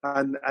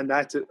 and I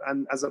had to,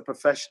 and as a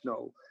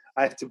professional,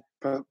 I had to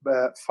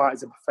fight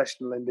as a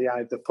professional in the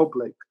eye of the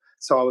public.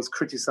 So I was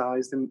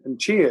criticised and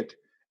cheered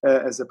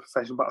as a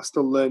professional, but I was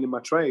still learning my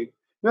trade.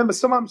 Remember,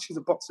 some amateurs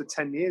have boxed for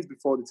 10 years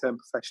before they turn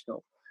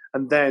professional,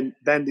 and then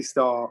they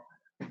start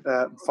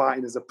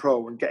fighting as a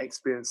pro and get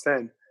experience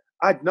then.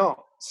 I'd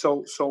not.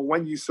 So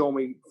when you saw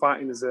me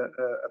fighting as a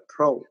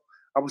pro,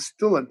 I was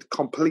still a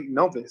complete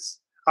novice.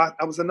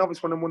 I was a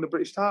novice when I won the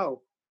British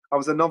title. I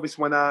was a novice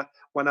when I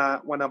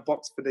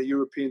boxed for the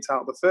European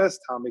title the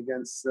first time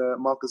against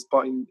Marcus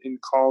Bott in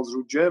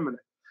Karlsruhe, Germany.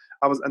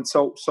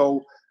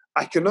 So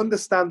I can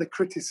understand the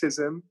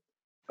criticism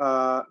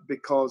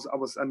because I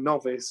was a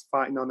novice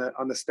fighting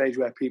on a stage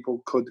where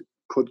people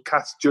could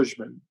cast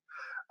judgment.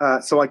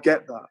 So I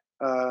get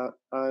that,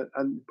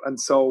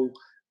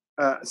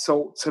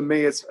 so to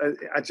me,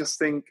 I just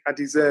think I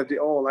deserved it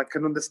all. I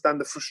can understand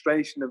the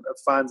frustration of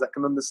fans. I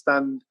can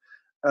understand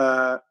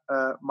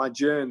my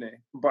journey,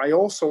 but I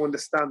also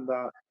understand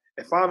that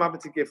if I'm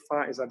having to give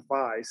fighters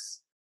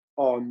advice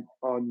on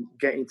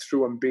getting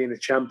through and being a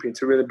champion,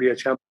 to really be a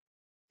champion,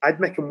 I'd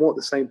make them walk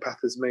the same path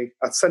as me.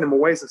 I'd send them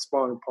away as a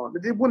sparring partner.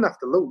 They wouldn't have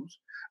to lose.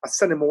 I'd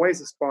send them away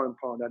as a sparring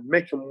partner. I'd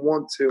make them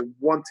want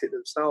it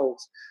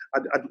themselves.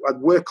 I'd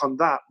work on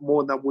that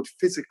more than I would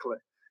physically.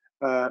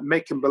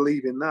 Make them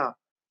believe in that,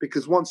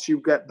 because once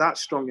you get that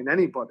strong in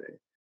anybody,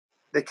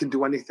 they can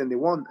do anything they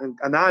want.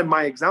 And I'm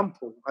my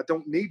example. I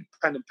don't need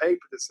pen and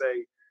paper to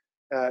say,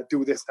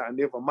 do this, that, and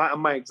the other.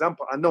 My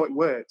example, I know it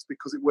works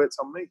because it works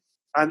on me.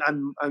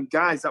 And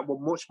guys that were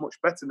much,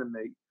 much better than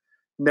me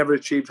never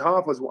achieved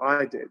half as what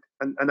I did.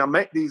 And I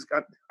met these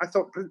guys. I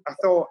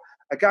thought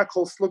a guy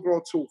called Slugger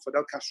O'Toole,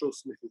 Fidel Castro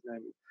Smith, his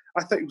name is.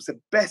 I thought he was the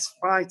best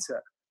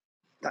fighter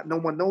that no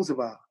one knows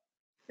about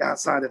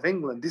outside of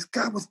England. This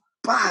guy was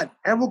bad.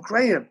 Errol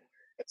Graham,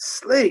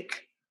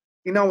 slick.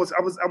 You know,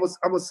 I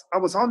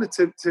was honoured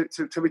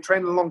to be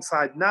training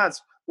alongside Naz.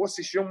 Watch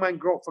this young man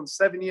grow up from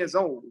 7 years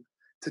old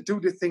to do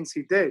the things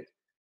he did.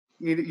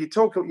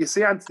 You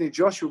see Anthony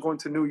Joshua going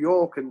to New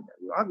York, and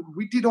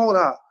we did all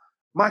that.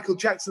 Michael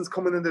Jackson's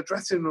coming in the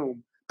dressing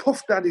room.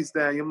 Puff Daddy's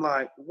there. I'm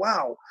like,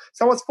 wow.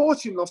 So I was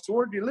fortunate enough to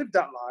already live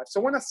that life.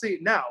 So when I see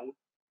it now,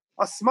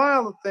 I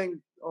smile and think,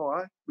 all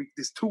right,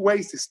 there's two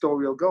ways this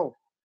story will go.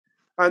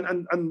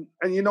 And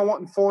you know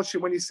what?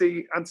 Unfortunately, when you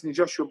see Anthony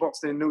Joshua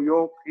boxing in New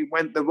York, it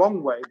went the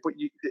wrong way, but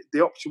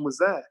the option was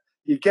there.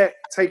 You get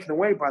taken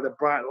away by the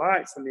bright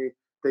lights and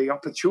the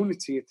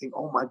opportunity. You think,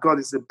 oh my God,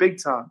 this is a big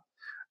time.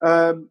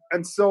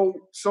 And so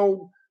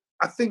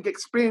I think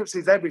experience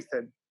is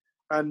everything.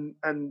 And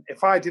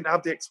if I didn't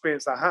have the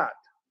experience I had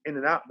in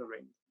and out of the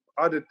ring,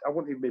 I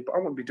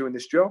wouldn't be doing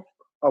this job.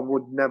 I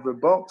would never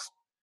have boxed.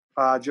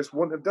 I just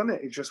wouldn't have done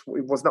it. It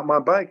was not my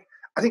bag.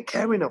 I didn't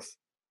care enough.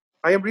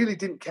 I really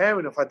didn't care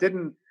enough. I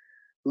didn't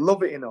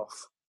love it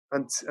enough,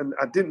 and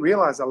I didn't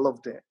realize I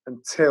loved it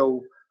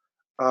until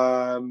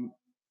I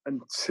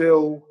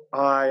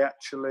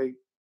actually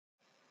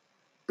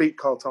beat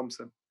Carl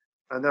Thompson,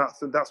 and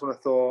that's when I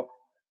thought,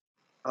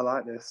 I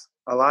like this.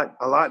 I like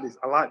this.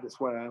 I like this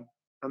where I am,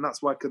 and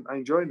that's why I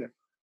enjoyed it.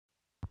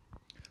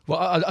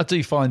 Well, I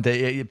do find that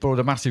it brought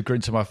a massive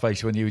grin to my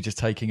face when you were just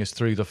taking us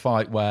through the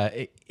fight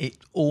where it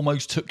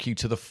almost took you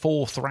to the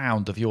fourth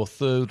round of your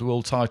third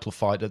world title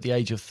fight at the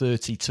age of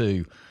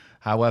 32,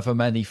 however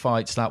many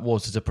fights that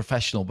was as a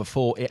professional,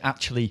 before it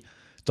actually,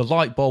 the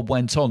light bulb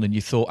went on and you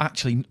thought,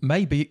 actually,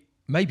 maybe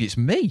it's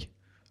me.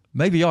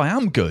 Maybe I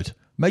am good.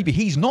 Maybe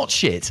he's not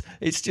shit.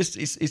 It's just,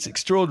 it's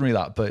extraordinary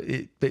that. But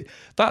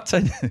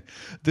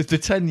the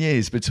 10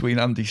 years between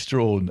Andy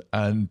Strawn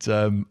and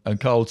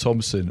Carl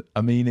Thompson,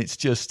 I mean, it's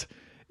just,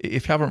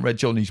 if you haven't read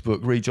Johnny's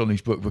book, read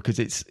Johnny's book, because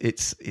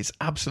it's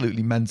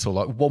absolutely mental.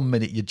 Like 1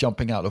 minute you're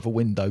jumping out of a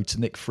window to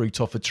nick fruit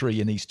off a tree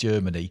in East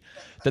Germany.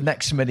 The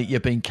next minute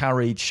you're being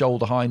carried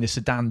shoulder high in a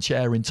sedan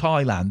chair in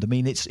Thailand. I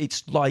mean,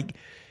 it's like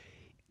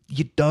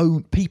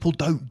people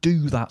don't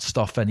do that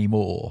stuff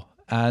anymore.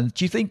 And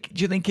do you think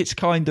it's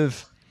kind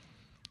of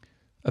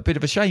a bit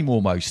of a shame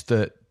almost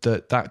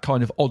that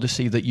kind of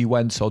odyssey that you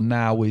went on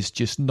now is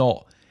just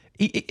not...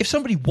 If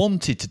somebody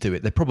wanted to do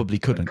it, they probably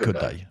couldn't, could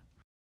they?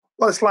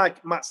 Well, it's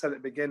like Matt said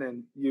at the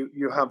beginning.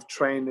 You have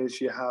trainers,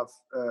 you have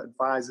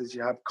advisors,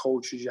 you have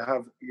coaches, you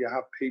have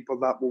people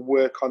that will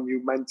work on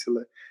you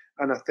mentally.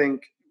 And I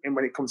think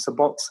when it comes to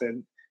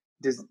boxing,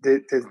 there's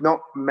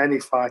not many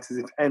fighters,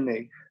 if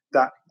any,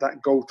 that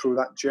go through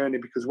that journey.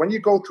 Because when you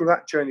go through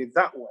that journey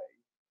that way,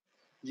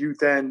 you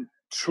then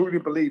truly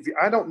believe.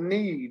 I don't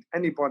need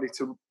anybody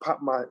to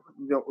pat my,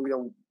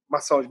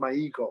 massage my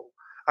ego.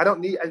 I don't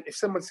need, if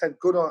someone said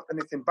good or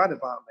anything bad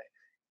about me,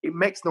 it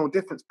makes no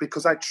difference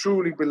because I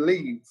truly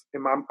believe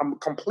in I'm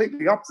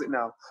completely opposite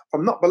now.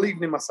 From not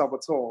believing in myself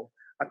at all,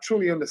 I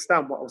truly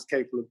understand what I was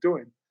capable of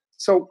doing.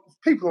 So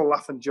people will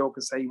laugh and joke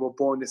and say, you were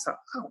born this, that.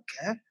 I don't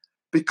care,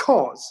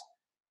 because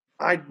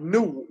I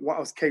knew what I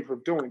was capable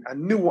of doing. I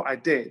knew what I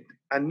did.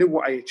 I knew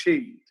what I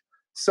achieved.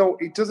 So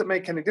it doesn't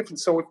make any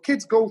difference. So if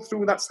kids go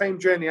through that same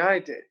journey I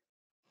did,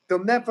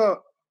 they'll never,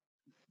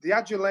 the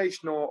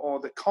adulation or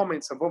the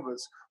comments of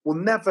others will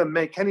never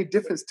make any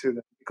difference to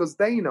them because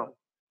they know.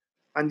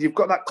 And you've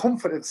got that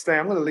confidence to say,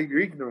 I'm going to leave you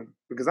ignorant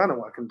because I know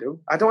what I can do.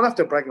 I don't have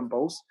to brag and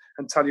boast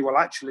and tell you, well,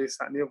 actually, it's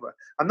that and the other.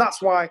 And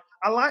that's why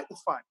I like the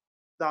fact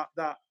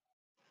that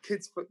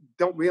kids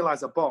don't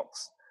realize a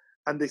box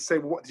and they say,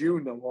 well, what do you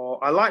know?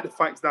 Or I like the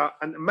fact that,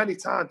 and many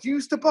times, you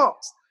used to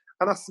box.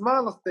 And I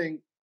smile and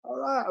think, all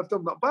right, I've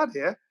done not bad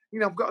here.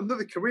 I've got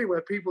another career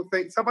where people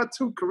think, so I've had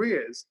 2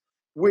 careers,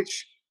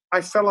 which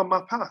I fell on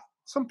my path.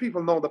 Some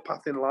people know the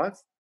path in life.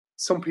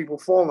 Some people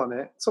fall on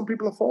it. Some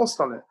people are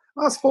forced on it.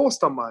 I was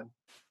forced on mine.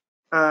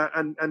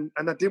 And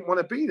I didn't want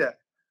to be there.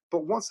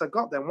 But once I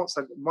got there, once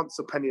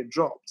the penny had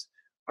dropped,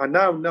 I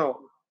now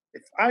know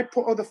if I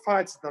put other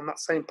fighters on that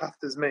same path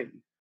as me,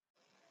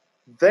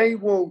 they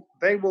will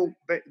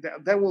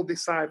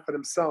decide for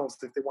themselves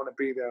if they want to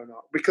be there or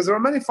not. Because there are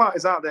many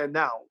fighters out there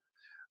now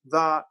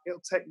that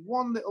it'll take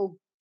one little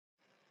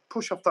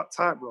push off that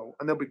tightrope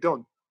and they'll be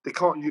done. They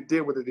can't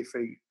deal with the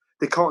defeat.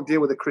 They can't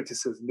deal with the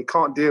criticism. They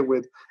can't deal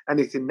with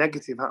anything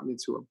negative happening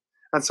to them.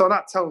 And so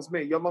that tells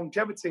me your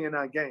longevity in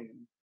our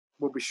game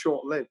will be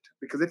short-lived.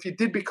 Because if you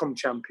did become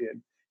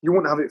champion, you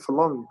wouldn't have it for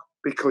long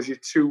because you're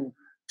too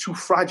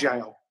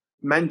fragile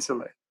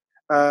mentally.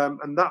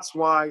 And that's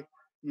why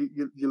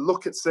you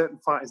look at certain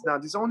fighters now.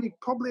 There's only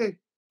probably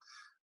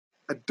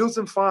a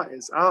dozen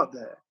fighters out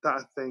there that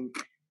I think,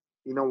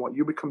 you know what,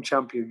 you become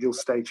champion, you'll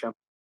stay champion.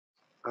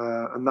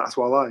 And that's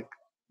what I like.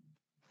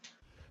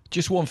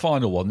 Just one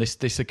final one.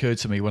 This occurred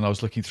to me when I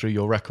was looking through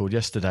your record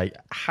yesterday.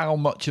 How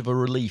much of a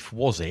relief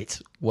was it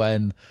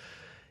when,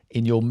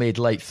 in your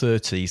mid-late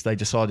 30s, they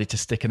decided to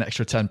stick an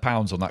extra 10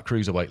 pounds on that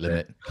cruiserweight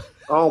limit?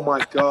 Oh,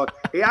 my God.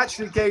 He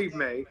actually gave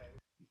me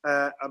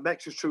an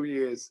extra 2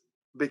 years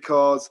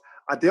because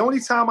the only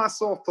time I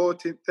saw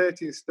 13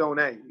 stone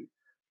 8,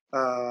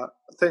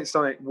 13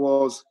 stone 8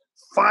 was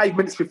 5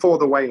 minutes before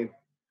the weigh-in.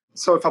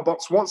 So if I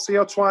boxed once a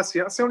year or twice a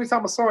year, that's the only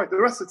time I saw it. The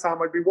rest of the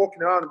time, I'd be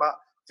walking around about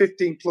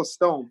 15 plus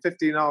stone,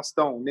 15 and a half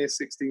stone, near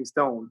 16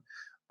 stone.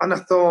 And I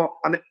thought,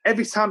 and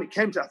every time it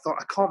came to it, I thought,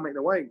 I can't make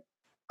the weight.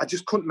 I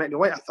just couldn't make the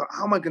weight. I thought,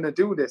 how am I going to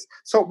do this?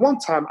 So at one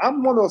time,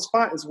 I'm one of those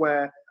fighters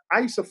where I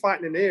used to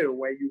fight in an era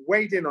where you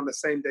weighed in on the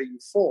same day you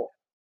fought.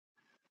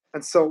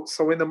 And so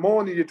in the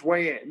morning, you'd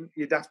weigh in,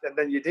 and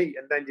then you'd eat,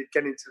 and then you'd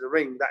get into the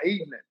ring that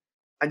evening.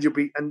 And you'd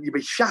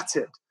be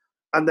shattered.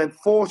 And then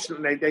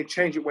fortunately, they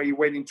changed it where you're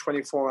waiting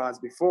 24 hours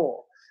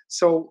before.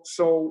 So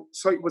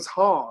it was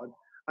hard.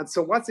 And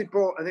so once they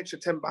brought an extra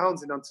 10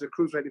 pounds in onto the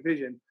cruiserweight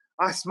division,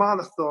 I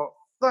smiled. I thought,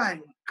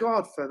 thank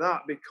God for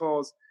that,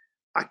 because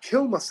I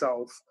killed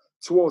myself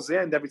towards the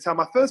end every time.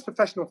 My first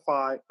professional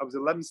fight, I was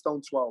 11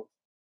 stone 12.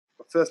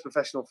 My first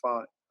professional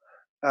fight.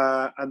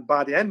 And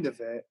by the end of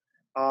it,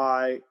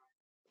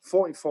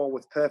 44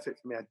 was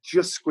perfect for me. I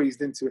just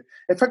squeezed into it.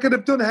 If I could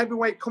have done a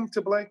heavyweight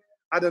comfortably,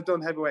 I'd have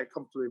done heavyweight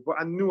comfortably. But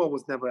I knew I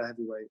was never a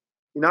heavyweight.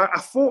 You know, I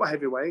fought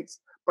heavyweights,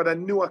 but I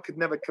knew I could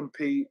never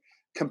compete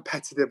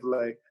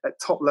competitively at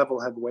top level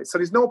heavyweights. So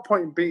there's no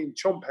point in beating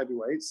chump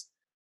heavyweights.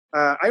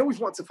 I always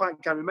wanted to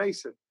fight Gary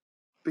Mason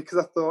because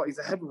I thought he's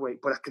a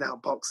heavyweight, but I can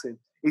outbox him.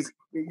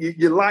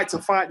 You like to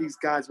fight these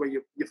guys where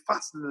you're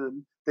faster than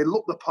them, they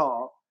look the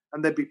part,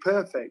 and they'd be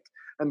perfect.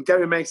 And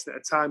Gary Mason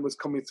at the time was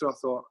coming through. I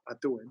thought,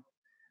 I'd do him.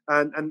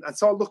 And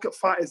so I look at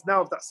fighters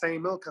now of that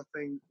same ilk. I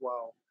think,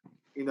 well,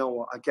 you know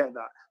what? I get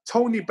that.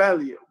 Tony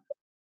Bellew,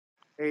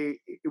 he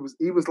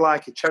was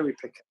like a cherry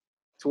picker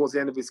towards the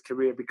end of his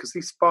career because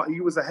he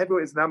was a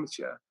heavyweight as an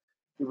amateur.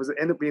 He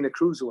ended up being a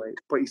cruiserweight,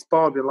 but he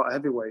sparred with a lot of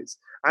heavyweights.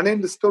 And I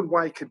understood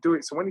why he could do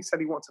it. So when he said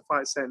he wanted to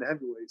fight certain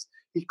heavyweights,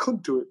 he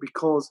could do it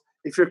because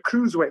if you're a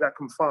cruiserweight that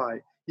can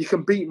fight, you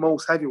can beat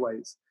most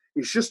heavyweights.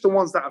 It's just the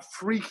ones that are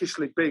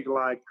freakishly big,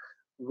 like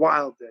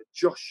Wilder,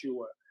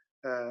 Joshua,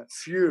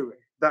 Fury,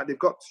 that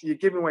you're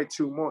giving away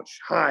too much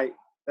height,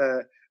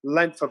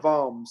 length of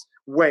arms,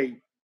 weight,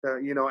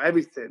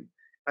 everything.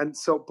 And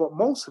so, but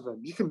most of them,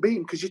 you can beat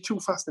them because you're too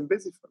fast and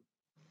busy for them.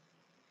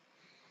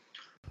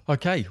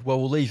 Okay, well,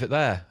 we'll leave it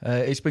there.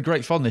 It's been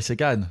great fun, this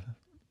again.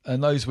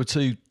 And those were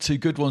two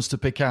good ones to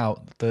pick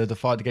out. The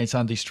fight against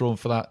Andy Strawn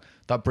for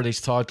that British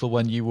title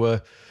when you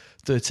were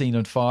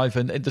 13-5,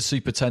 and in the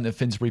Super 10 at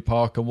Finsbury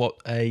Park, and what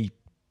a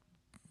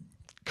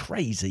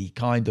crazy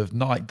kind of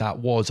night that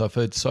was. I've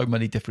heard so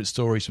many different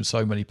stories from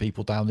so many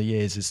people down the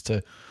years as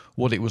to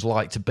what it was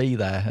like to be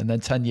there. And then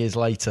 10 years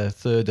later,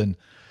 third and,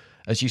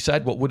 as you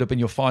said, what would have been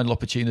your final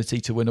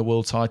opportunity to win a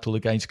world title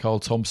against Carl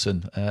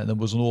Thompson. And there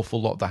was an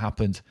awful lot that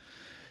happened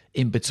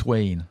in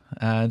between.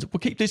 And we'll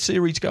keep this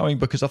series going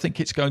because I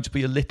think it's going to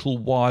be a little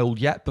while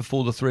yet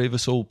before the three of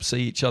us all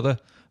see each other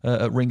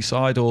at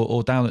ringside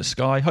or down at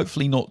Sky.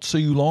 Hopefully not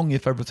too long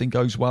if everything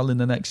goes well in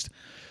the next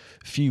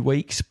few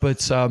weeks.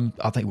 But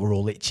I think we're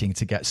all itching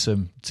to get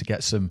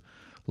some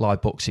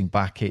live boxing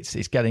back.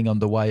 It's getting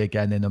underway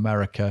again in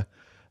America.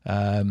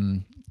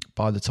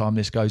 By the time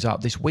this goes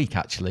out this week,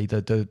 actually,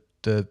 the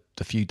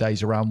few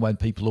days around when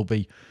people will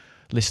be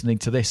listening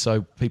to this,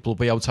 so people will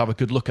be able to have a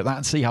good look at that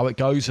and see how it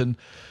goes, and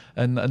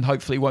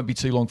hopefully it won't be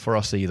too long for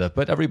us either.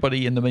 But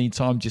everybody in the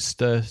meantime, just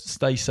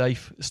stay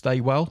safe, stay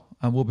well,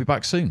 and we'll be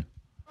back soon.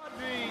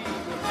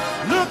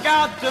 Look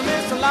out to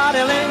Miss Lottie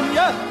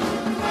Lenya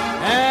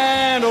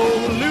and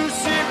old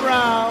Lucy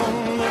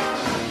Brown.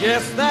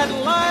 Yes, that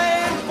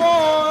line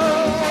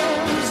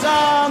forms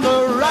on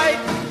the right,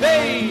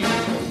 babe.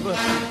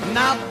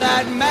 Not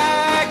that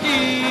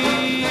Maggie's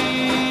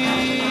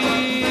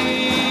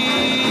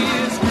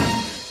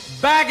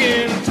back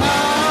in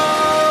town.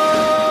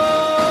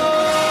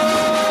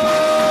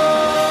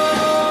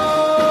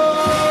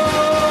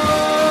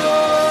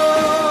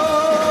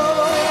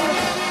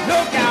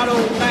 Look out,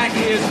 old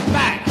Maggie is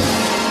back.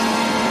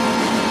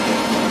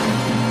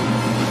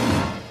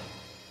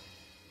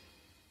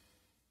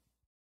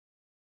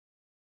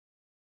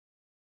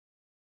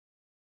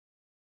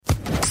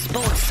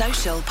 Sports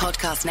Social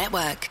Podcast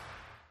Network.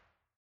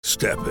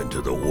 Step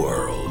into the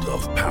world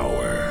of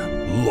power,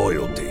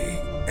 loyalty,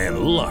 and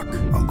luck.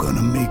 I'm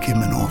gonna make him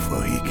an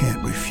offer he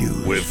can't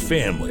refuse. With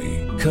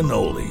family,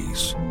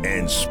 cannolis,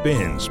 and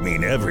spins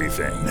mean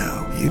everything.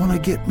 Now, you wanna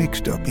get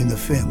mixed up in the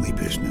family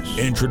business.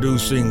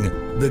 Introducing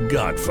The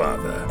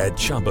Godfather at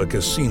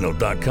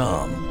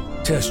ChumbaCasino.com.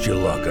 Test your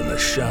luck in the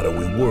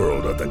shadowy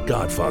world of The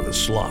Godfather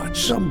slot.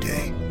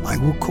 Someday, I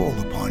will call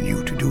upon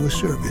you to do a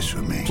service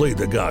for me. Play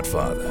The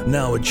Godfather,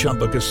 now at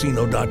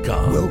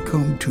ChumbaCasino.com.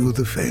 Welcome to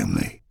the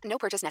family. No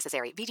purchase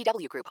necessary.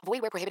 VGW Group.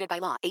 Void where prohibited by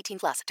law.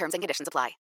 18+. Terms and conditions apply.